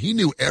last night. He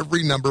knew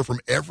every number from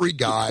every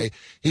guy.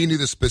 He knew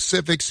the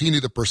specifics. He knew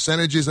the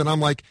percentages, and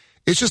I'm like,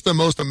 it's just the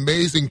most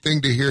amazing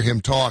thing to hear him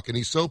talk, and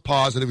he's so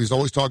positive. He's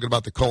always talking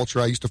about the culture.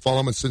 I used to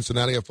follow him in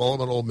Cincinnati. I follow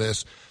him at Ole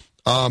Miss.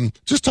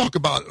 Just talk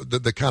about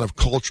the kind of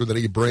culture that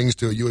he brings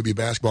to a UAB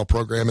basketball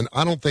program, and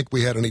I don't think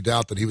we had any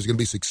doubt that he was going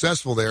to be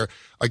successful there.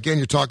 Again,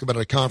 you're talking about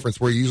a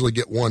conference where you usually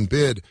get one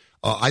bid.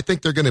 I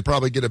think they're going to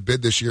probably get a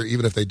bid this year,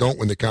 even if they don't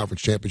win the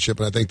conference championship,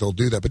 and I think they'll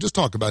do that. But just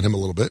talk about him a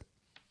little bit.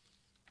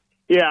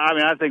 Yeah, I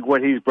mean, I think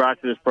what he's brought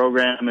to this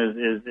program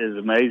is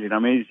amazing. I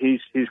mean,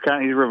 he's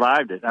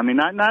revived it. I mean,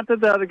 not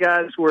that the other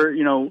guys were,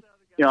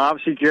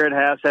 obviously Jared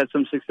Haas had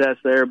some success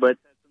there, but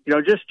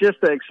just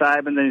the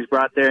excitement that he's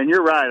brought there. And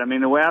you're right. I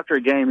mean, after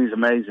a game, he's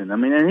amazing. I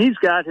mean, and he's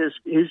got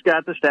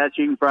the stat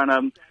sheet in front of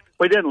him.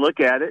 But he doesn't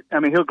look at it. I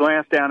mean, he'll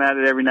glance down at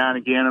it every now and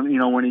again.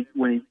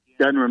 When he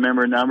doesn't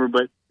remember a number.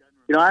 But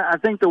I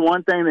think the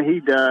one thing that he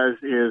does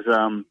is,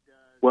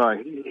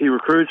 he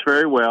recruits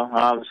very well,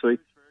 obviously.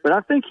 But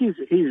I think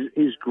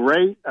he's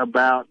great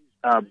about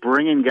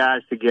bringing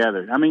guys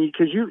together. I mean,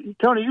 because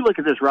Tony, you look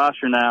at this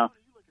roster now,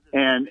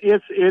 and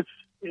it's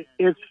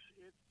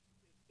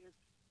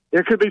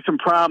there could be some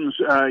problems,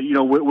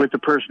 with the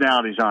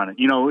personalities on it.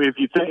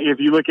 If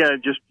you look at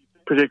it just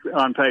particularly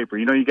on paper,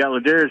 you got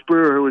Ladarius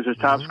Brewer, who was his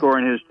top scorer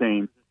in his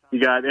team. You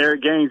got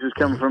Eric Gaines, who's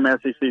coming from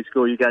SEC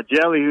school. You got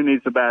Jelly, who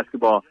needs the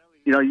basketball.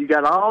 You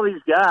got all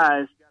these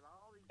guys,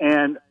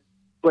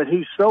 but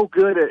he's so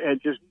good at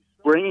just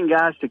bringing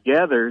guys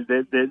together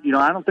that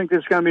I don't think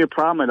there's going to be a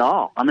problem at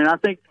all. I mean, I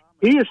think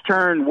he has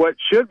turned what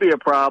should be a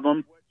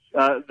problem,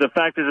 the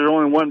fact that there's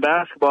only one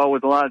basketball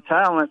with a lot of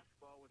talent,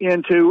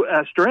 into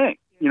a strength.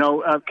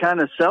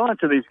 Kind of selling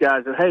to these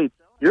guys that, hey,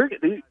 you're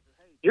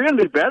going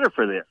to be better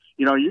for this.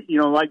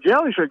 Like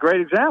Jelly's a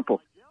great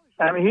example.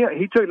 I mean,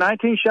 he took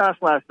 19 shots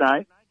last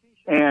night,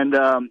 and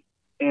I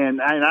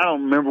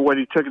don't remember what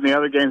he took in the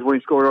other games when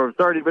he scored over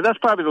 30, but that's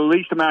probably the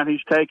least amount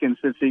he's taken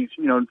since he's,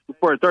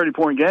 for a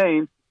 30-point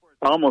game,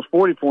 almost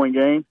 40-point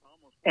game,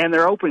 and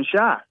they're open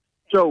shots.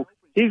 So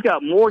he's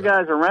got more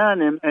guys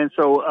around him, and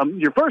so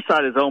your first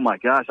thought is, oh, my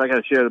gosh, I got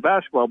to share the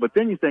basketball. But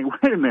then you think,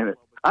 wait a minute,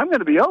 I'm going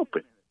to be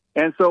open.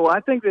 And so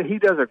I think that he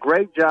does a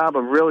great job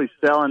of really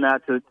selling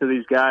that to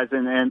these guys.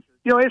 And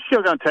it's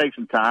still going to take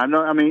some time.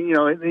 I mean,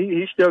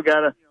 he's still got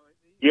to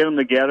get them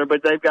together,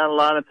 but they've got a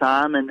lot of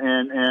time. And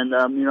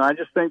I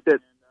just think that,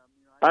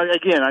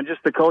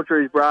 the culture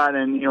he's brought,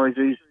 and,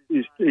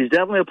 he's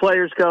definitely a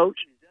player's coach,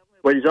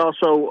 but he's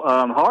also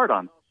hard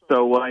on them.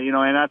 So,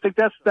 and I think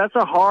that's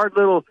a hard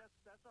little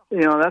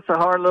that's a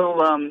hard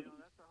little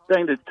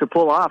thing to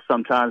pull off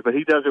sometimes, but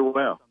he does it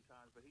well.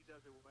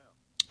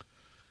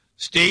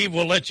 Steve,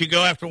 we'll let you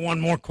go after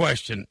one more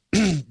question.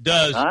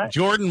 Does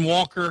Jordan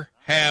Walker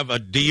have a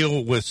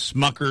deal with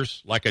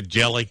Smuckers, like a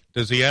jelly?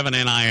 Does he have an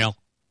NIL?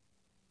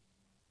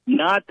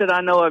 Not that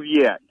I know of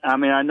yet. I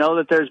mean, I know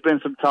that there's been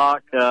some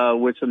talk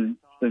with some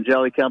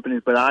jelly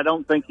companies, but I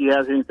don't think he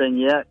has anything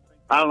yet.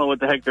 I don't know what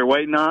the heck they're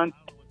waiting on,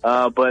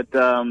 but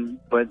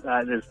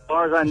as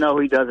far as I know,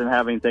 he doesn't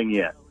have anything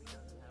yet.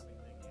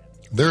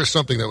 There is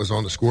something that was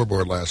on the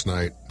scoreboard last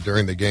night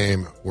during the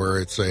game where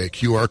it's a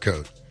QR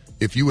code.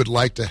 If you would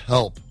like to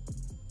help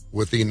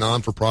with the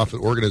non-for-profit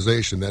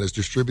organization that is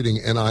distributing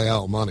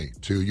NIL money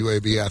to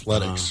UAB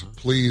Athletics,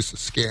 please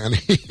scan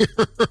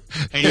here.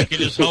 And you can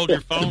just hold your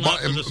phone up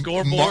to the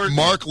scoreboard.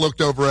 Mark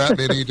looked over at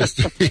me and he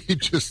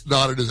just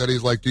nodded his head.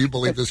 He's like, "Do you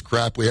believe this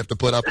crap we have to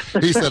put up?"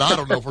 He said, "I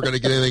don't know if we're going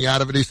to get anything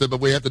out of it." He said, "But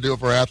we have to do it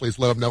for our athletes.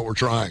 Let them know we're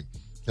trying."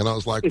 And I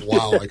was like,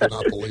 "Wow, I could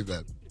not believe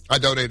that." I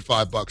donated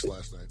 $5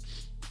 last night.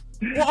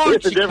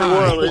 It's a different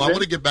world. Well, I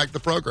want to get back to the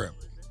program.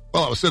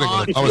 Well, I was sitting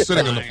on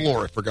the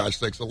floor, for God's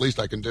sakes. The least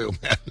I can do,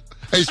 man.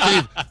 Hey,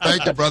 Steve,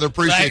 thank you, brother.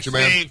 Appreciate you,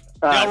 man. Steve.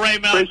 Ray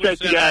Mel,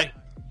 appreciate you guys.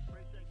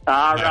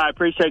 All right,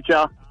 appreciate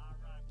y'all.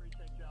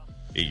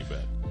 You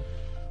bet.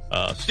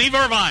 Steve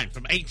Irvine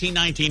from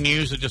 1819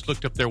 News. I just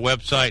looked up their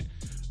website,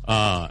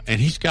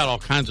 and he's got all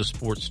kinds of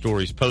sports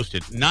stories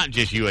posted, not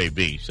just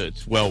UAB, so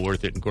it's well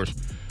worth it. And, of course,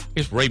 I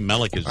guess Ray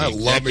Mellick is the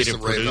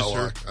executive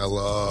producer. I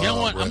love You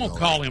know what? Ray I'm going to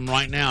call him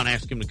right now and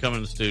ask him to come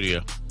in the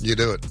studio. You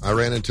do it. I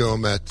ran into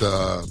him at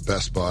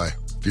Best Buy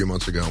a few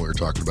months ago. We were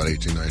talking about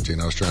 1819.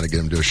 I was trying to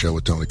get him to do a show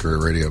with Tony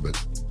Career Radio, but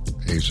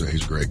he's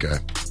a great guy.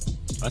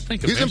 I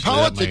think he's in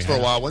politics for a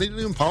while. Wasn't he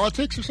doing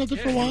politics or something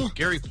for a while?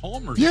 Gary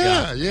Palmer's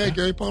guy. Yeah,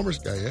 Gary Palmer's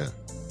guy, yeah.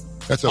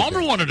 That's okay.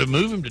 Palmer wanted to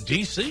move him to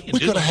D.C. We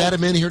could have had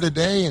him in here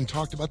today and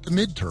talked about the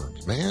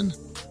midterms, man.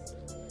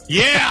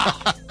 Yeah.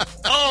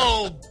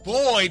 Oh,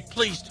 boy.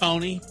 Please,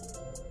 Tony.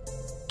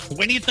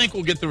 When do you think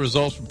we'll get the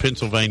results from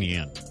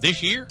Pennsylvania in?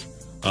 This year?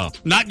 Oh,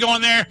 not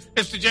going there.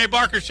 It's the Jay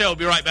Barker Show. We'll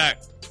be right back.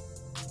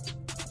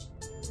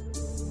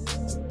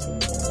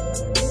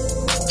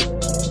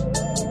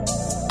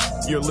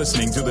 You're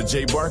listening to the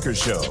Jay Barker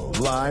Show,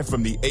 live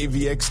from the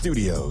AVX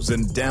studios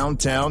in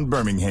downtown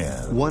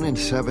Birmingham. 1 in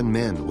 7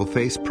 men will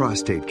face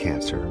prostate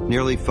cancer.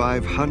 Nearly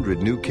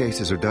 500 new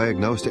cases are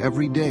diagnosed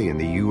every day in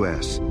the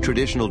U.S.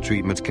 Traditional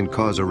treatments can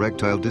cause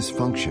erectile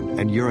dysfunction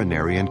and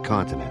urinary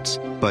incontinence.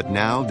 But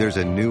now there's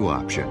a new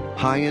option,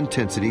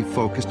 high-intensity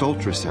focused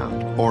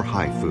ultrasound, or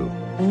HIFU.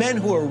 Men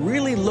who are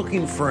really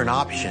looking for an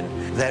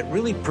option that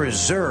really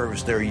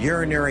preserves their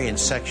urinary and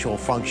sexual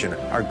function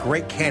are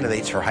great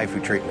candidates for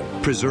HIFU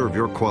treatment. Preserve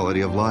your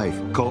quality of life.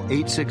 Call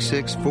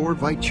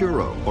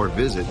 866-4-VITURO or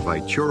visit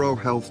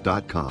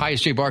VituroHealth.com. Hi,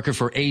 it's Jay Barker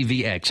for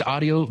AVX,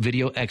 Audio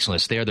Video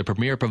Excellence. They are the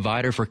premier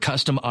provider for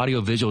custom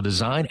audio-visual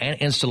design and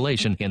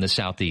installation in the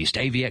Southeast.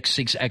 AVX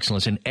seeks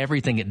excellence in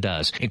everything it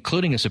does,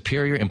 including a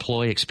superior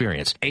employee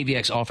experience.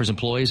 AVX offers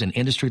employees an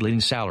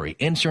industry-leading salary,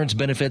 insurance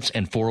benefits,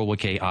 and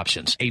 401k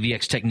options.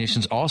 AVX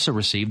technicians also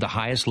receive the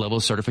highest level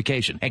of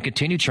certification and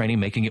continue training,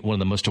 making it one of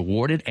the most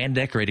awarded and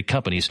decorated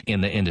companies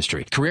in the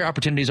industry. Career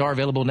opportunities are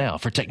available now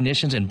for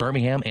technicians in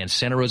Birmingham and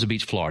Santa Rosa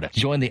Beach, Florida.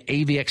 Join the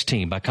AVX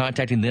team by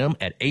contacting them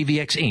at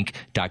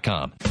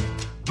avxinc.com.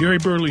 Gary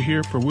Burley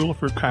here for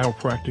Williford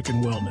Chiropractic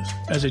and Wellness.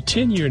 As a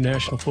 10-year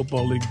National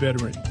Football League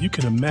veteran, you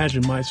can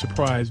imagine my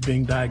surprise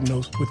being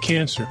diagnosed with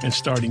cancer and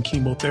starting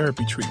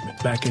chemotherapy treatment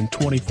back in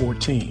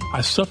 2014. I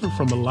suffered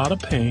from a lot of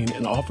pain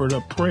and offered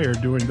up prayer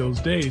during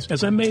those days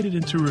as I made it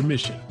into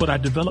remission. But I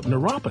developed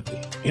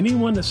neuropathy.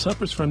 Anyone that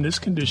suffers from this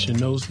condition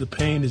knows the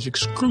pain is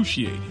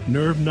excruciating.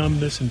 Nerve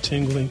numbness and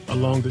tingling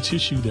along the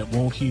tissue that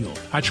won't heal.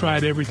 I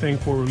tried everything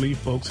for relief,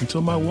 folks,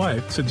 until my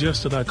wife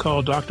suggested I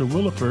call Dr.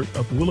 Williford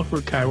of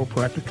Williford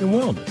Chiropractic and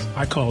Wellness.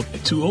 I called at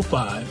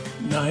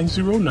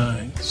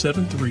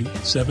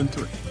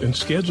 205-909-7373 and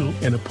scheduled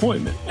an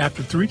appointment.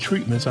 After 3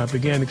 treatments, I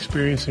began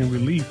experiencing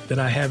relief that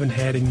I haven't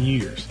had in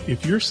years.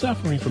 If you're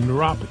suffering from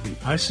neuropathy,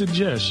 I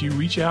suggest you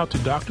reach out to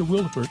Dr.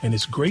 Williford and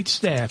his great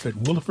staff at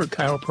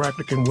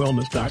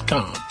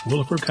WillifordChiropracticandWellness.com.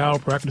 Williford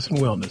Chiropractic and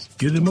Wellness.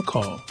 Give them a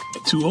call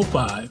at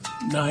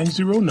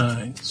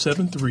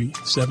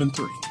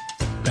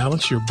 205-909-7373.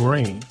 Balance your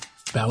brain.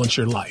 Balance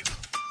your life.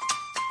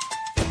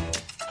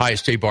 Hi,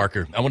 it's Jay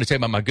Barker. I want to tell you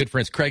about my good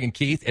friends Craig and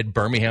Keith at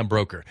Birmingham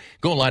Broker.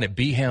 Go online at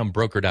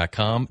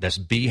BHAMBroker.com. That's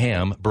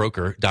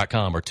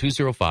BHAMBroker.com or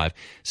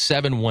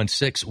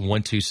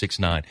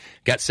 205-716-1269.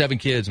 Got 7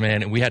 kids,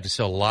 man, and we had to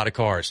sell a lot of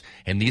cars.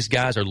 And these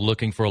guys are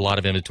looking for a lot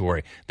of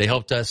inventory. They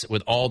helped us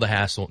with all the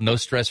hassle. No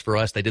stress for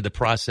us. They did the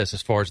process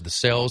as far as the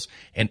sales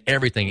and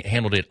everything.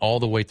 Handled it all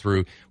the way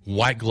through.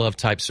 White glove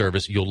type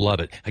service. You'll love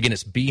it. Again,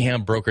 it's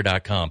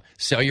BHAMBroker.com.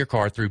 Sell your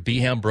car through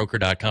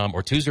BHAMBroker.com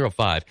or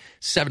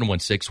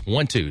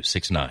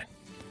 205-716-1269.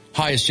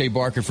 Hi, it's Jay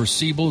Barker for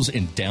Siebel's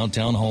in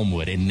downtown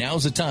Homewood, and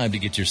now's the time to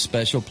get your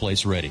special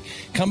place ready.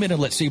 Come in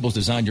and let Siebel's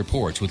design your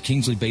porch with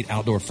Kingsley Bait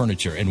Outdoor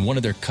Furniture and one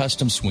of their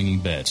custom swinging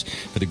beds.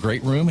 For the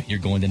great room, you're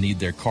going to need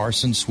their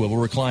Carson swivel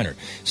recliner.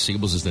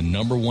 Siebel's is the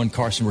 #1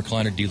 Carson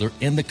recliner dealer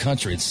in the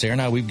country, and Sarah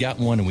and I, we've got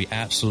one, and we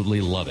absolutely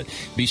love it.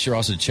 Be sure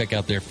also to check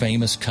out their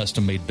famous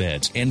custom-made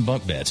beds and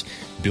bunk beds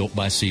built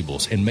by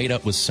Siebel's and made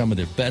up with some of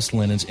their best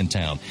linens in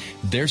town.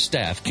 Their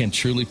staff can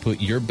truly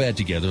put your bed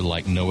together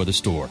like no other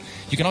store.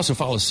 You can also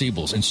follow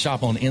Siebel's and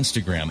shop on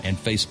Instagram and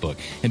Facebook.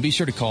 And be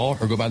sure to call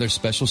or go by their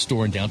special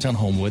store in downtown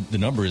Homewood. The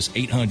number is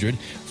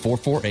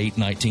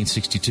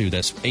 800-448-1962.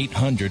 That's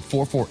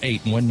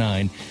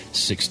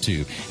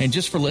 800-448-1962. And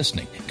just for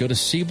listening, go to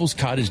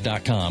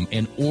SiebelsCottage.com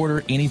and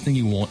order anything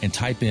you want and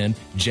type in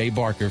J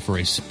Barker for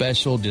a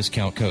special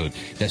discount code.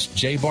 That's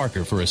J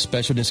Barker for a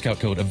special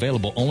discount code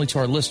available only to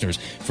our listeners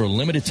for a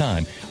limited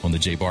time on The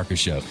Jay Barker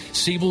Show.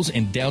 Siebel's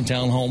in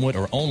downtown Homewood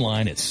or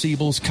online at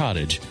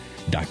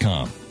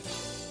SiebelsCottage.com.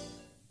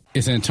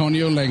 It's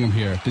Antonio Langham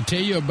here to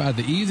tell you about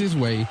the easiest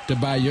way to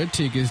buy your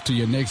tickets to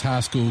your next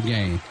high school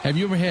game. Have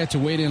you ever had to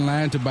wait in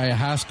line to buy a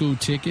high school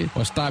ticket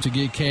or stop to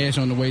get cash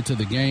on the way to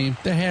the game?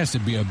 There has to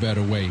be a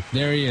better way.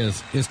 There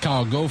is. It's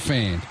called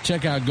GoFan.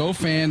 Check out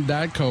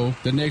GoFan.co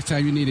the next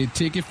time you need a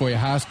ticket for a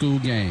high school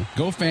game.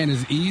 GoFan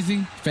is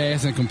easy,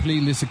 fast, and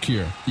completely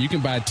secure. You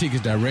can buy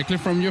tickets directly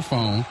from your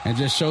phone and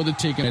just show the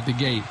ticket at the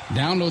gate.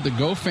 Download the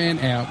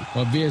GoFan app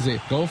or visit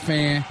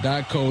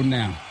GoFan.co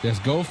now. That's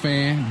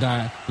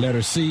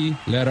GoFan.C.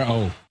 letter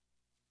O.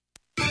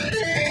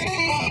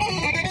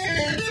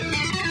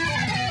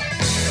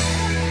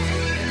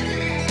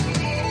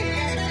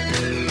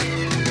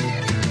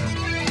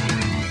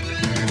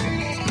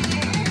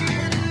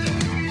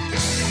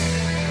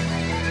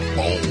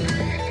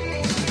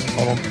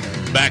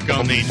 Back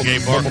on the Jay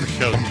Barker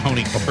Show,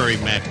 Tony Curry,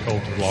 Matt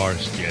Coulter,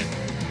 Lars Jett.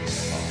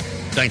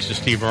 Thanks to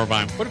Steve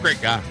Irvine. What a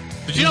great guy.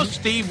 Did you know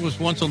Steve was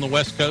once on the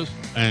West Coast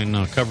and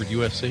covered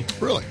USC?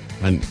 Really?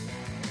 And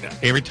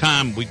every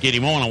time we get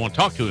him on, I want to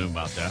talk to him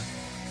about that.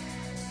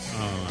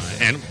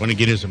 And want to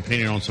get his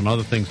opinion on some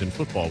other things in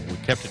football. We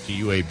kept it to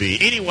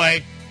UAB.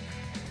 Anyway,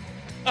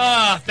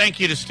 thank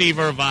you to Steve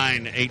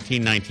Irvine,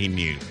 1819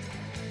 News.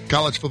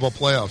 College football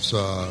playoffs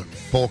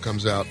poll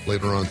comes out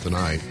later on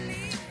tonight.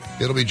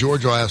 It'll be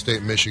Georgia, Ohio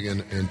State,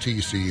 Michigan, and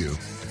TCU.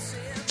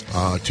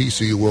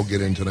 TCU will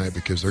get in tonight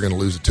because they're going to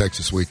lose to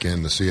Texas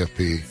weekend. The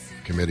CFP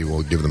committee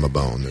will give them a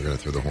bone. They're going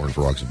to throw the Horned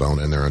Frogs a bone,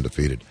 and they're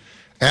undefeated.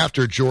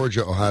 After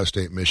Georgia, Ohio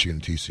State, Michigan,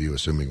 TCU,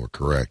 assuming we're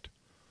correct,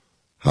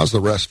 how's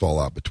the rest fall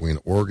out between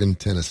Oregon,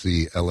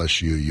 Tennessee,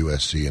 LSU,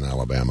 USC, and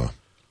Alabama?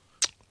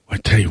 I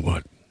tell you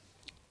what,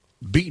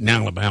 beating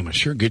Alabama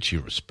sure gets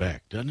you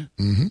respect, doesn't it?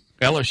 Mm-hmm.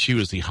 LSU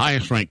is the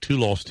highest-ranked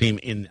two-loss team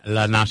in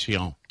La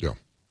Nation. Yeah.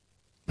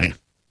 Man.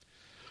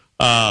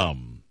 I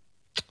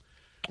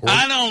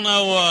don't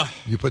know.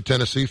 You put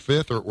Tennessee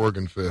 5th or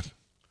Oregon 5th?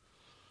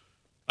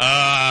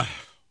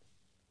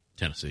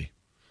 Tennessee.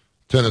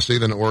 Tennessee,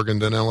 then Oregon,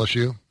 then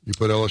LSU? You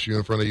put LSU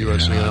in front of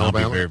USC and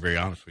Alabama? I'll be very, very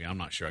honest with you. I'm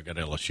not sure I got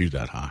LSU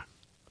that high.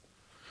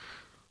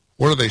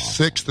 What are they,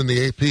 6th in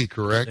the AP,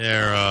 correct?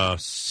 They're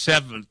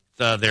 7th.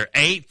 They're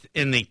 8th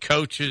in the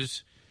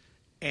coaches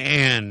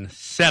and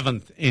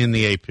 7th in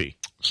the AP.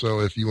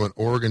 So if you went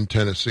Oregon,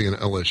 Tennessee, and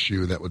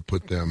LSU, that would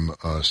put them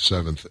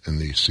 7th in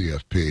the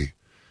CFP.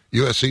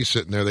 USC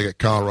sitting there. They got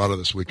Colorado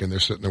this weekend. They're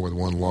sitting there with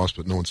one loss,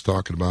 but no one's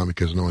talking about them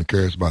because no one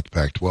cares about the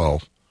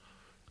Pac-12.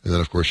 And then,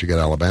 of course, you got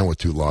Alabama with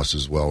 2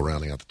 losses as well,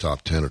 rounding out the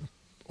top 10 at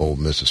Ole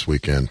Miss this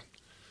weekend.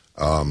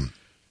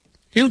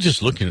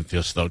 Just looking at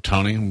this, though,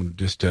 Tony, I'm going to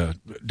just do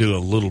a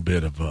little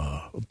bit of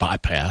a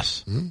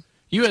bypass. Mm-hmm.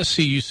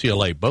 USC,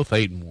 UCLA, both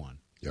 8-1.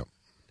 Yep.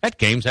 That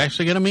game's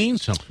actually going to mean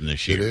something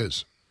this year. It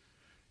is.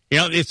 You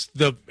know, it's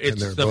the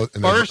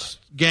first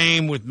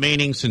game with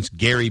meaning since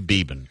Gary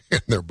Beeben.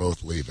 And they're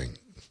both leaving.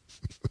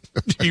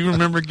 Do you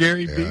remember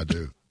Gary Beeben? Yeah, I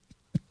do.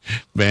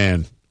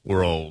 Man,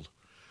 we're old.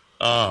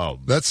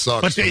 That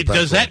sucks. But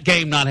does that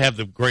game not have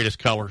the greatest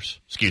colors?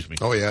 Excuse me.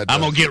 Oh, yeah. I'm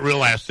going to get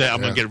real asset.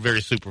 I'm going to get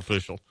very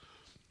superficial.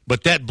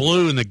 But that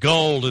blue and the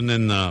gold and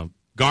then the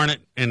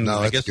garnet and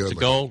I guess it's the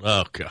gold.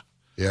 Oh, God.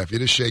 Yeah, if you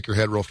just shake your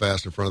head real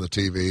fast in front of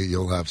the TV,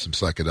 you'll have some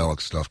psychedelic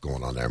stuff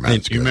going on there,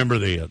 man. You remember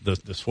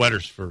the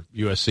sweaters for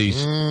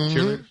USC's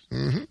cheerleaders?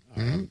 Mm-hmm.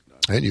 Mm-hmm.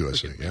 And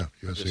USC, yeah.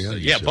 USC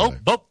and yeah,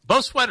 UCLA.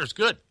 both sweaters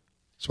good.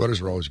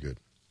 Sweaters are always good.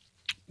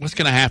 What's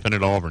going to happen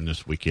at Auburn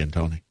this weekend,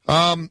 Tony?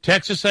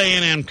 Texas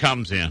A&M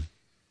comes in.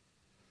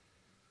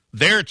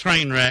 They're a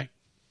train wreck.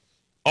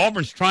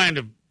 Auburn's trying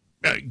to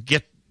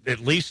get at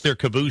least their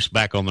caboose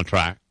back on the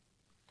track.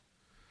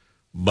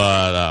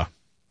 But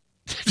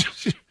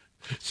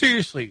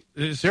seriously,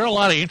 is there a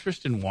lot of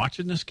interest in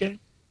watching this game?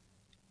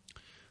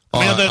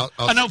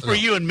 I know for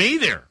you and me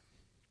there.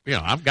 You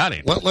know, I've got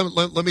it.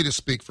 Let me just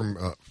speak from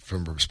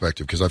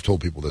perspective, because I've told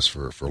people this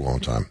for a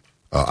long time.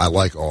 I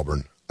like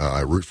Auburn.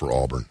 I root for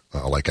Auburn.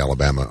 I like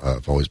Alabama.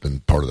 I've always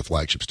been part of the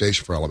flagship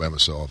station for Alabama,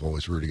 so I've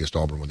always rooted against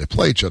Auburn when they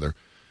play each other.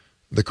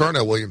 The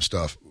Carnell Williams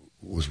stuff,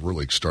 was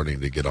really starting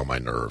to get on my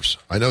nerves.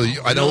 I know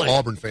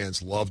Auburn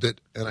fans loved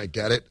it, and I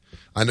get it.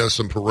 I know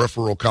some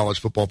peripheral college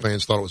football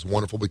fans thought it was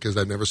wonderful because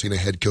I've never seen a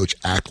head coach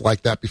act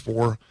like that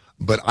before,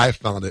 but I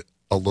found it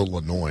a little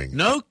annoying.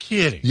 No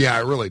kidding. Yeah, I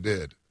really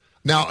did.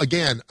 Now,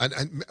 again,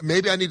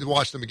 maybe I need to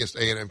watch them against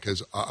A&M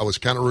because I was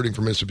kind of rooting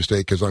for Mississippi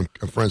State because I'm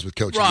friends with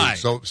Coach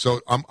Right. Lee. So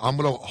I'm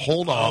going to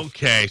hold off.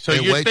 Okay, so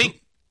you think?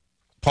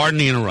 Pardon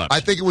the interruption. I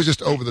think it was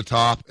just over the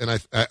top, and I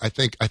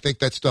think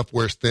that stuff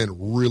wears thin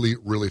really,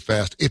 really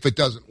fast if it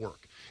doesn't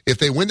work. If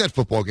they win that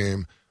football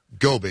game,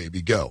 go,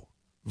 baby, go.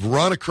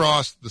 Run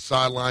across the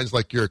sidelines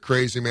like you're a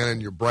crazy man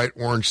in your bright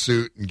orange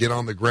suit and get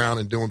on the ground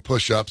and doing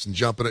push-ups and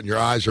jumping it, and your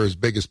eyes are as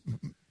big as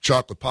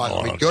chocolate pies.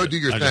 I mean, go do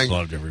your thing. I just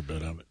loved every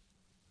bit of it.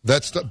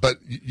 But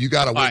you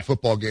got to win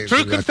football games.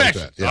 True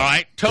confession. Yeah. All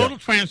right, total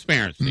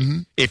transparency. Mm-hmm.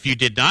 If you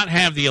did not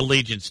have the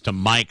allegiance to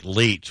Mike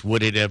Leach,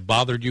 would it have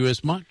bothered you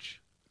as much?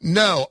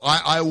 No,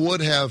 I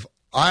would have.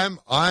 I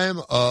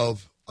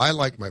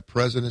like my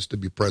presidents to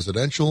be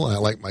presidential. I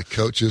like my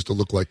coaches to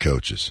look like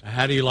coaches.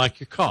 How do you like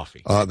your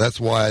coffee? That's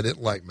why I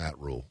didn't like Matt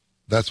Rule.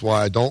 That's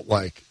why I don't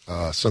like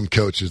some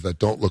coaches that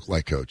don't look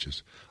like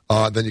coaches.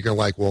 Then you're going to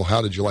like, well,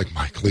 how did you like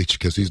Mike Leach?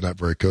 Because he's not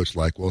very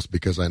coach-like. Well, it's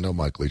because I know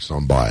Mike Leach, so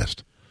I'm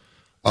biased.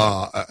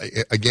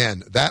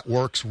 Again, that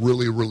works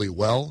really, really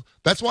well.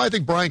 That's why I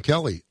think Brian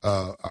Kelly,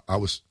 I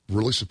was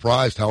really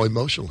surprised how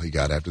emotional he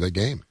got after that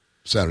game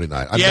Saturday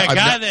night. A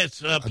guy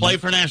that's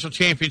played for a national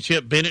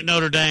championship, been at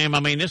Notre Dame. I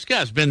mean, this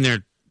guy's been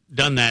there,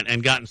 done that,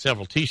 and gotten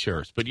several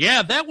T-shirts. But,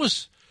 yeah, that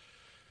was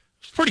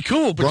pretty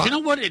cool. But you know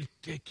what?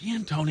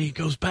 Again, Tony, it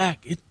goes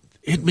back.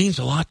 It means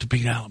a lot to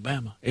beat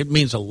Alabama. It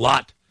means a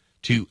lot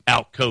to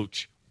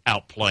outcoach,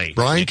 outplay.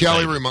 Brian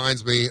Kelly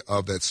reminds me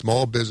of that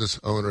small business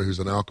owner who's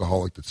an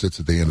alcoholic that sits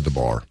at the end of the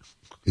bar.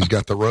 He's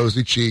got the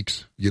rosy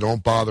cheeks. You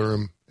don't bother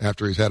him.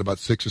 After he's had about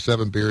 6 or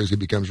 7 beers, he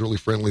becomes really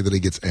friendly, then he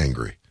gets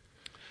angry.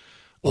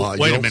 Well,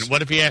 wait a minute.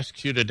 What if he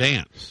asks you to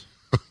dance?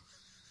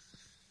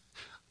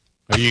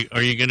 Are you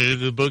going to do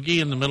the boogie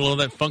in the middle of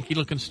that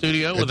funky-looking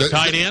studio with a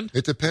tight end?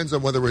 It depends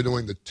on whether we're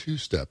doing the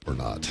two-step or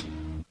not.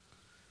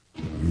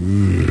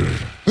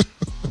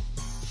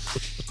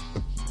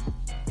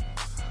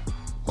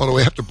 Oh, do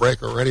we have to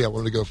break already? I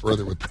wanted to go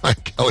further with Brian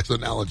Kelly's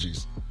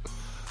analogies.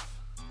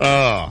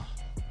 That's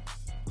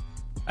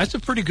a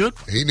pretty good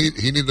one. He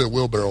needed a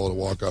wheelbarrow to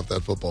walk off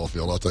that football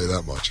field, I'll tell you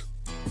that much.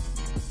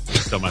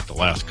 Talking about the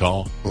last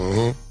call.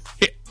 Uh-huh.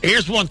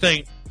 Here's one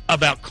thing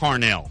about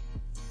Carnell.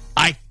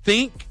 I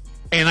think,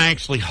 and I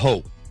actually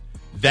hope,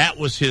 that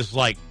was his,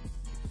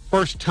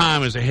 first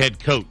time as a head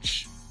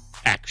coach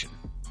action.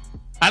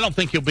 I don't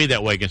think he'll be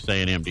that way against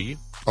A&M, do you?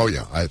 Oh,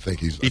 yeah. I think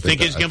he's... You think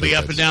he's going to be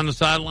up and down the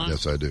sideline?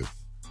 Yes, I do.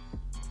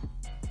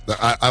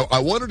 I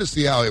wanted to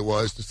see how he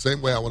was, the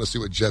same way I want to see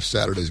what Jeff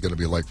Saturday is going to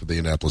be like for the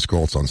Indianapolis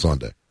Colts on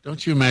Sunday.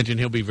 Don't you imagine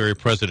he'll be very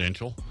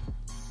presidential?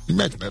 You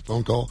imagine that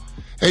phone call?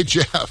 Hey,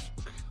 Jeff,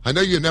 I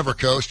know you never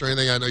coached or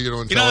anything. I know you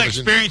don't. You know that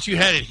experience you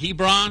had at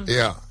Hebron?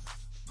 Yeah.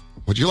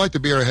 Would you like to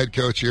be our head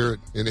coach here at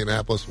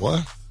Indianapolis?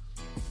 What?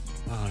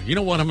 You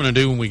know what I'm going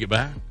to do when we get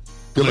back?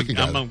 Good-looking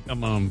guy. I'm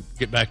going to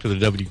get back to the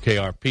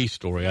WKRP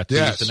story I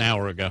teased an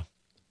hour ago.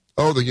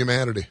 Oh, the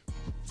humanity.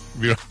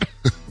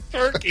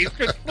 Turkeys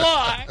could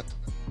fly.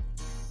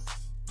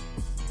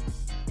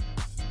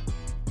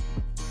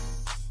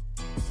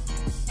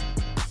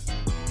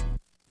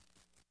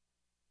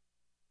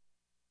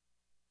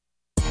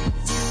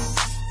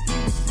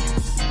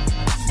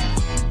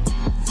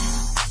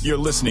 You're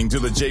listening to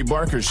The Jay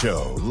Barker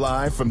Show,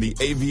 live from the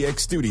AVX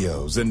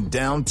studios in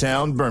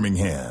downtown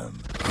Birmingham.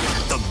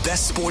 The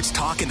best sports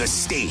talk in the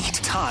state.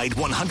 Tide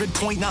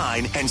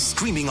 100.9 and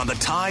streaming on the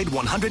Tide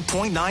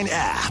 100.9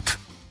 app.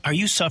 Are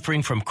you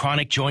suffering from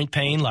chronic joint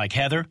pain like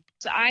Heather?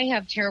 I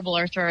have terrible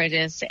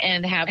arthritis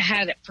and have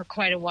had it for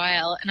quite a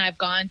while, and I've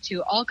gone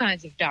to all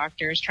kinds of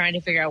doctors trying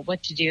to figure out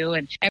what to do.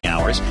 And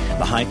hours.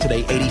 The high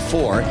today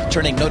 84,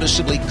 turning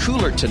noticeably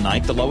cooler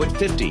tonight, the low at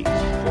 50.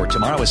 For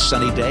tomorrow, a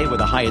sunny day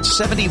with a high at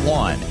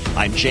 71.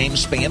 I'm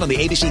James Spann on the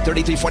ABC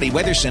 3340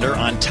 Weather Center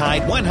on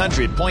Tide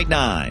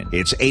 100.9.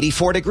 It's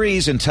 84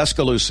 degrees in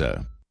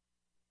Tuscaloosa.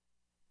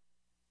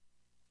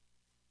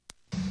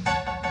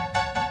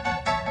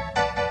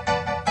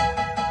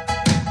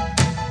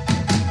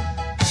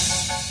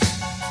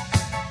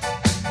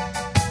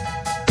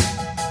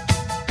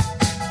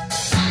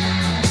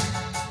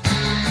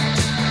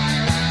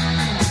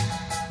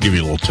 Give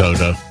you a little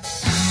Toto.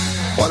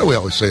 Why do we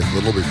always say a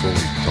little before we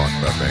talk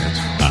about bands?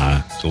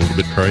 It's a little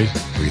bit crazy.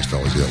 We used to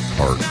always get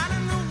hard.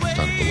 It's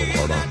time to put a little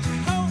heart on.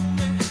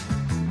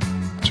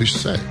 What you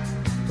should say.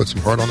 Put some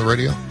heart on the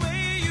radio.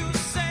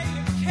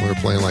 We were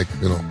playing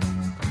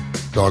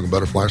Dog and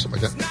Butterfly or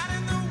something like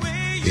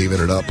that.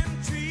 Even it up.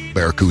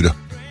 Barracuda.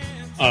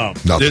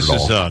 This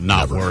is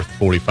not worth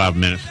 45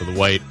 minutes for the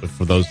wait, but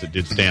for those that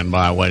did stand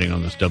by waiting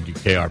on this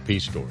WKRP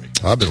story.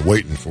 I've been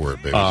waiting for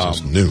it, baby.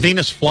 It's new.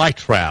 Venus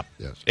Flytrap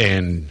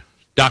and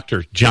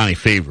Dr. Johnny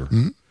Fever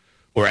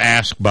were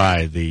asked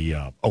by the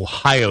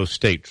Ohio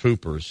State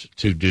Troopers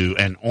to do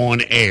an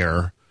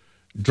on-air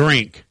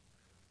drink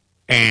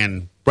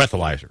and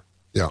breathalyzer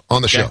Yeah,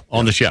 on the show.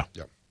 On the show.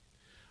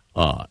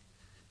 Yeah.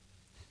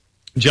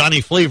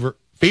 Johnny Fever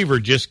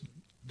just,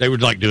 they were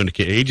like doing the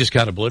kid. He just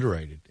got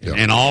obliterated. Yeah.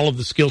 And all of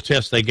the skill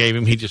tests they gave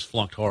him, he just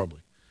flunked horribly.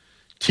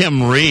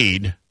 Tim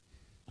Reed,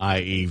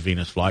 i.e.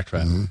 Venus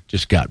Flytrap,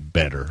 just got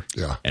better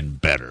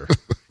and better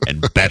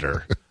and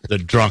better the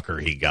drunker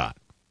he got.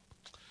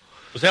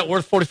 Was that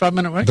worth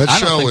 45-minute wait? That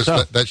show was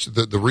that's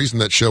the reason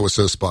that show was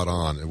so spot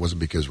on. It wasn't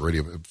because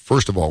radio.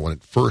 First of all, when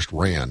it first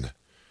ran,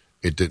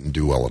 it didn't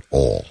do well at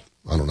all.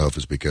 I don't know if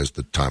it's because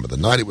the time of the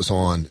night it was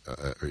on,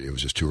 it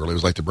was just too early. It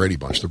was like the Brady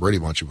Bunch. The Brady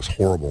Bunch, it was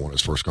horrible when it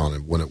was first gone,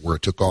 and where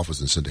it took off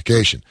was in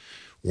syndication.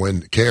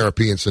 When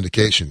KRP and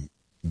syndication,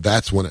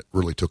 that's when it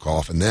really took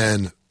off. And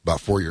then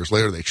about 4 years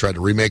later, they tried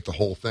to remake the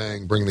whole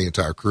thing, bring the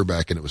entire crew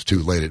back, and it was too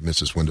late. It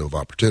missed its window of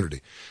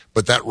opportunity.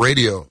 But that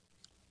radio,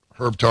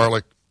 Herb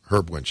Tarlick,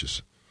 Herb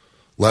Winches,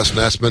 Les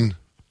Nessman,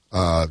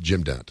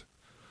 Jim Dent,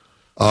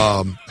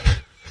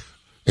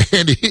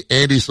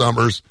 Andy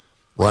Summers,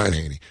 Ryan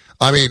Haney.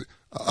 I mean,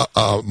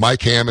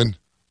 Mike Hammond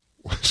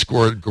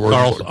scored.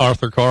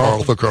 Arthur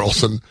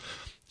Carlson.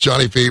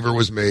 Johnny Fever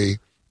was me.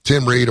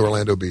 Tim Reed,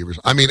 Orlando Beavers.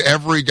 I mean,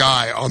 every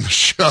guy on the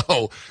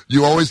show.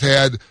 You always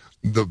had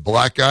the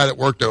black guy that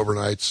worked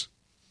overnights,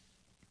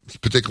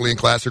 particularly in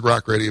classic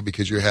rock radio,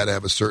 because you had to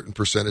have a certain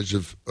percentage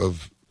of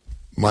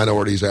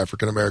minorities,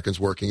 African Americans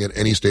working at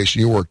any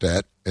station you worked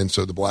at, and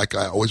so the black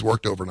guy always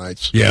worked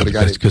overnights. Yeah, but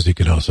that's because he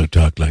could also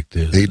talk like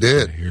this. He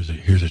did. Here's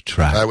a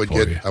track. I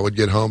would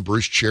get home.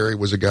 Bruce Cherry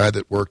was a guy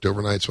that worked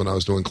overnights when I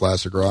was doing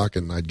classic rock,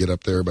 and I'd get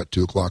up there about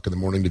 2:00 in the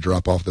morning to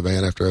drop off the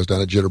van after I was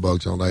down at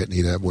Jitterbugs all night, and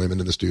he'd have women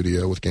in the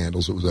studio with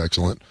candles. It was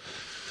excellent.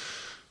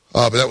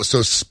 But that was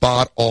so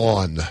spot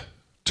on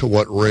to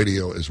what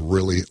radio is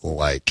really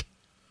like.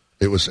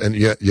 It was, and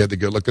you had the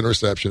good-looking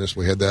receptionist.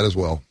 We had that as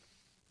well.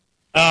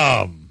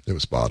 It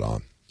was spot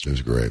on. It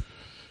was great.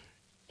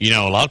 You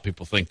know, a lot of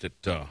people think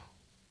that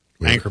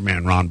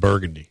Anchorman Ron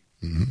Burgundy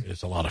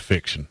is a lot of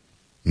fiction.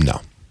 No.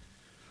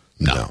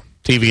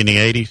 TV in the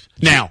 80s.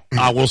 Now,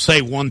 I will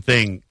say one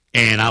thing,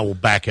 and I will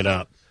back it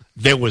up.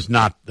 There was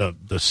not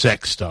the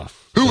sex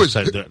stuff.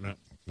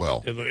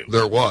 Well,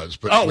 there was.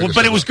 But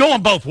but it was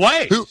going both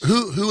ways.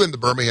 Who in the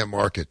Birmingham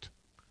market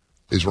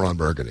is Ron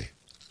Burgundy?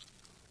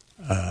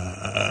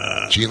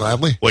 Gene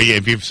Lively? Well, yeah,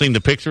 if you've seen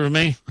the picture of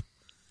me,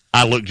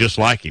 I look just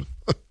like him.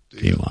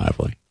 Gene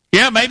Lively.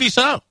 Yeah, maybe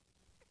so.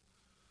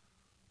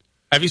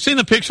 Have you seen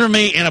the picture of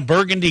me in a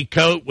burgundy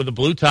coat with a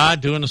blue tie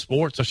doing the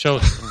sports? I show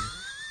it.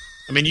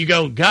 I mean, you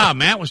go, God,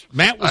 Matt was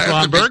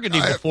Ron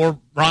Burgundy before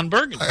Ron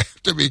Burgundy. I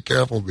have to be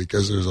careful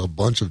because there's a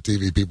bunch of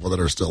TV people that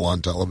are still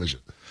on television.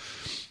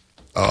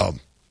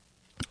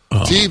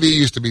 TV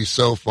used to be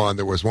so fun.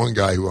 There was one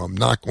guy who I'm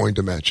not going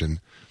to mention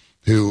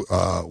who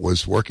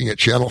was working at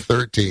Channel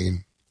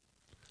 13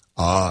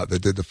 that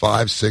did the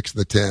 5, 6,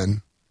 and the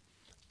 10.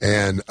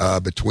 And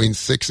between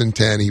 6 and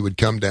 10, he would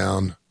come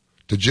down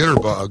to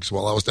Jitterbugs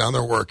while I was down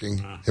there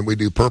working, and we'd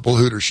do Purple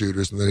Hooter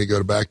Shooters, and then he'd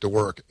go back to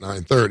work at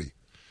 9:30.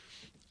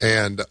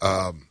 And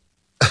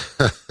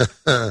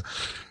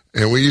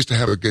and we used to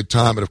have a good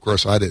time, and of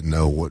course I didn't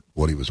know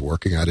what he was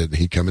working.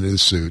 He'd come in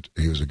his suit.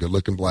 He was a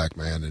good-looking black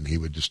man, and he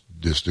would just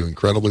do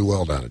incredibly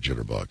well down at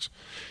Jitterbugs.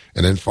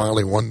 And then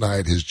finally one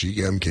night his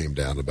GM came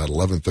down about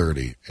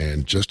 11:30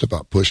 and just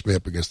about pushed me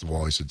up against the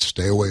wall. He said,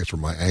 "Stay away from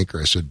my anchor."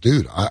 I said,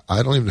 "Dude, I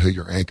don't even know who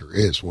your anchor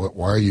is.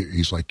 Why are you?"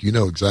 He's like, "You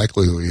know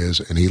exactly who he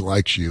is, and he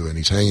likes you, and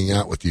he's hanging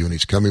out with you, and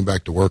he's coming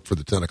back to work for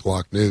the 10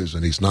 o'clock news,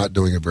 and he's not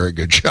doing a very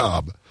good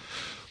job."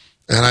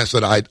 And I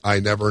said, I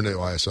never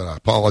knew. I said, "I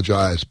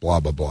apologize, blah,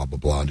 blah, blah, blah,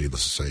 blah."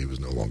 Needless to say, he was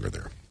no longer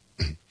there.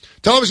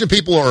 Television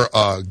people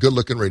are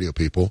good-looking radio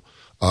people.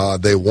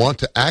 They want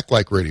to act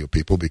like radio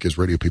people because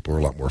radio people are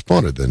a lot more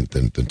fun than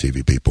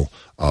TV people.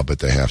 But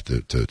they have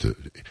to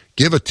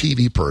give a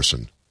TV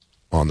person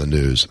on the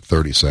news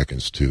 30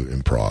 seconds to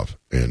improv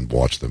and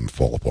watch them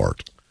fall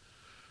apart.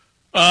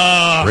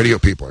 Radio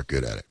people are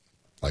good at it,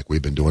 like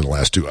we've been doing the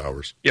last 2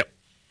 hours. Yep.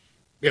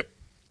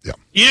 Yeah.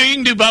 You know, you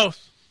can do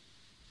both.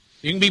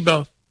 You can be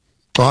both.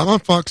 Oh, I'm on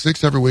Fox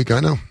 6 every week. I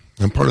know.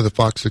 I'm part of the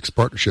Fox 6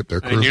 partnership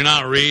there, crew. And you're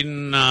not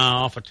reading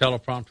off a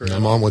teleprompter?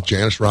 I'm on with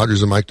Janice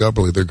Rogers and Mike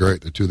Dubberly. They're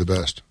great. They're two of the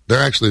best.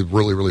 They're actually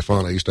really, really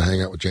fun. I used to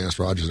hang out with Janice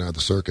Rogers down at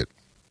the Circuit.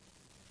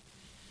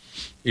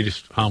 You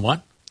just, on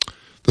what?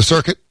 The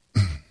Circuit.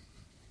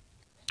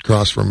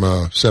 Across from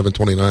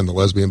 729, the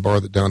lesbian bar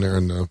that down there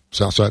in the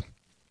south side,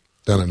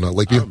 down in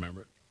Lakeview. I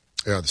remember it.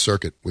 Yeah, the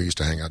Circuit. We used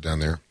to hang out down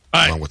there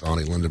along with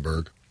Ani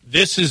Lindenberg.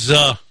 This is,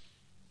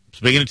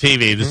 speaking of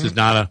TV, this is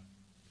not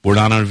we're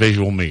not on a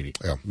visual media.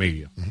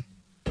 Mm-hmm.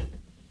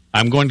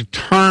 I'm going to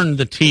turn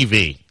the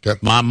TV,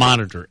 my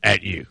monitor,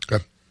 at you.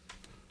 Okay.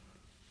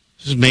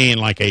 This is me in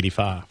like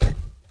 85.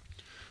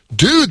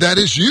 Dude, that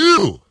is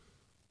you.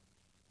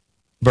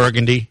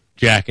 Burgundy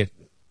jacket,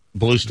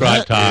 blue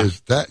stripe tie,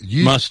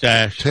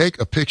 mustache. Take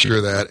a picture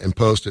of that and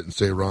post it and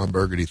say Ron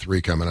Burgundy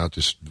 3 coming out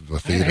just a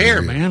theater. I had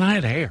hair, man. I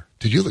had hair.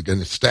 Did you look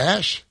good?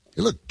 Stash?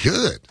 You look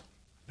good.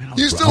 Man,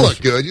 you still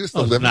look good. You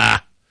still live. Nah.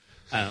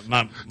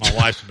 My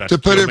wife's about to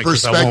put it in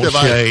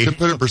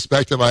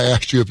perspective. I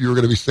asked you if you were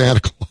going to be Santa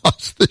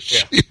Claus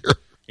this year.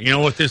 You know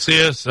what this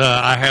is?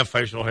 I have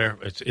facial hair.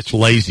 It's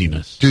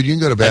laziness. Dude, you can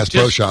go to Bass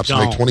Pro Shops and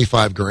make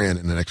 $25,000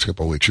 in the next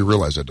couple of weeks. You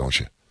realize that, don't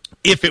you?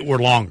 If it were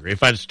longer.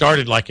 If I'd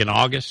started like in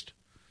August,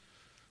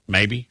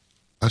 maybe.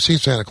 I've seen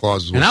Santa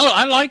Claus. And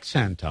I like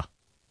Santa.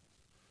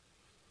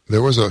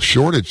 There was a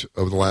shortage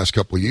over the last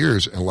couple of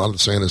years, and a lot of the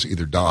Santas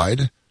either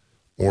died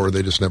or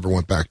they just never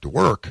went back to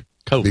work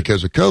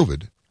because of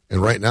COVID.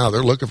 And right now,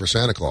 they're looking for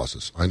Santa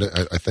Clauses. I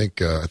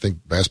think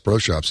Bass Pro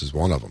Shops is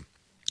one of them.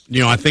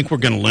 You know, I think we're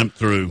going to limp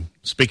through,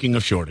 speaking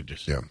of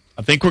shortages,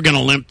 I think we're going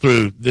to limp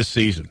through this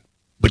season.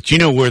 But you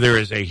know where there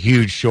is a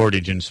huge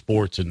shortage in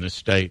sports in this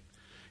state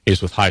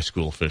is with high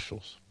school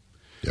officials.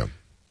 Yeah.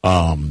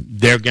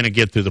 They're going to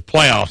get through the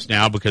playoffs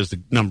now because the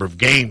number of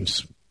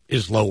games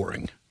is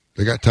lowering.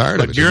 They got tired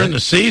of it. But during the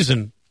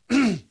season,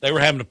 they were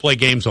having to play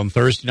games on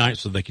Thursday night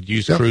so they could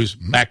use crews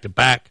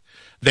back-to-back.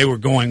 They were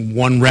going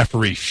one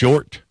referee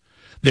short.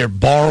 They're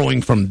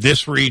borrowing from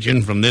this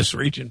region,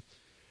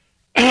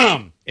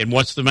 And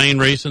what's the main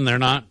reason they're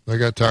not? They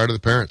got tired of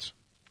the parents.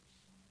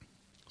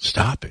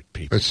 Stop it,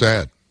 people. It's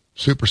sad.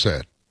 Super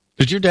sad.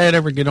 Did your dad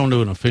ever get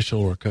onto an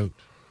official or a coach?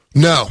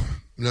 No.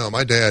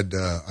 My dad,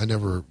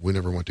 we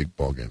never went to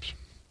ball games.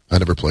 I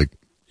never played.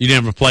 You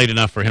never played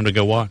enough for him to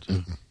go watch?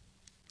 Mm-hmm.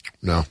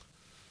 No.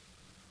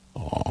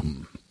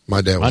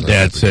 My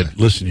dad said, guy.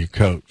 listen to your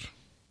coach.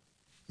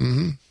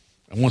 Mm-hmm.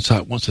 And once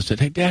I said,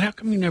 hey, Dad, how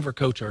come you never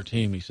coach our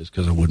team? He says,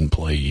 because I wouldn't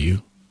play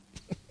you.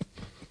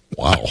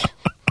 Wow.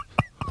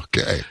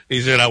 Okay.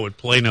 He said I would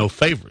play no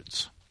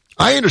favorites.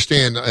 I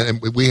understand,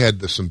 and we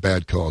had some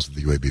bad calls at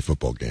the UAB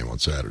football game on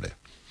Saturday.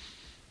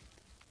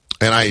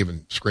 And I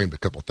even screamed a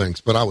couple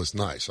things, but I was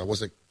nice. I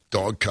wasn't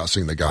dog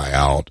cussing the guy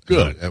out.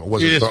 Good. I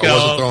wasn't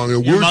throwing,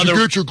 where'd you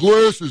get your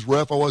glasses,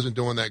 ref? I wasn't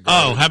doing that.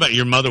 Oh, how about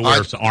your mother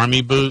wears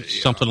army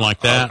boots, something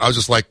like that? I was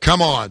just like,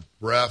 come on,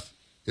 ref.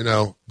 You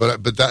know,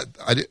 but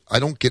that I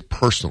don't get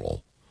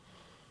personal.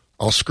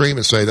 I'll scream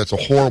and say, that's a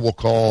horrible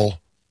call.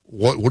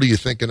 What are you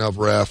thinking of,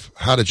 ref?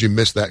 How did you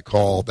miss that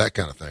call? That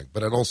kind of thing.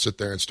 But I don't sit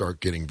there and start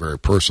getting very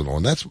personal.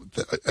 And that's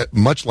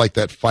much like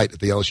that fight at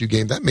the LSU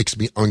game. That makes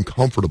me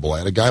uncomfortable. I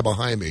had a guy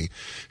behind me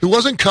who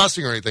wasn't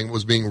cussing or anything,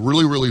 was being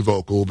really, really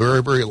vocal,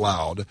 very, very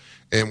loud,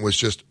 and was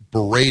just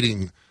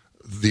berating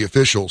the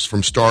officials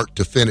from start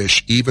to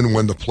finish, even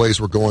when the plays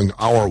were going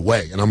our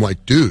way. And I'm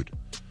like, dude,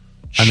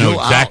 I know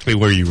exactly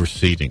where you were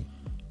sitting.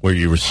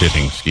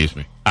 Excuse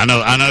me. I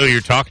know who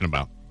you're talking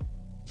about.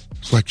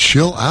 It's like,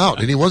 chill out.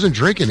 And he wasn't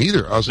drinking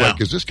either. I was like,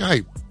 is this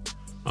guy...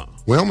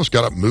 We almost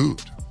got up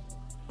moved.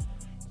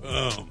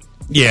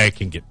 Yeah, it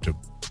can get to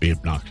be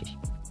obnoxious.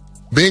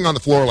 Being on the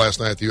floor last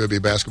night at the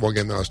UAB basketball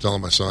game, I was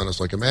telling my son, I was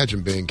like,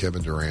 imagine being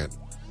Kevin Durant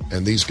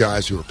and these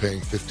guys who are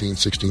paying $15,000,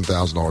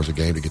 $16,000 a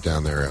game to get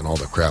down there and all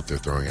the crap they're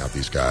throwing out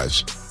these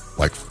guys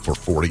like for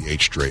 48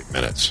 straight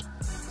minutes.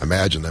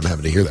 Imagine them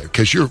having to hear that.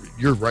 Because you're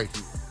right.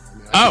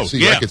 I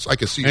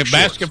can see your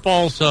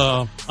basketball's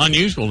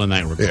unusual in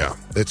that regard. Yeah,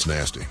 it's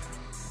nasty.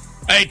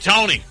 Hey,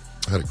 Tony.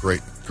 I had a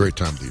great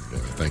time with you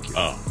today. Thank you.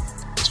 Oh.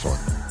 It's fun.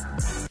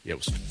 Yeah, it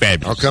was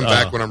fabulous. I'll come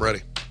back when I'm ready.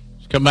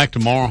 Come back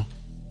tomorrow.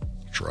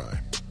 Try.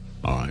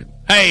 All right.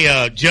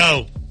 Hey,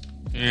 Joe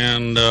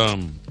and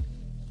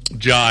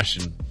Josh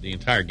and the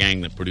entire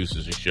gang that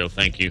produces this show,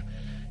 thank you.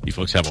 You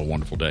folks have a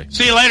wonderful day.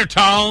 See you later,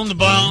 Tone the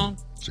Bone.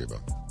 See you, bud.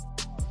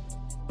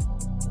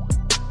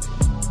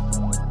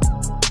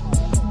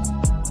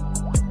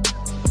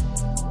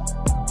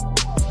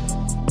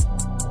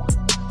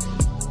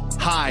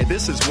 Hi,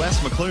 this is Wes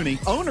McClooney,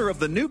 owner of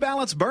the New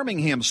Balance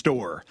Birmingham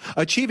store.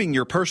 Achieving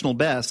your personal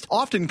best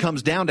often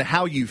comes down to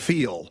how you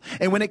feel.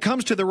 And when it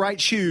comes to the right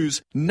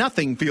shoes,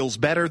 nothing feels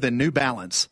better than New Balance.